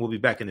 Hotep. We'll be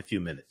back in a few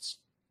minutes.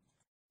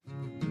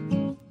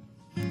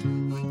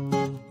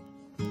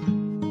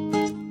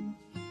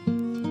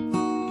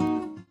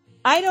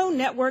 IDO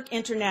Network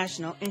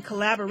International, in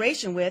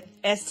collaboration with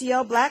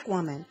STL Black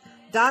Woman,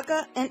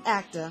 DACA, and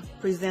ACTA,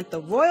 present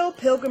the Royal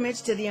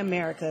Pilgrimage to the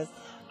Americas,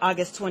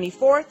 August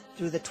 24th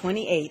through the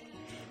 28th.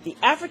 The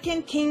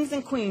African kings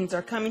and queens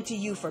are coming to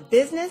you for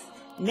business,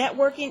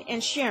 networking,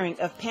 and sharing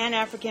of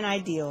Pan-African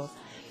ideals.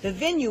 The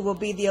venue will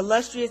be the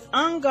illustrious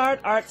En Garde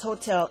Arts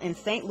Hotel in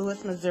St.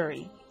 Louis,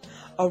 Missouri.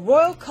 A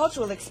royal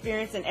cultural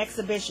experience and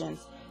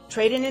exhibitions,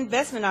 trade and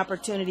investment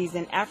opportunities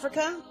in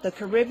Africa, the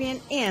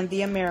Caribbean, and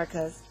the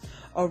Americas.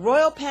 A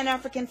Royal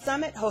Pan-African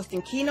Summit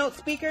hosting keynote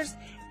speakers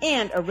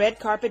and a red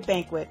carpet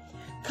banquet.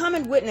 Come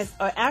and witness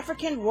an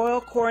African royal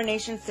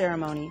coronation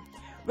ceremony.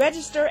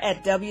 Register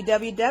at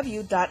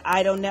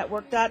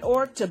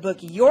www.idonetwork.org to book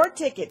your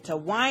ticket to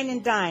wine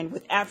and dine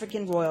with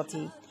African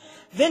royalty.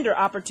 Vendor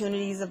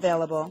opportunities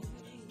available.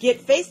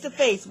 Get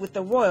face-to-face with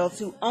the royals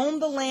who own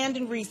the land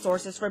and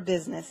resources for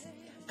business.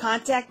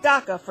 Contact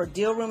DACA for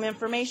deal room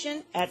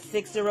information at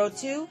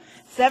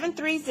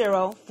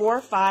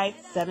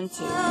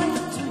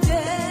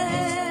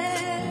 602-730-4572.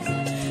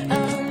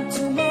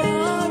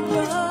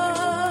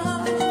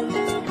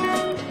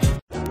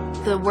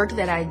 The work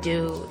that I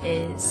do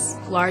is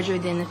larger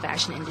than the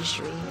fashion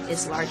industry.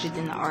 It's larger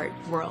than the art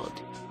world.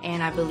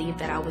 And I believe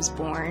that I was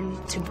born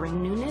to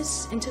bring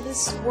newness into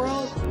this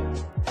world.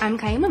 I'm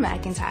Kaima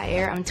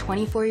McIntyre. I'm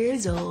 24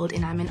 years old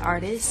and I'm an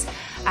artist.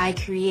 I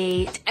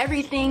create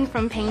everything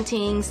from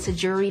paintings to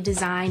jewelry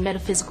design,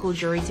 metaphysical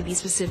jewelry to be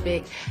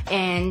specific,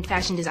 and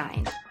fashion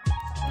design.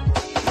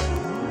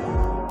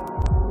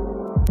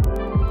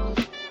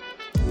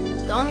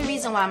 The only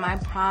reason why my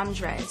prom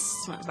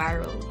dress went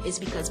viral is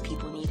because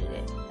people needed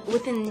it.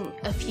 Within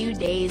a few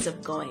days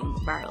of going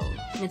viral,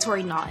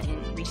 Notori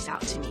Naughton reached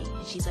out to me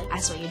and she's like, I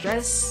saw your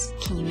dress,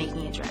 can you make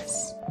me a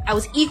dress? I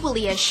was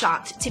equally as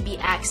shocked to be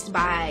asked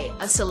by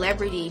a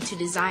celebrity to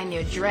design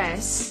their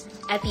dress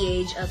at the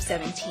age of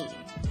 17.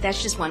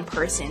 That's just one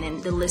person,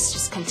 and the list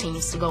just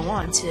continues to go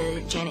on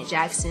to Janet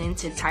Jackson,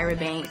 to Tyra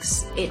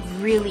Banks. It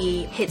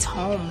really hits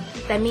home.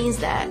 That means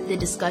that the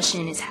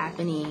discussion is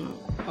happening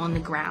on the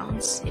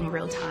grounds in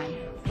real time.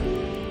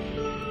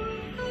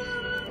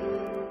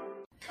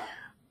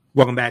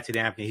 Welcome back to the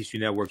African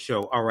History Network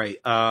show. All right,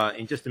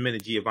 in just a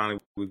minute, Giovanni,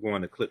 we're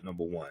going to clip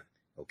number 1.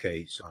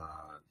 Okay, so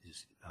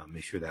just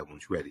make sure that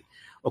one's ready.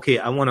 Okay,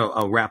 I want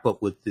to wrap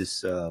up with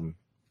this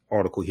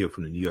article here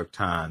from the New York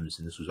Times,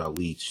 and this was our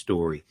lead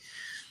story.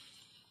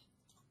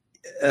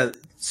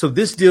 So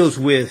this deals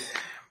with,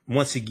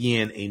 once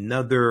again,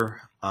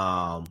 another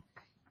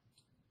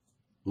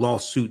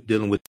lawsuit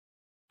dealing with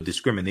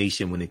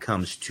discrimination when it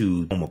comes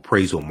to home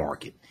appraisal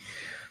market.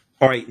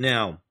 All right,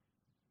 now,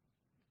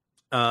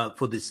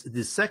 for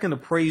this second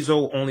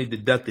appraisal, only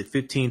deducted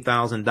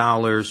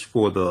 $15,000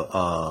 for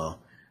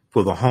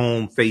the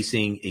home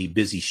facing a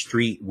busy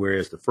street,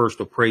 whereas the first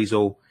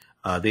appraisal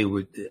they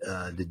were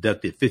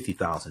deducted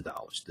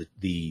 $50,000.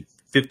 The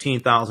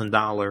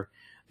 $15,000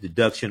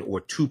 deduction,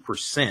 or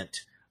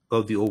 2%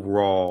 of the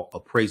overall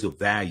appraisal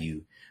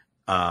value,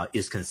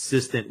 is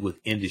consistent with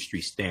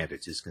industry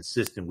standards. It's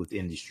consistent with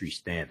industry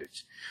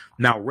standards.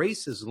 Now,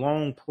 race has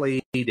long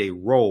played a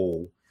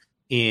role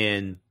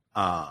in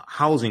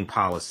housing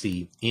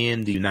policy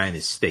in the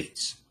United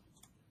States.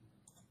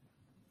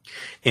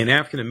 And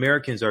African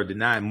Americans are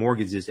denied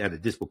mortgages at a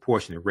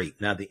disproportionate rate.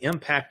 Now, the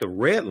impact of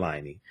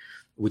redlining,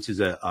 which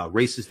is a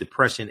racist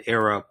depression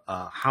era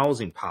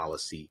housing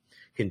policy,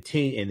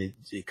 continue, and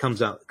it comes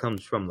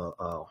from the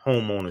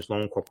Homeowners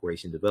Loan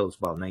Corporation, developed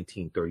about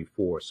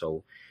 1934.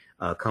 So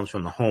comes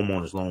from the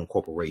Homeowners Loan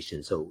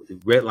Corporation. So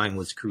redlining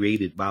was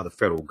created by the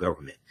federal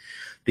government.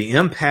 The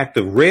impact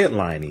of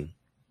redlining,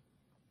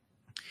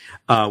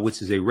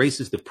 which is a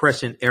racist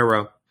depression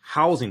era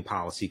housing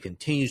policy,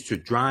 continues to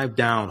drive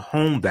down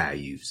home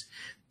values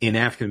in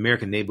African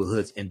American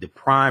neighborhoods and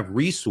deprive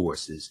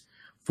resources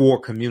for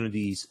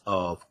communities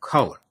of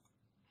color,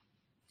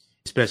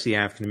 especially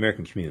African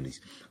American communities.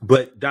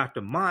 But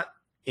Dr. Mott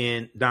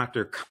and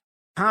Dr.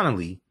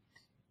 Connolly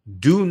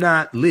do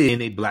not live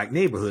in a black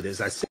neighborhood. As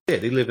I said,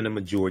 they live in a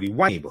majority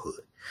white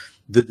neighborhood.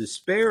 The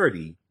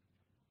disparity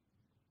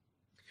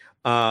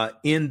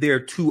in their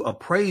two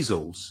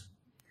appraisals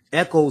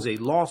echoes a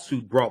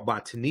lawsuit brought by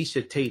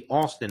Tanisha Tate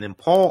Austin and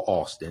Paul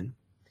Austin,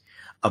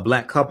 a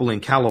black couple in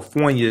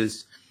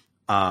California's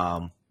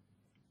Bay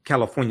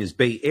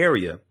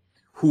Area,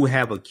 who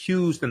have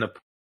accused an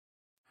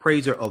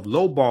appraiser of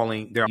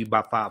lowballing their value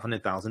by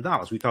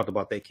 $500,000. We talked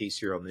about that case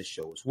here on this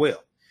show as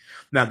well.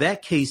 Now,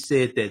 that case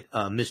said that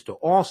Mr.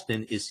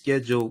 Austin is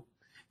scheduled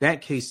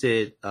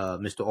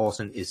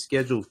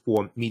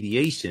for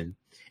mediation,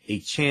 a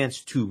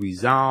chance to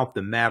resolve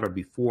the matter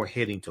before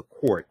heading to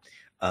court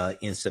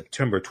in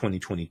September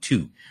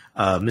 2022.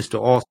 Mr.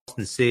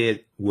 Austin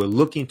said, we're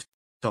looking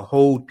to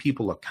hold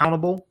people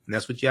accountable, and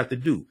that's what you have to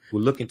do. We're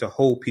looking to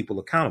hold people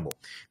accountable.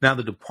 Now,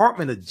 the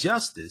Department of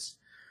Justice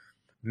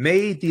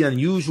made the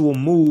unusual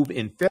move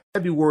in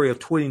February of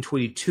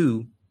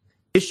 2022,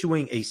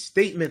 issuing a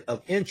statement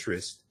of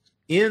interest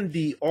in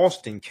the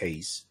Austin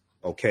case,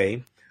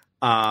 okay?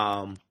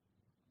 The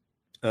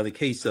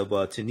case of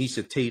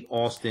Tanisha Tate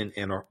Austin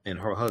and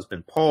her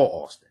husband,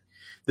 Paul Austin.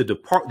 The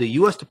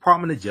U.S.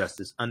 Department of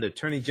Justice, under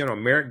Attorney General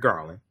Merrick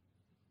Garland,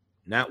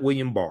 not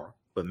William Barr,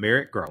 but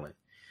Merrick Garland,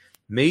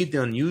 made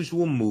the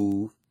unusual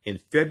move in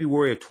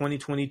February of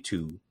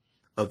 2022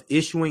 of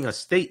issuing a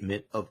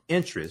statement of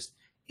interest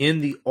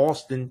in the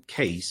Austin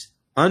case,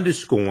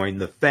 underscoring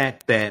the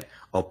fact that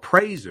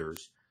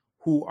appraisers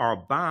who are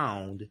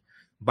bound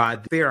by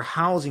the Fair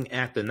Housing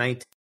Act of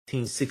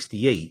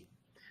 1968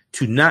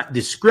 to not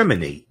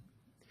discriminate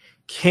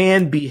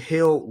can be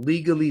held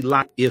legally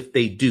liable if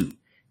they do.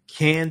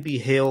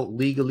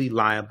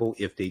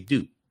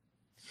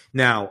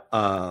 Now,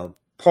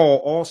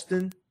 Paul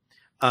Austin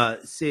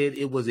said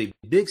it was a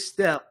big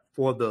step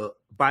for the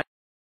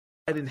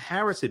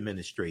Biden-Harris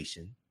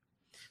administration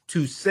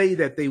to say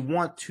that they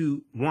want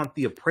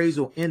the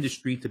appraisal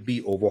industry to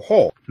be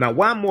overhauled. Now,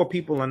 why more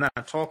people are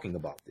not talking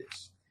about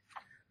this,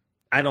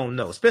 I don't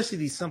know, especially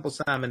these Simple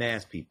Simon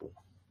ass people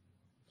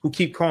who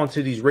keep calling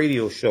to these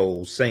radio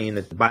shows saying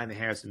that the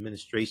Biden-Harris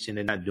administration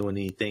are not doing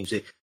anything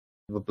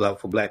for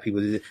black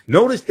people.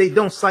 Notice they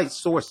don't cite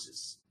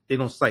sources. They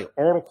don't cite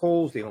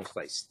articles. They don't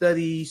cite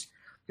studies.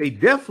 they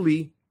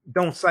definitely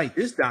don't cite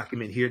this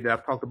document here that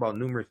I've talked about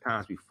numerous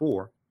times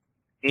before.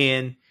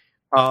 And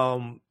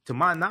to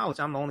my knowledge,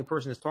 I'm the only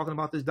person that's talking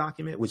about this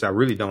document, which I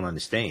really don't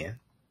understand.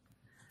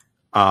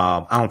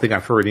 I don't think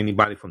I've heard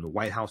anybody from the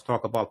White House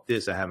talk about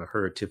this. I haven't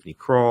heard Tiffany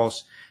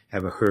Cross,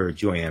 haven't heard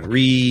Joanne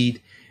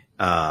Reed,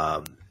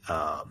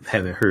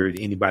 haven't heard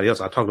anybody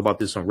else. I talked about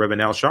this on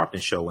Reverend Al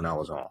Sharpton's show when I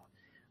was on.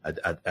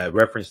 I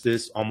reference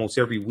this almost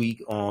every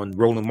week on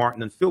Roland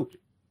Martin Unfiltered.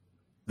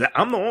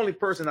 I'm the only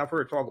person I've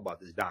heard talk about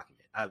this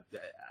document.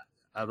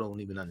 I don't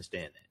even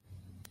understand that.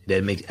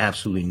 That makes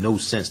absolutely no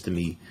sense to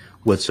me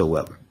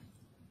whatsoever.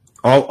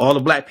 All the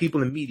black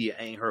people in media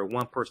ain't heard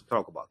one person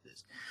talk about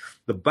this.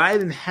 The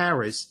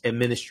Biden-Harris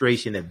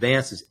administration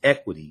advances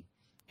equity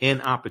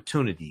and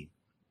opportunity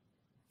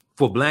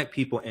for black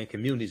people and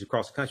communities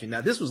across the country.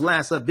 Now, this was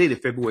last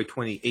updated February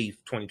 28th,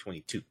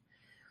 2022.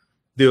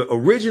 The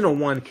original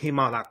one came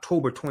out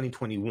October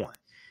 2021.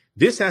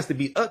 This has to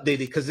be updated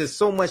because there's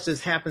so much that's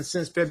happened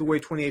since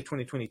February 28th,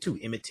 2022.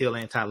 Emmett Till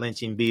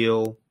anti-lynching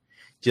bill,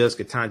 Judge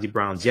Ketanji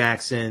Brown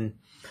Jackson,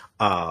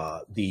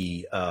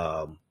 the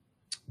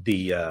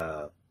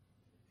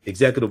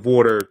Executive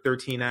Order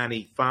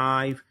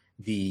 13985,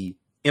 the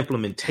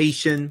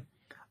implementation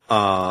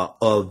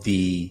of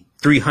the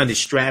 300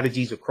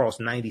 strategies across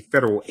 90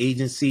 federal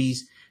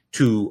agencies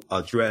to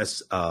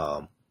address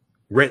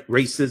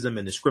racism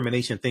and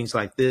discrimination, things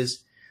like this.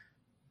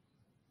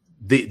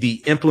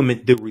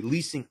 The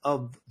releasing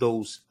of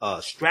those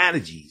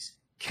strategies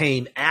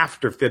came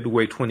after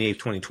February 28th,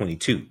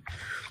 2022.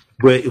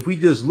 But if we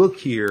just look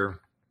here,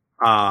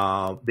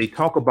 they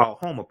talk about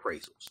home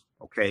appraisals,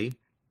 okay?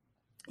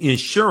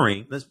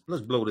 Ensuring, let's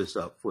blow this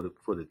up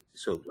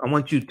so I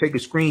want you to take a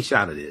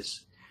screenshot of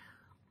this.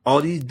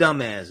 All these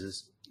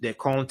dumbasses that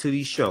call into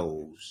these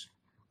shows,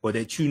 or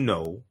that you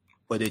know,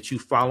 or that you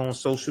follow on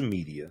social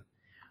media,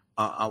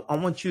 I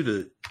want you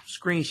to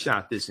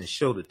screenshot this and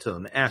show it to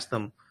them and ask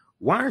them,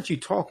 why aren't you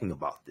talking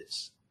about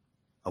this?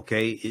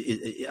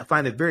 Okay, I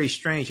find it very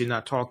strange you're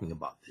not talking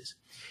about this.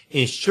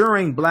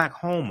 Ensuring black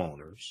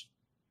homeowners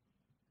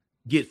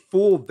get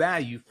full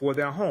value for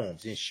their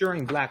homes.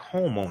 Ensuring black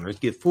homeowners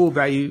get full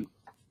value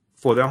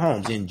for their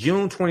homes. In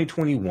June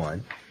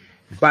 2021,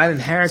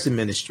 Biden-Harris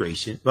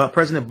administration,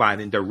 President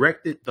Biden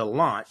directed the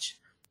launch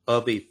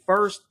of a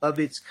first of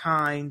its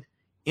kind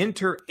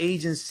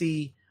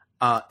interagency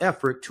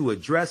effort to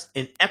address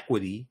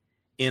inequity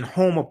in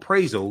home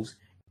appraisals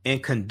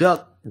and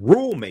conduct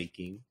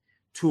rulemaking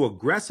to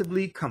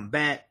aggressively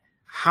combat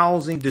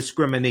housing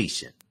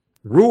discrimination.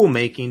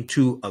 Rulemaking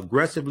to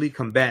aggressively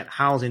combat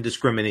housing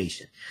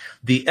discrimination.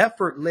 The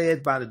effort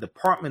led by the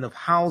Department of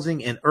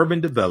Housing and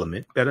Urban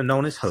Development, better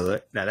known as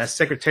HUD. Now that's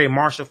Secretary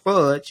Marsha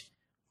Fudge,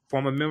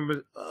 former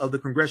member of the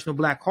Congressional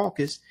Black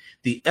Caucus.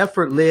 The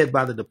effort led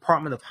by the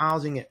Department of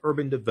Housing and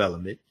Urban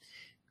Development,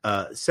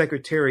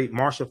 Secretary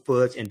Marsha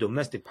Fudge and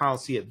Domestic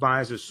Policy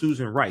Advisor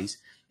Susan Rice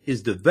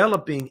is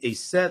developing a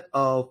set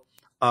of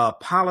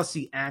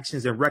policy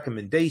actions and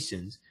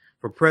recommendations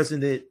for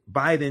President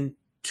Biden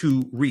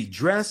to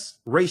redress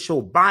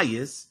racial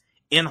bias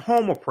in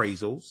home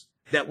appraisals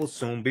that will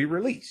soon be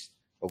released.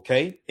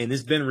 Okay. And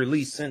it's been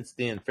released since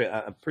then.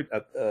 If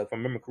I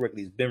remember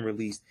correctly, it's been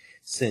released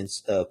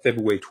since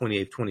February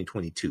 28th,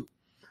 2022.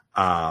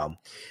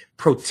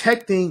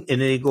 Protecting, and then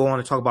they go on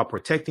to talk about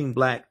protecting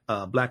Black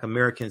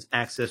Americans'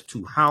 access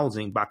to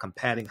housing by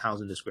combating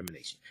housing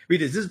discrimination.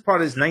 Read this. This is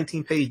part of this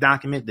 19-page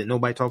document that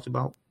nobody talks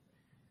about.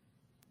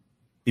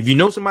 If you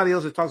know somebody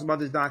else that talks about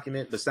this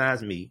document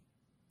besides me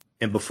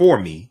and before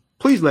me,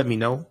 please let me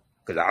know,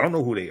 because I don't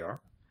know who they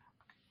are.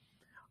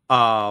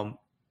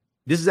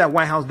 This is at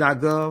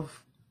whitehouse.gov,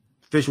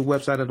 official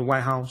website of the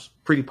White House.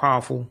 Pretty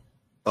powerful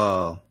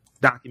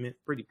document,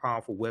 pretty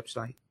powerful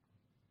website.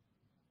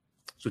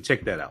 So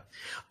check that out.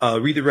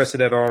 Read the rest of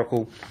that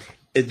article.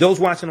 Those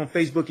watching on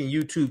Facebook and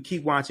YouTube,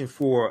 keep watching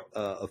for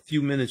a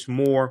few minutes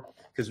more,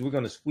 because we're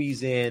going to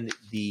squeeze in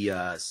the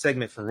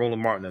segment from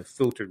Roland Martin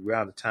Unfiltered. We're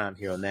out of time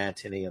here on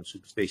 910 a.m.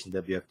 Superstation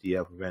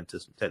WFDF. We ran into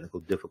some technical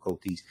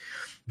difficulties.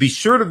 Be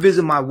sure to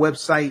visit my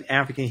website,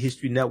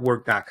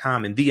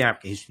 AfricanHistoryNetwork.com, and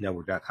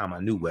TheAfricanHistoryNetwork.com, my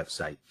new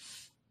website.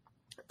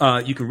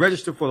 You can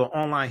register for the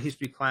online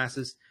history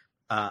classes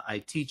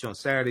I teach on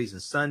Saturdays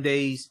and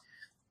Sundays.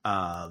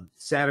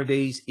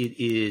 Saturdays, it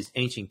is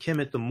Ancient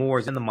Kemet, the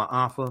Moors, and the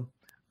Ma'afa,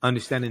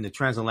 understanding the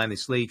transatlantic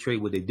slave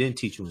trade, what they didn't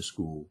teach you in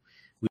school.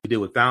 We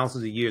deal with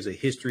thousands of years of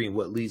history and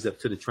what leads up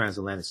to the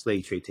transatlantic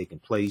slave trade taking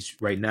place.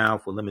 Right now,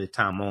 for limited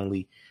time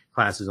only,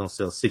 classes on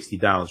sale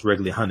 $60,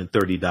 regularly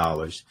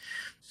 $130. As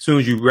soon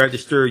as you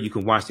register, you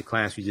can watch the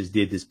class we just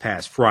did this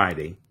past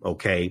Friday,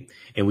 okay?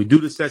 And we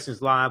do the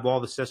sessions live. All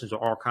the sessions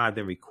are archived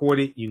and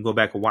recorded. You can go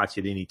back and watch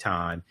it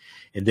anytime.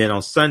 And then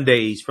on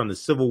Sundays, from the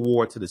Civil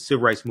War to the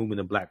Civil Rights Movement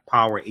of Black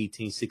Power,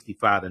 1865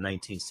 to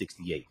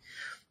 1968.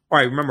 All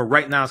right, remember,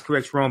 right now is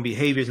correct wrong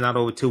behavior. It's not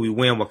over till we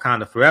win.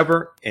 Wakanda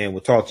forever. And we'll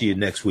talk to you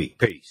next week.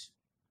 Peace.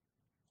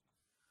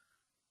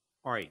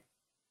 All right.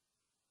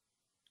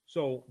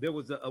 So there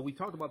was we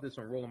talked about this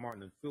on Roland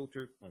Martin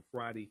Unfiltered on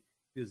Friday.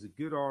 There's a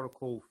good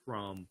article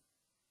from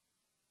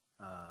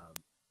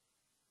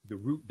the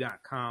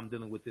root.com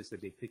dealing with this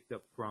that they picked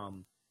up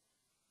from,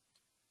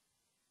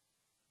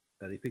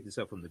 they picked this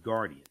up from The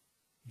Guardian.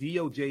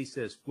 DOJ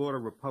says Florida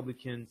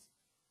Republicans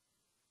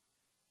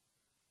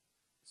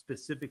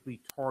specifically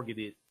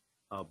targeted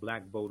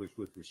black voters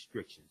with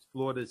restrictions.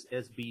 Florida's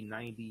SB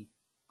 90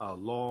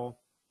 law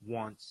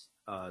wants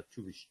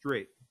to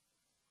restrict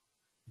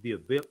the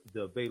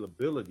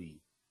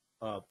availability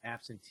of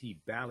absentee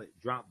ballot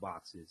drop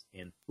boxes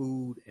and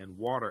food and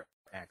water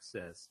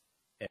access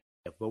at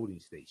voting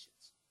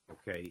stations.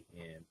 Okay,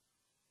 and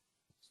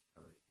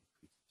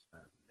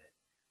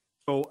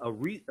so a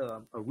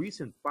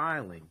recent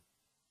filing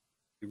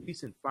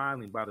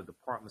by the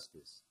Department of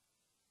Justice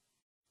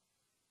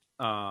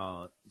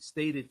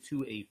stated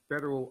to a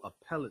federal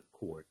appellate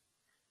court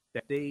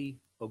that they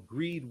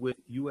agreed with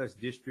U.S.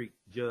 District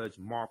Judge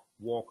Mark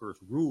Walker's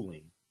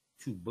ruling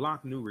to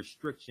block new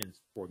restrictions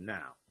for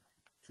now.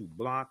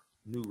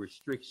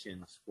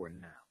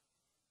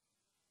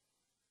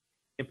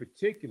 In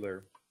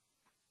particular,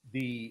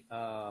 the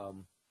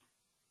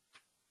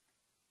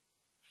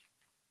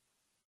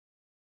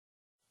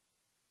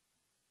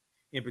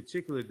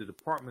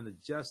Department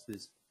of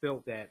Justice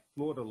felt that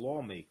Florida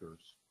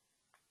lawmakers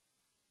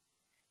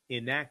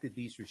enacted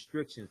these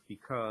restrictions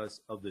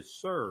because of the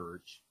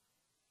surge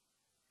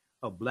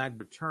of black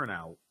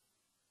turnout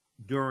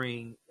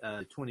during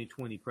the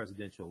 2020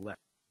 presidential election.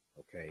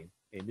 Okay,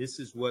 and this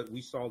is what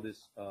we saw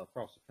this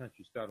across the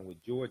country, starting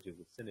with Georgia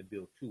with Senate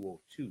Bill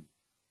 202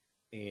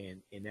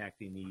 and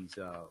enacting these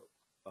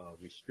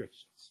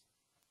restrictions.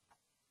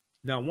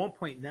 Now,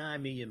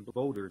 1.9 million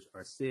voters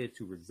are said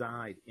to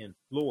reside in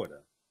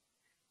Florida,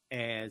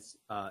 as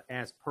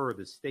per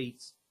the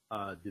state's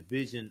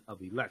Division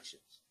of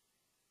Elections.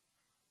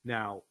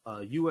 Now,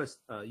 U.S.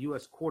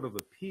 Court of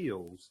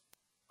Appeals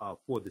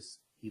for the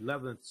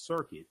 11th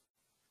Circuit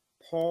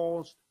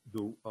paused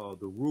the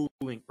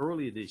ruling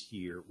earlier this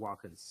year while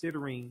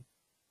considering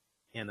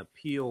an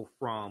appeal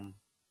from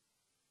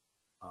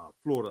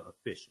Florida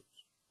officials.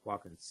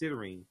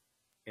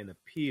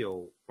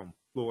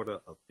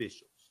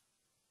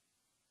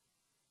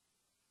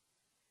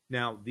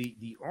 Now,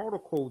 the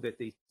article that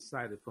they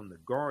cited from The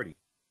Guardian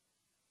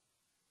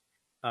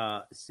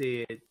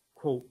said,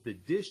 quote, the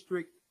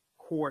district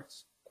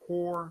court's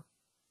core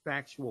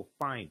factual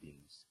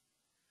findings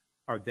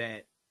are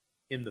that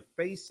in the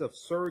face of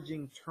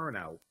surging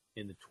turnout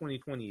in the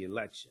 2020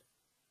 election,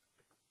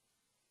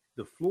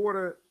 the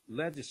Florida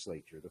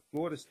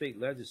state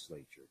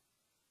legislature,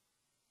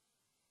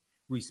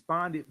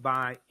 responded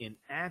by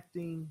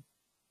enacting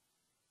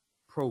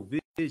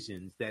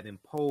provisions that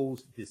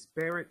impose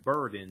disparate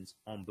burdens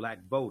on black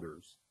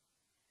voters,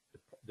 the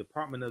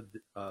Department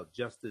of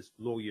Justice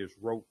lawyers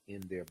wrote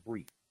in their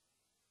brief.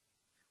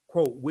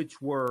 Quote,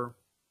 which were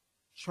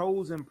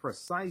chosen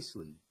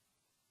precisely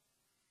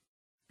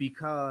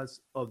because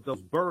of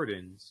those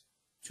burdens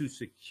to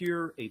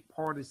secure a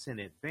partisan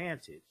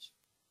advantage.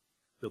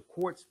 The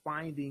court's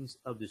findings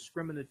of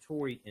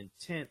discriminatory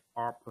intent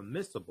are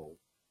permissible,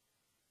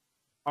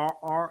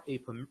 are a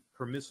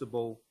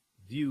permissible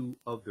view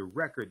of the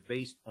record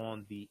based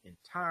on the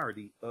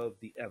entirety of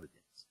the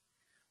evidence.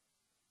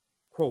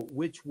 Quote,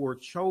 which were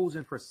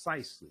chosen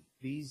precisely,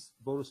 these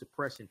voter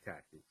suppression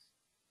tactics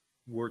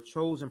were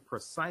chosen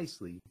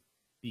precisely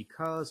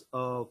because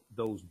of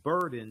those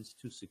burdens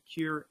to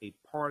secure a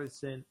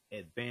partisan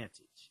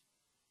advantage.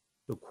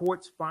 The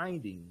court's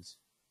findings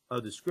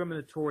of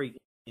discriminatory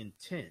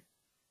intent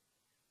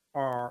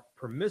are a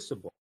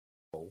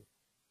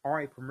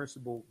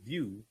permissible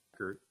view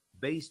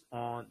based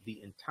on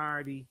the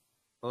entirety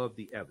of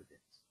the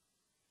evidence.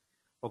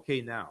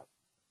 Okay, now,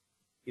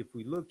 if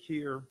we look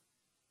here,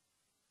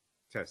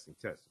 testing.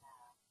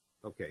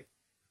 Okay,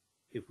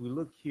 if we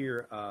look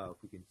here, if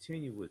we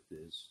continue with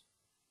this.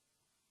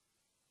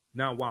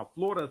 Now, while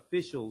Florida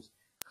officials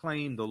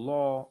claim the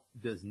law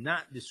does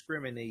not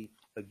discriminate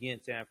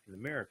against African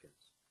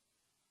Americans,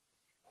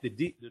 the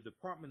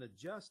Department of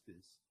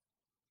Justice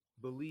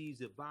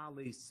believes it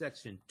violates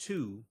Section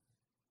 2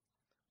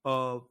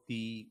 of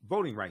the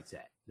Voting Rights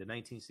Act, the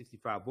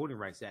 1965 Voting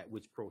Rights Act,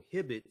 which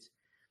prohibits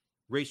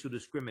racial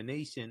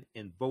discrimination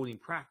in voting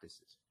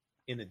practices.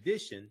 In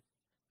addition,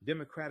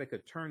 Democratic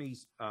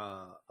attorneys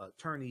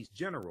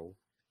general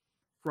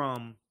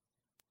from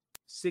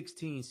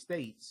 16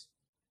 states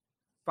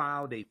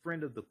filed a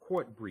friend of the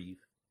court brief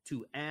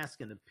to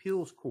ask an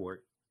appeals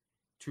court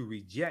to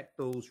reject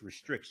those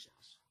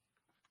restrictions.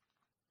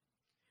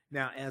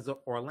 Now, as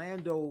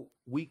Orlando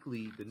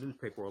Weekly, the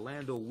newspaper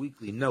Orlando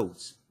Weekly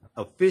notes,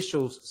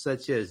 officials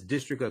such as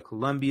District of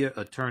Columbia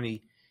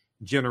Attorney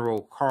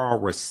General Carl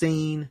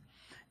Racine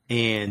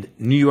and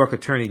New York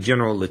Attorney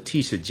General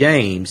Letitia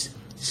James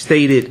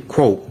stated,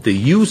 quote, the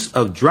use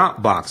of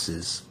drop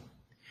boxes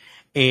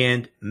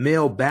and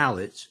mail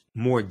ballots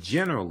more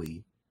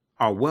generally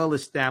are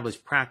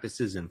well-established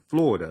practices in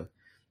Florida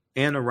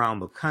and around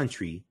the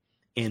country,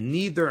 and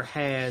neither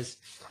has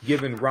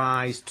given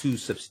rise to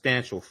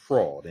substantial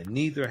fraud.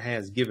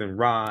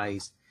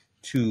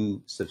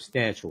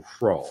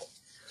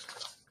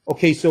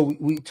 Okay, so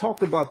we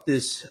talked about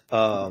this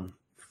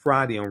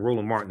Friday on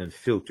Roland Martin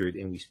Unfiltered,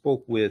 and we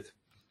spoke with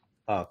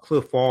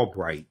Cliff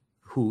Albright,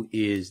 who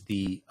is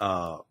the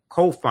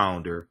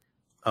co-founder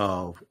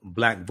of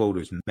Black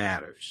Voters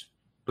Matter.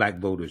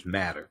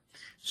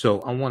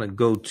 So I want to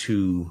go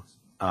to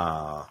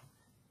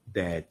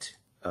that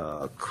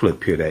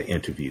clip here, that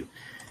interview.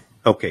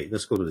 Okay,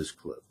 let's go to this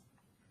clip.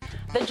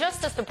 The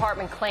Justice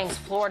Department claims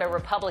Florida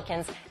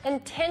Republicans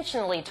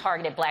intentionally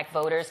targeted black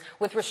voters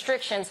with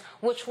restrictions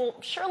which will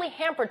surely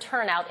hamper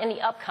turnout in the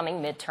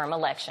upcoming midterm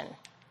election.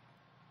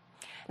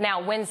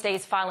 Now,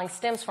 Wednesday's filing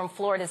stems from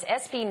Florida's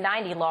SB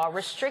 90 law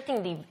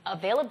restricting the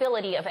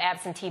availability of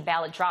absentee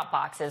ballot drop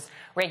boxes,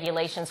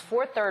 regulations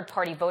for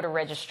third-party voter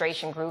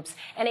registration groups,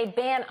 and a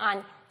ban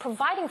on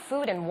providing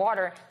food and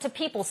water to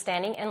people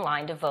standing in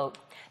line to vote.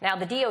 Now,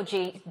 the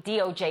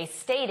DOJ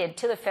stated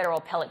to the federal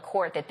appellate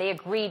court that they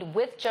agreed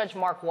with Judge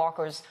Mark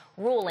Walker's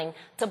ruling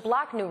to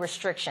block new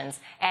restrictions,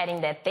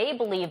 adding that they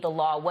believe the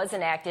law was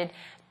enacted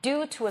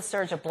due to a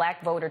surge of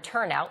black voter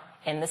turnout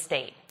in the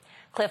state.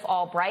 Cliff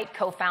Albright,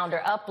 co-founder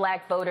of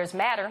Black Voters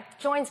Matter,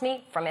 joins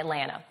me from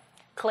Atlanta.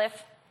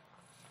 Cliff.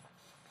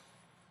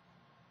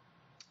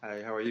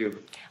 Hi, how are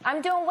you?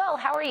 I'm doing well.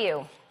 How are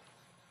you?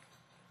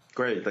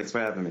 Great. Thanks for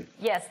having me.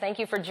 Yes, thank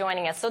you for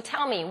joining us. So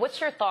tell me,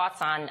 what's your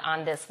thoughts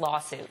on this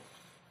lawsuit?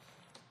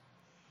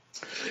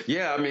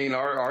 Yeah, I mean,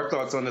 our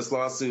thoughts on this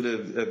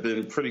lawsuit have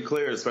been pretty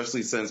clear,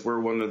 especially since we're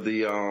one of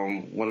the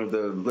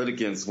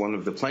litigants, one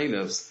of the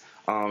plaintiffs.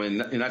 And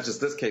not just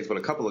this case, but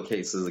a couple of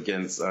cases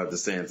against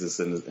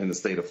DeSantis in the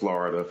state of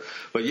Florida.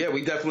 But yeah,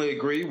 we definitely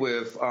agree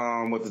with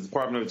what the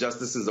Department of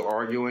Justice is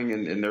arguing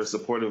in their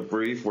supportive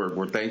brief.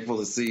 We're thankful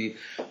to see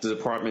the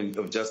Department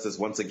of Justice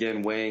once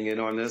again weighing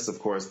in on this. Of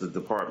course, the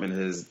department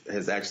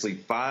has actually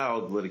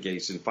filed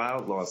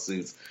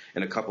lawsuits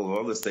in a couple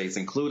of other states,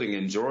 including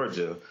in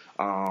Georgia.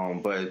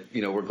 But,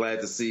 you know, we're glad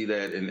to see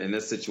that in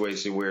this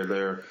situation where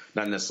they're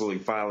not necessarily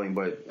filing,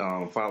 but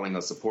filing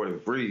a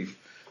supportive brief,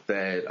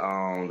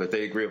 that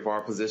they agree with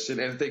our position.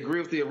 And if they agree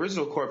with the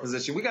original court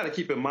position, we got to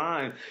keep in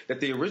mind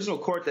that the original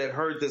court that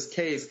heard this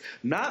case,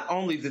 not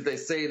only did they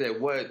say that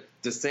what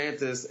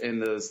DeSantis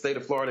and the state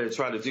of Florida had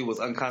tried to do was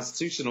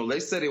unconstitutional, they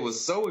said it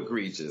was so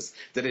egregious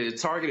that it had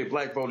targeted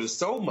black voters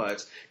so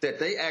much that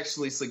they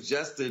actually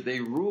suggested, they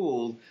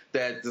ruled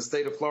that the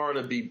state of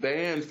Florida be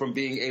banned from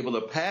being able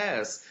to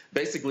pass,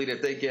 basically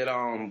that they get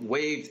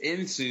waived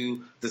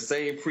into the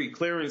same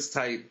pre-clearance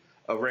type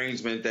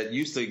arrangement that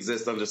used to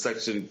exist under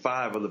Section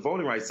 5 of the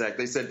Voting Rights Act.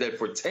 They said that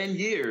for 10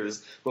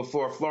 years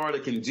before Florida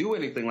can do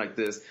anything like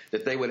this,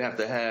 that they would have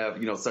to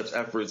have, you know, such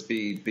efforts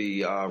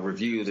be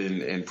reviewed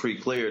and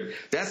pre-cleared.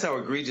 That's how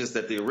egregious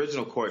that the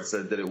original court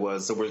said that it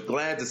was. So we're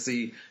glad to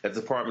see that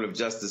the Department of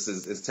Justice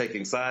is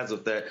taking sides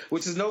with that,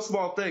 which is no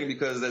small thing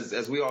because,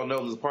 as we all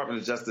know, the Department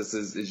of Justice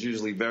is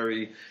usually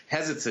very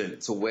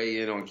hesitant to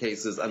weigh in on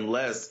cases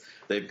unless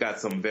they've got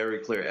some very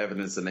clear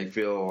evidence and they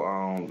feel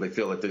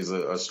that there's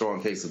a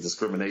strong case of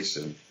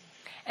discrimination.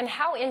 And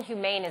how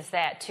inhumane is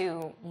that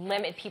to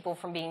limit people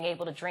from being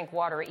able to drink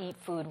water or eat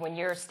food when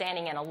you're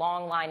standing in a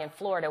long line in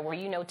Florida where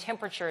you know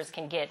temperatures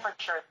can get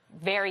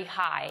very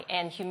high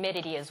and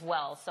humidity as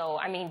well? So,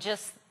 I mean,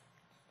 just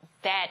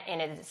that in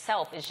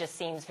itself just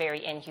seems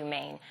very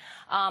inhumane.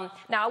 Now,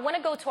 I want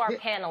to go to our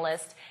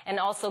panelists and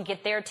also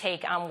get their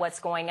take on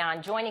what's going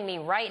on. Joining me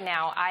right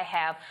now, I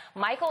have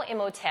Michael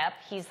Imhotep.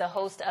 He's the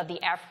host of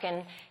the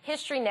African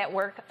History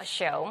Network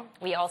show.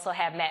 We also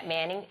have Matt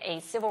Manning, a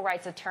civil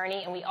rights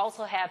attorney, and we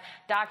also have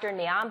Dr.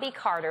 Nyambi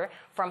Carter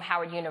from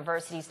Howard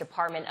University's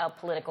Department of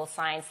Political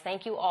Science.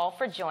 Thank you all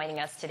for joining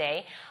us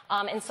today.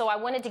 And so I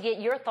wanted to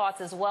get your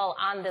thoughts as well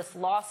on this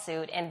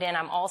lawsuit, and then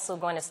I'm also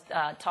going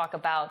to talk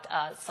about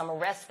some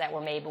arrests that were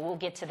made, but we'll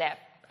get to that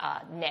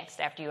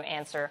next after you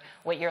answer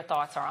what your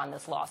thoughts are on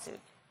this lawsuit.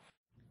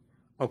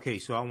 Okay,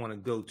 so I want to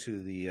go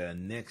to the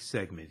next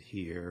segment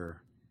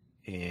here,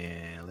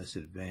 and let's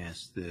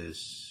advance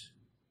this.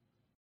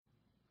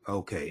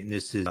 Okay, and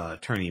this is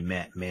Attorney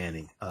Matt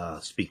Manning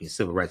speaking,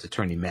 civil rights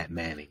attorney Matt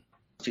Manning.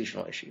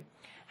 Constitutional issue.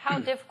 How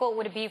difficult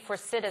would it be for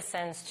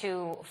citizens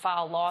to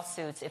file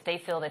lawsuits if they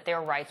feel that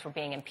their rights were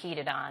being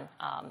impeded on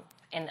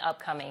in the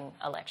upcoming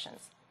elections?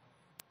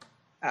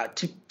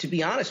 To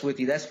be honest with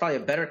you, that's probably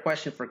a better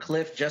question for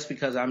Cliff, just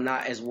because I'm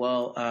not as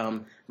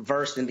well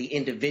versed in the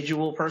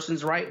individual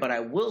person's right. But I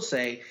will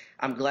say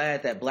I'm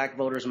glad that Black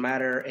Voters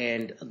Matter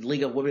and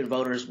League of Women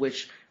Voters,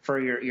 which for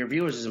your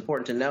viewers is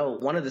important to know,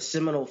 one of the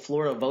seminal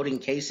Florida voting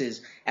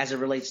cases as it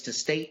relates to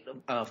state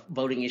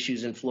voting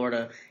issues in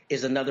Florida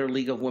is another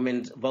League of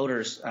Women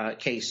Voters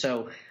case.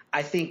 So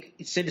I think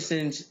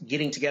citizens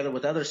getting together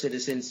with other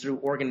citizens through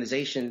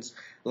organizations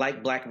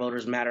like Black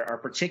Voters Matter are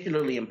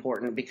particularly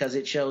important because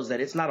it shows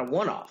that it's not a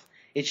one-off.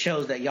 It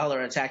shows that y'all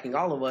are attacking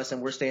all of us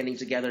and we're standing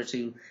together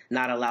to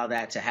not allow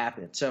that to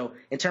happen. So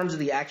in terms of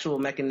the actual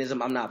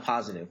mechanism, I'm not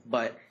positive.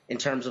 But in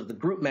terms of the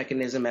group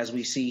mechanism, as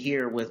we see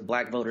here with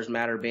Black Voters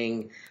Matter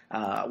being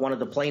one of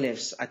the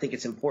plaintiffs, I think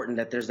it's important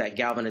that there's that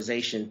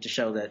galvanization to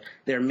show that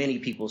there are many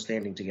people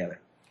standing together.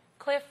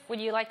 Cliff,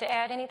 would you like to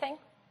add anything?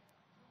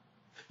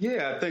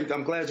 Yeah, I think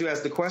I'm glad you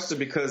asked the question,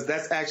 because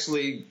that's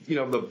actually,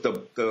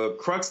 the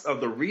crux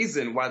of the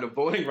reason why the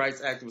Voting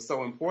Rights Act was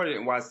so important,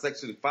 and why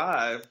Section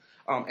 5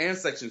 and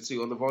Section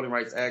 2 of the Voting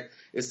Rights Act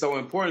is so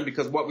important,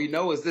 because what we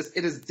know is this: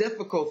 it is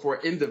difficult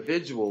for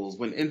individuals,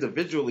 when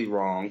individually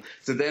wrong,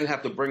 to then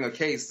have to bring a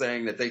case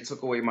saying that they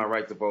took away my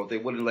right to vote, they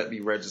wouldn't let me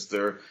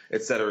register,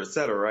 et cetera,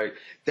 right?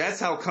 That's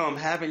how come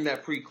having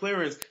that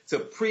pre-clearance to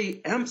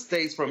preempt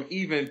states from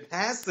even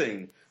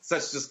passing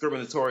such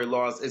discriminatory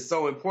laws is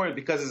so important,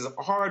 because it's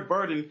a hard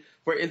burden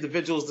for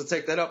individuals to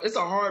take that up. It's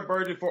a hard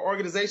burden for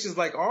organizations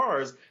like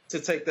ours to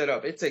take that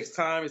up. It takes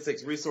time, it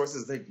takes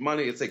resources, it takes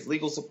money, it takes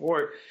legal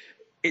support.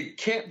 It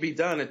can't be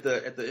done at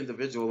the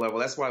individual level.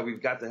 That's why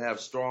we've got to have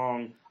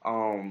strong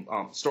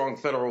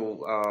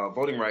federal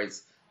voting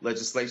rights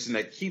legislation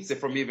that keeps it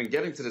from even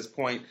getting to this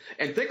point.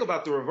 And think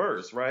about the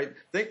reverse, right?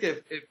 Think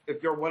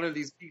if you're one of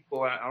these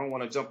people, I don't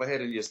want to jump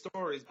ahead in your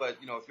stories, but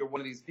if you're one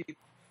of these people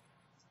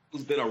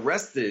who's been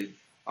arrested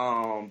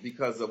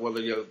because of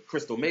whether you're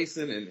Crystal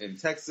Mason in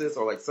Texas,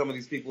 or like some of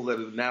these people that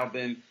have now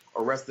been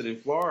arrested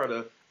in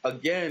Florida,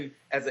 again,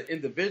 as an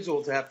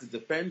individual, to have to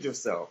defend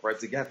yourself, right,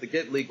 to have to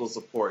get legal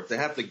support, to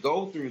have to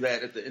go through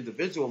that at the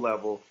individual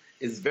level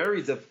is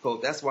very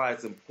difficult. That's why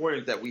it's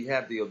important that we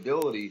have the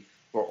ability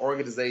for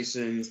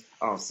organizations,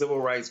 civil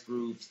rights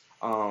groups,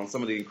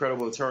 some of the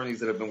incredible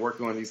attorneys that have been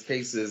working on these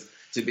cases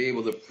to be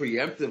able to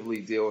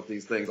preemptively deal with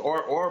these things,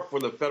 or for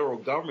the federal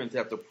government to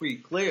have to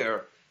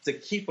pre-clear to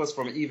keep us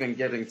from even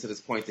getting to this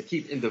point, to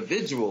keep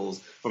individuals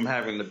from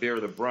having to bear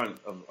the brunt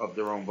of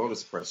their own voter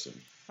suppression.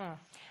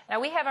 Now,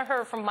 we haven't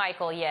heard from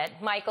Michael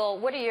yet. Michael,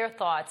 what are your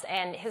thoughts?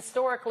 And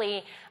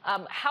historically,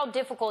 how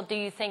difficult do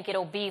you think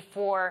it'll be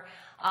for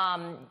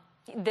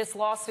this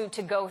lawsuit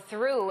to go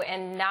through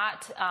and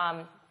not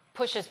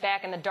push us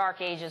back in the dark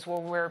ages where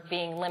we're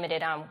being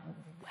limited on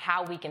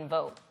how we can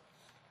vote?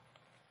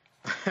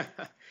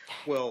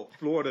 Well,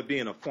 Florida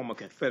being a former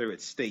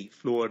Confederate state,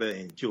 Florida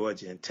and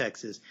Georgia and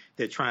Texas,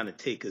 they're trying to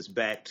take us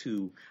back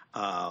to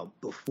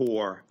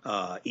before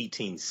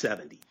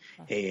 1870.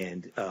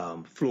 And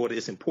Florida,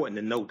 it's important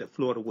to note that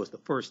Florida was the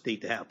first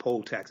state to have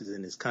poll taxes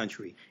in this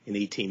country in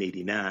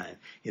 1889.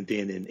 And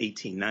then in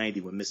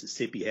 1890, when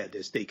Mississippi had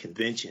their state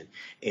convention,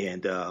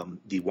 and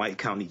the white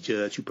county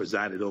judge who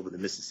presided over the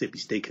Mississippi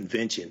State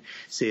Convention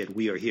said,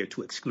 we are here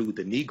to exclude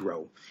the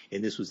Negro.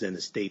 And this was in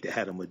a state that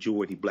had a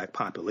majority black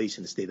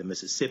population, the state of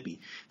Mississippi.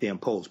 They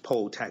imposed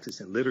poll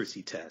taxes and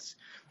literacy tests.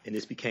 And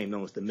this became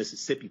known as the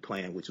Mississippi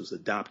Plan, which was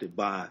adopted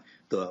by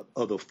the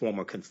other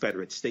former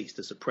Confederate states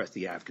to suppress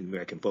the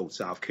African-American vote: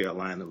 South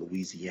Carolina,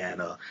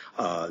 Louisiana,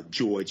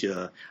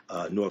 Georgia,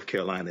 North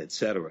Carolina, et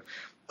cetera.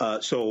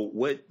 So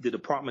what the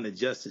Department of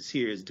Justice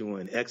here is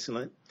doing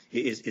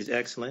is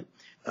excellent.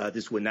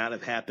 This would not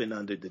have happened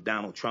under the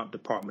Donald Trump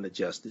Department of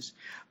Justice.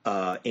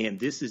 And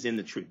this is in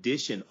the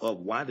tradition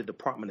of why the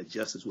Department of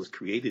Justice was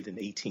created in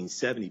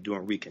 1870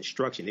 during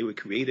Reconstruction. They were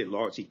created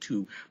largely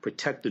to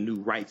protect the new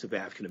rights of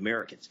African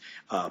Americans,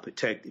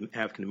 protect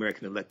African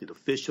American elected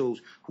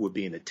officials who were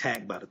being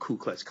attacked by the Ku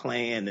Klux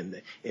Klan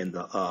and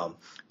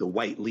the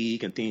White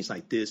League and things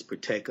like this,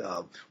 protect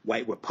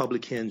white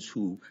Republicans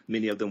who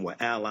many of them were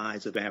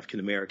allies of African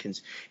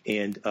Americans,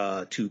 and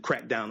to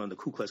crack down on the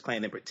Ku Klux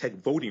Klan and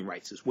protect voting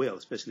rights as well,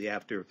 especially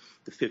after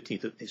the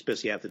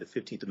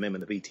 15th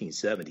Amendment of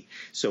 1870.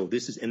 So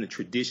this is in the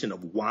tradition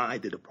of why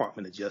the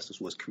Department of Justice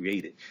was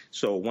created.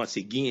 So once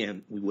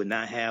again, we would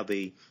not have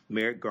a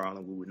Merrick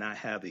Garland, we would not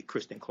have a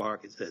Kristen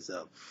Clark as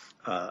a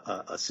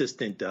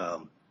assistant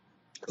of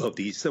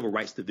the Civil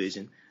Rights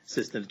Division,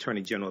 Assistant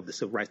Attorney General of the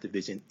Civil Rights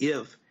Division,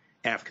 if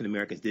African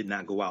Americans did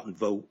not go out and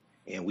vote.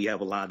 And we have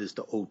a lot of this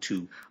to owe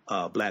to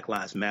Black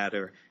Lives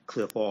Matter,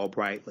 Cliff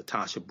Albright,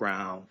 Latasha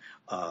Brown,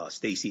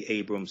 Stacey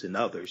Abrams, and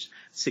others.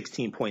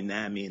 16.9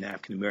 million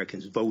African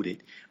Americans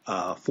voted,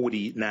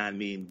 49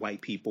 million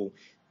white people,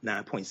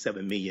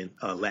 9.7 million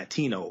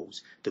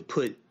Latinos to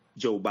put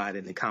Joe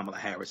Biden and Kamala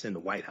Harris in the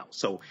White House.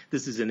 So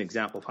this is an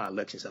example of how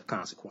elections have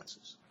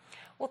consequences.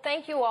 Well,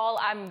 thank you all.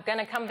 I'm going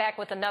to come back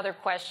with another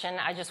question.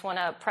 I just want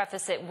to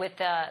preface it with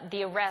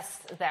the arrests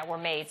that were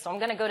made. So I'm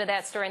going to go to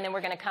that story, and then we're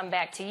going to come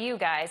back to you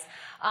guys.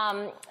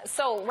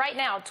 So right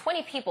now,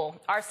 20 people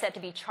are set to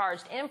be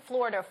charged in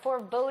Florida for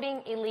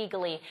voting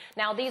illegally.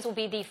 Now, these will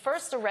be the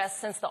first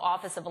arrests since the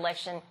Office of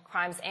Election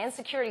Crimes and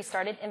Security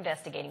started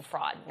investigating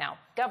fraud. Now,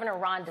 Governor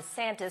Ron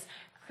DeSantis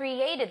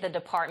created the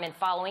department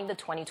following the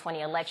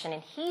 2020 election,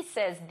 and he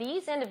says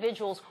these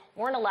individuals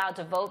weren't allowed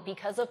to vote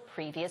because of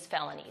previous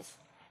felonies.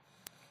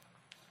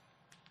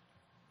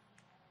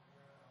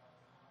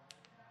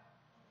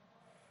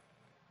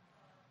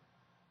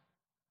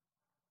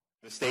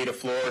 The state of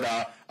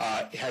Florida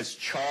has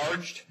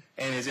charged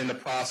and is in the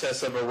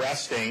process of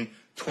arresting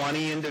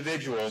 20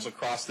 individuals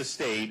across the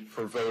state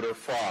for voter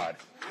fraud.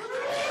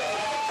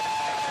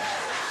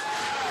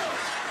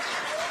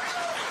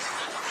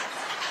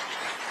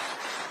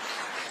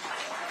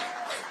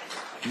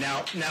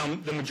 Now,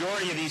 the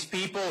majority of these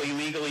people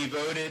illegally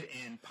voted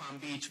in Palm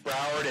Beach,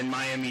 Broward, and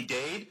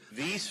Miami-Dade.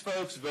 These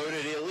folks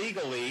voted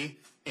illegally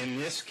in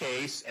this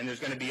case, and there's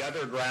going to be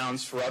other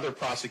grounds for other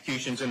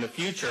prosecutions in the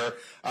future,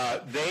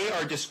 they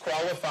are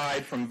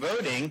disqualified from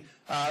voting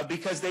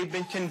because they've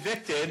been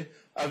convicted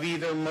of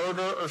either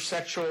murder or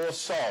sexual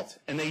assault,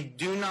 and they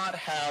do not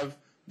have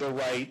the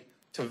right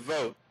to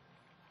vote.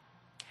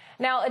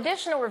 Now,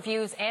 additional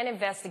reviews and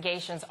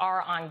investigations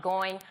are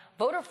ongoing.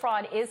 Voter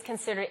fraud is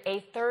considered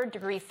a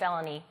third-degree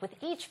felony, with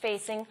each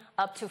facing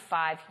up to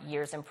 5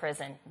 years in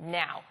prison.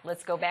 Now,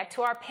 let's go back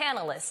to our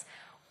panelists.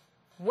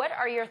 What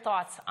are your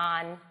thoughts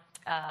on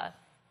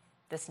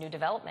this new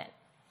development?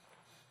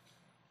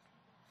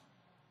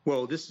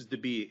 Well, this is to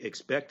be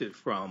expected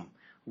from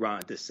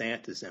Ron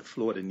DeSantis, and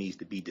Florida needs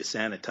to be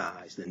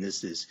desanitized. And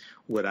this is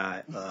what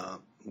I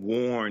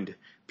warned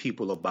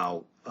people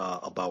about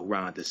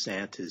Ron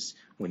DeSantis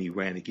when he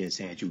ran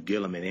against Andrew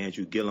Gillum. And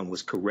Andrew Gillum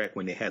was correct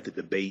when they had the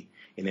debate.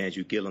 And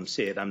Andrew Gillum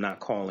said, I'm not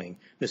calling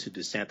Mr.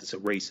 DeSantis a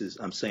racist.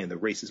 I'm saying the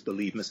racists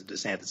believe Mr.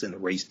 DeSantis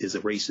is a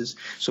racist.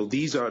 So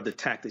these are the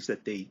tactics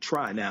that they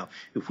try. Now,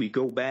 if we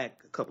go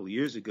back a couple of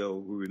years ago,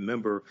 we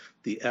remember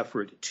the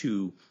effort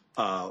to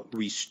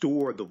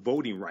restore the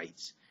voting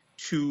rights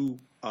to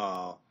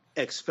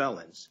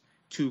ex-felons,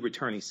 to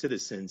returning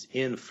citizens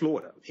in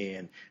Florida.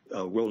 And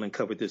Roland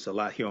covered this a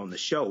lot here on the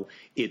show.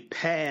 It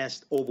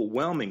passed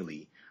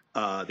overwhelmingly.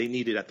 They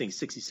needed, I think,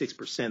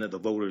 66% of the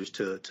voters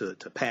to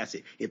pass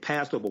it. It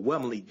passed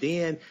overwhelmingly.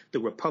 Then the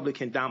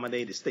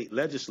Republican-dominated state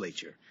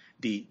legislature,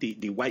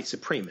 the white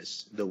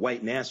supremacists, the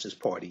white nationalist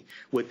party,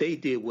 what they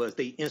did was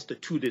they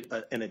instituted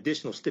an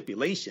additional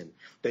stipulation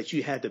that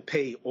you had to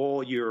pay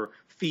all your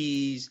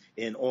fees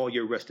and all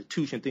your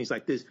restitution, things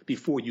like this,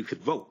 before you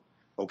could vote.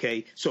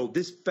 Okay, so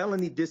this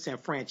felony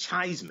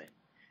disenfranchisement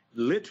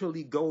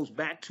literally goes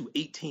back to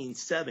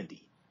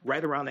 1870,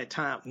 right around that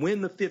time when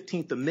the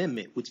 15th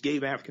Amendment, which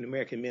gave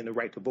African-American men the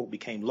right to vote,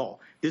 became law.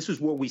 This is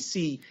where we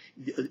see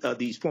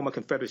these former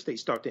Confederate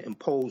states start to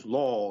impose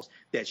laws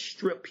that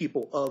strip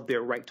people of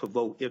their right to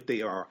vote if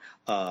they are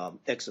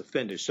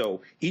ex-offenders.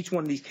 So each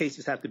one of these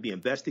cases have to be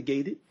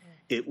investigated.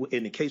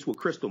 In the case with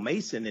Crystal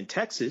Mason in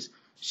Texas,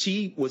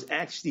 she was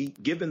actually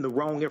given the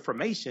wrong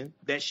information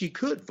that she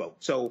could vote.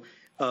 So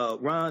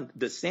Ron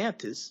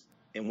DeSantis,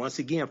 and once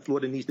again,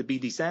 Florida needs to be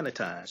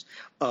desanitized.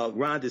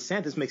 Ron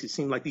DeSantis makes it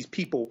seem like these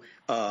people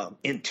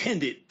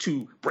intended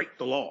to break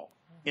the law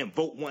and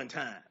vote one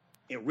time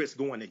and risk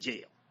going to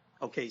jail.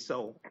 Okay,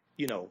 so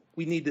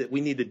we need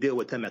to deal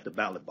with them at the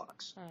ballot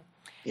box.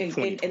 And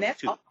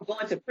that's also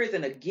going to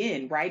prison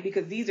again, right?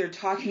 Because these are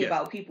talking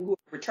about people who are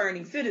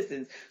returning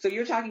citizens. So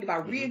you're talking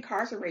about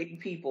reincarcerating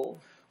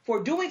people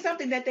for doing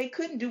something that they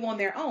couldn't do on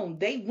their own.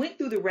 They went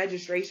through the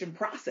registration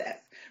process,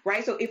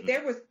 right? So if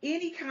there was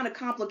any kind of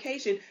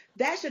complication,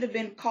 that should have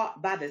been caught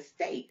by the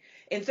state.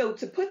 And so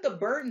to put the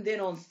burden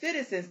then on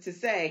citizens to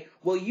say,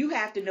 well, you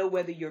have to know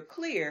whether you're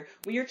clear,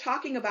 when you're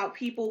talking about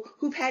people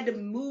who've had to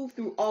move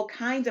through all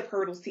kinds of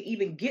hurdles to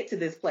even get to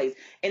this place.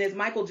 And as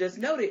Michael just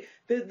noted,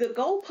 the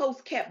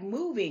goalposts kept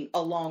moving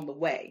along the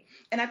way.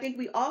 And I think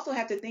we also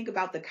have to think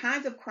about the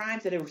kinds of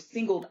crimes that are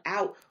singled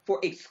out for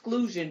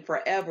exclusion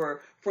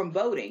forever from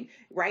voting,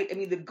 right? I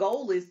mean, the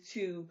goal is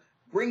to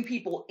bring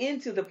people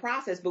into the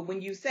process. But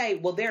when you say,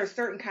 well, there are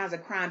certain kinds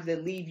of crimes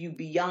that leave you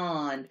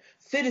beyond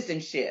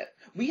citizenship,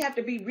 we have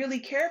to be really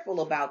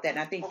careful about that. And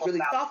I think really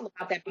thoughtful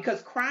about that,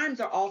 because crimes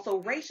are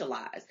also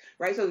racialized,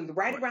 right? So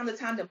right around the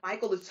time that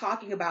Michael is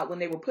talking about when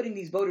they were putting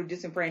these voter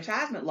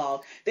disenfranchisement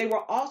laws, they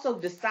were also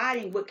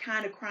deciding what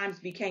kind of crimes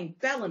became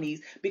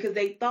felonies because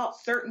they thought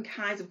certain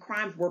kinds of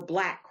crimes were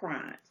black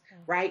crimes,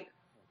 right?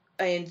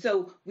 And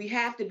so we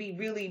have to be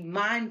really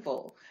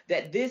mindful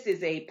that this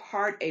is a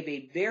part of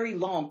a very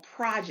long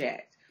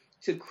project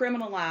to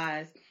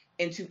criminalize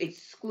and to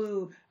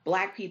exclude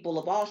black people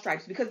of all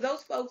stripes, because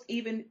those folks,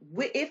 even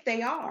if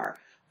they are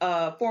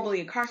formerly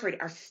incarcerated,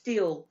 are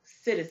still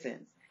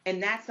citizens.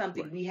 And that's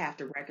something we have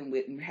to reckon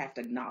with and have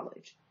to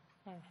acknowledge.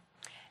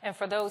 And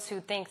for those who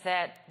think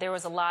that there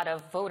was a lot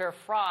of voter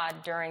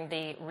fraud during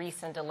the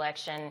recent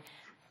election,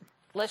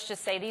 let's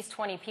just say these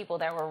 20 people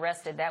that were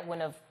arrested, that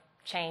wouldn't have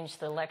changed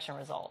the election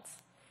results.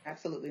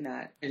 Absolutely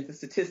not. It's a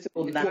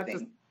statistical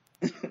nothing.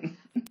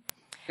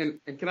 And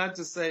can I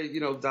just say,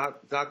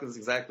 Doc is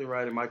exactly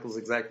right and Michael's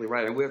exactly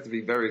right. And we have to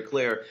be very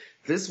clear.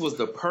 This was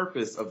the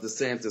purpose of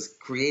DeSantis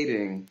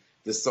creating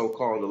this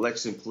so-called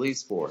election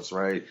police force,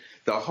 right?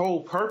 The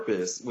whole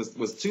purpose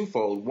was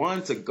twofold.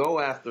 One, to go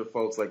after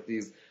folks like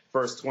these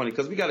first 20,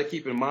 because we got to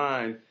keep in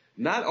mind,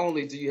 not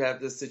only do you have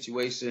this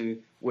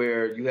situation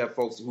where you have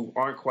folks who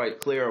aren't quite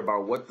clear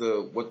about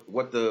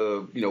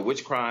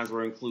which crimes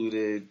were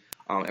included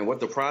and what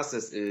the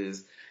process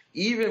is.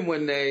 Even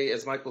when they,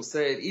 as Michael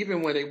said,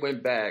 even when they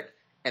went back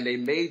and they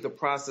made the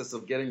process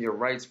of getting your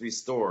rights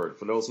restored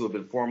for those who have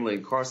been formerly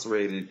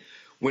incarcerated,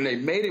 when they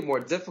made it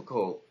more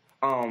difficult,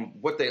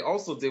 what they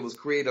also did was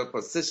create up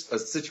a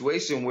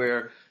situation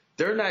where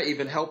they're not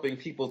even helping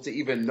people to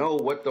even know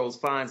what those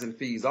fines and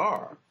fees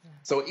are.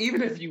 So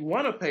even if you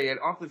want to pay it,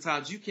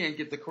 oftentimes you can't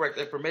get the correct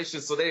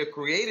information. So they are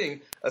creating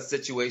a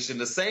situation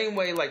the same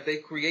way like they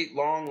create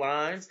long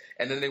lines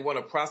and then they want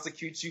to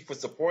prosecute you for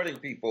supporting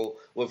people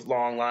with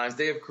long lines.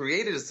 They have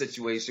created a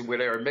situation where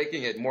they are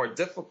making it more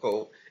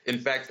difficult, in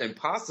fact,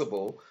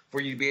 impossible for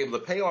you to be able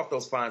to pay off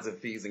those fines and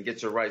fees and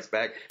get your rights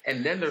back.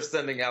 And then they're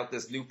sending out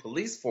this new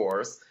police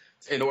force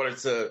in order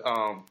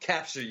to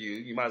capture you.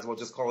 You might as well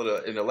just call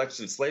it an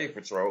election slave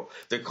patrol.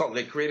 They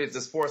created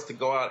this force to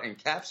go out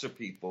and capture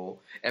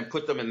people and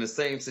put them in the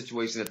same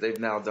situation that they've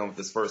now done with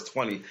this first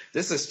 20.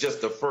 This is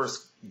just the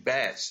first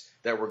batch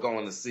that we're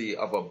going to see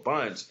of a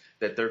bunch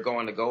that they're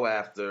going to go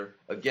after.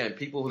 Again,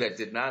 people that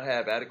did not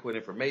have adequate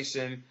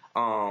information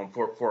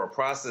for a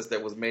process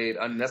that was made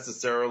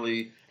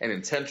unnecessarily and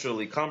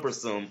intentionally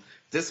cumbersome.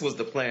 This was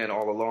the plan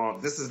all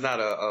along. This is not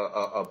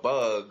a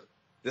bug.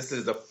 This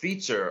is a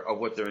feature of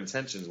what their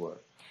intentions were.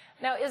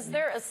 Now, is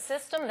there a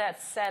system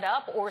that's set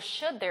up, or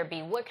should there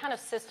be? What kind of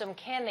system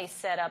can they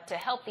set up to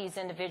help these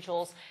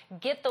individuals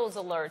get those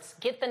alerts,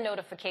 get the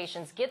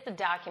notifications, get the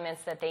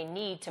documents that they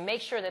need to make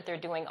sure that they're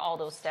doing all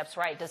those steps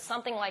right? Does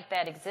something like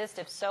that exist?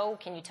 If so,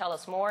 can you tell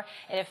us more?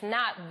 And if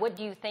not, what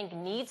do you think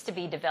needs to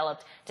be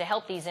developed to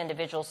help these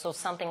individuals so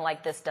something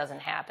like this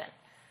doesn't happen?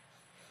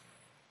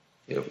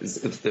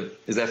 Is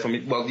that for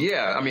me? Well,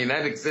 yeah. I mean,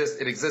 that exists.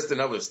 It exists in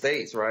other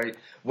states, right?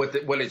 What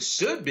it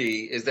should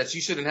be is that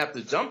you shouldn't have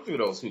to jump through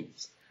those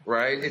hoops,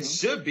 right? Mm-hmm. It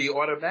should be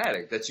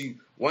automatic that you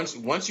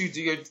once you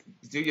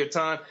do your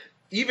time,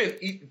 even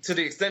to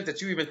the extent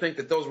that you even think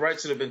that those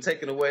rights should have been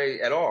taken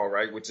away at all,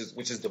 right? Which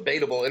is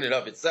debatable in and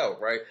of itself,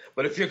 right?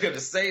 But if you're going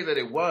to say that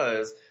it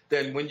was,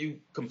 then when you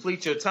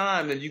complete your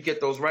time, then you get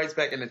those rights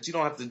back, and that you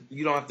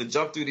don't have to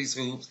jump through these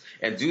hoops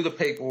and do the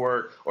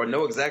paperwork or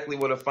know exactly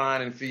what a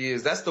fine and fee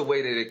is. That's the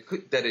way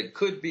that it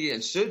could be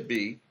and should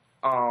be,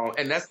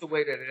 and that's the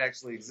way that it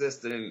actually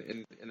exists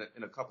in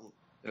a couple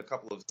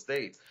of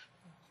states.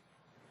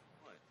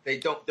 They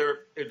don't.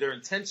 Their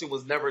intention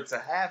was never to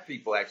have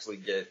people actually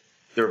get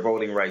their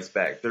voting rights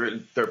back.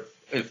 Their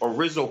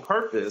original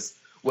purpose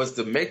was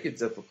to make it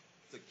difficult,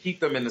 to keep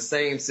them in the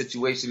same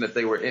situation that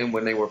they were in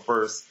when they were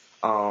first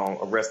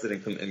arrested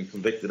and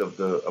convicted of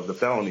the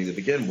felony to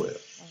begin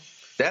with.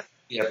 That's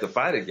what we have to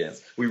fight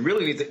against. We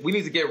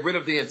need to get rid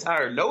of the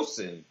entire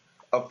notion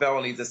of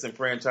felony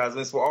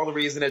disenfranchisement for all the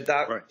reason that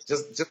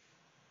just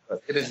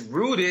it is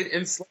rooted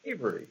in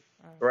slavery,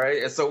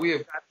 right? And so we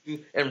have got to,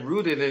 and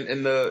rooted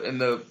in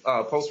the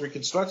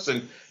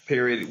post-Reconstruction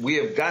period, we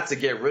have got to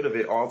get rid of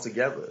it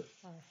altogether.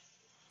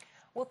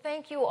 Well,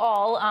 thank you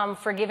all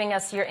for giving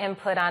us your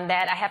input on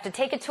that. I have to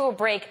take it to a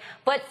break,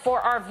 but for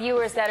our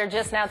viewers that are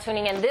just now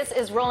tuning in, this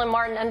is Roland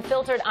Martin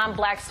Unfiltered on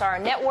Black Star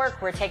Network.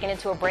 We're taking it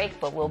to a break,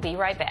 but we'll be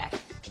right back.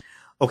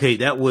 Okay,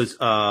 that was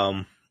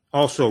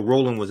also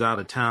Roland was out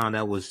of town.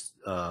 That was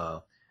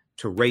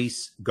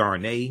Therese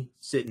Garnay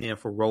sitting in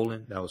for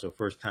Roland. That was her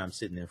first time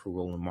sitting in for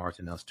Roland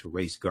Martin. That was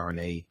Therese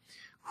Garnay,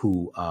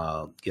 who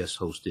guest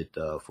hosted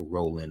for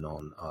Roland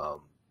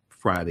on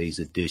Friday's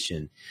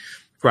edition.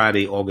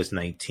 Friday, August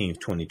 19th,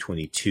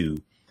 2022,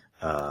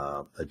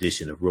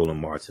 edition of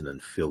Roland Martin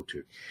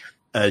Unfiltered.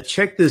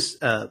 Check this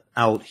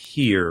out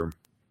here.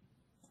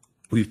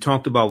 We've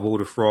talked about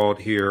voter fraud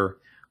here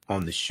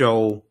on the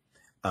show.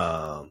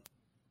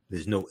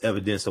 There's no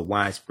evidence of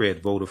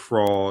widespread voter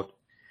fraud,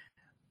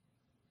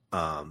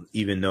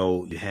 even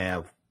though you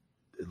have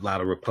a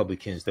lot of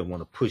Republicans that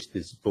want to push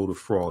this voter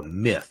fraud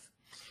myth.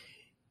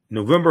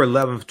 November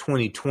 11th,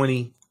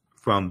 2020,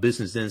 from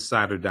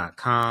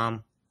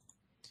BusinessInsider.com.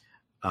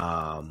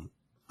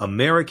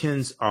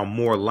 Americans are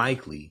more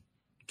likely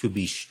to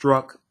be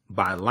struck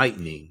by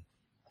lightning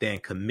than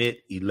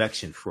commit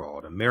election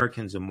fraud.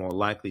 Americans are more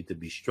likely to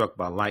be struck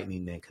by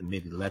lightning than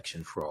commit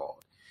election fraud.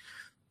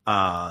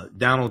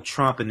 Donald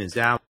Trump and his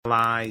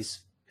allies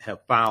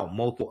have filed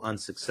multiple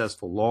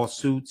unsuccessful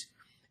lawsuits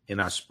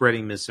and are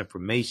spreading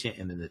misinformation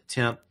in an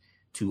attempt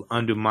to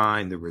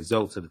undermine the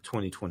results of the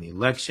 2020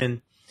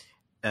 election.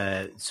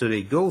 So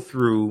they go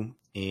through,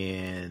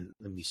 and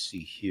let me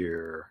see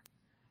here.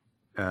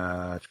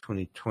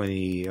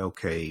 2020.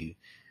 Okay.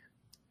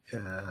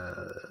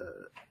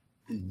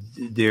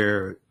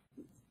 There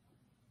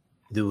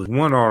was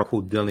one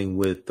article dealing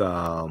with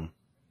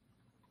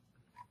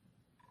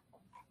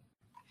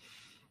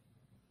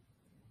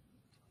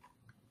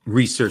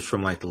research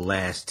from like the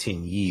last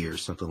 10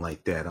 years, something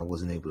like that. I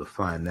wasn't able to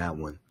find that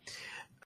one.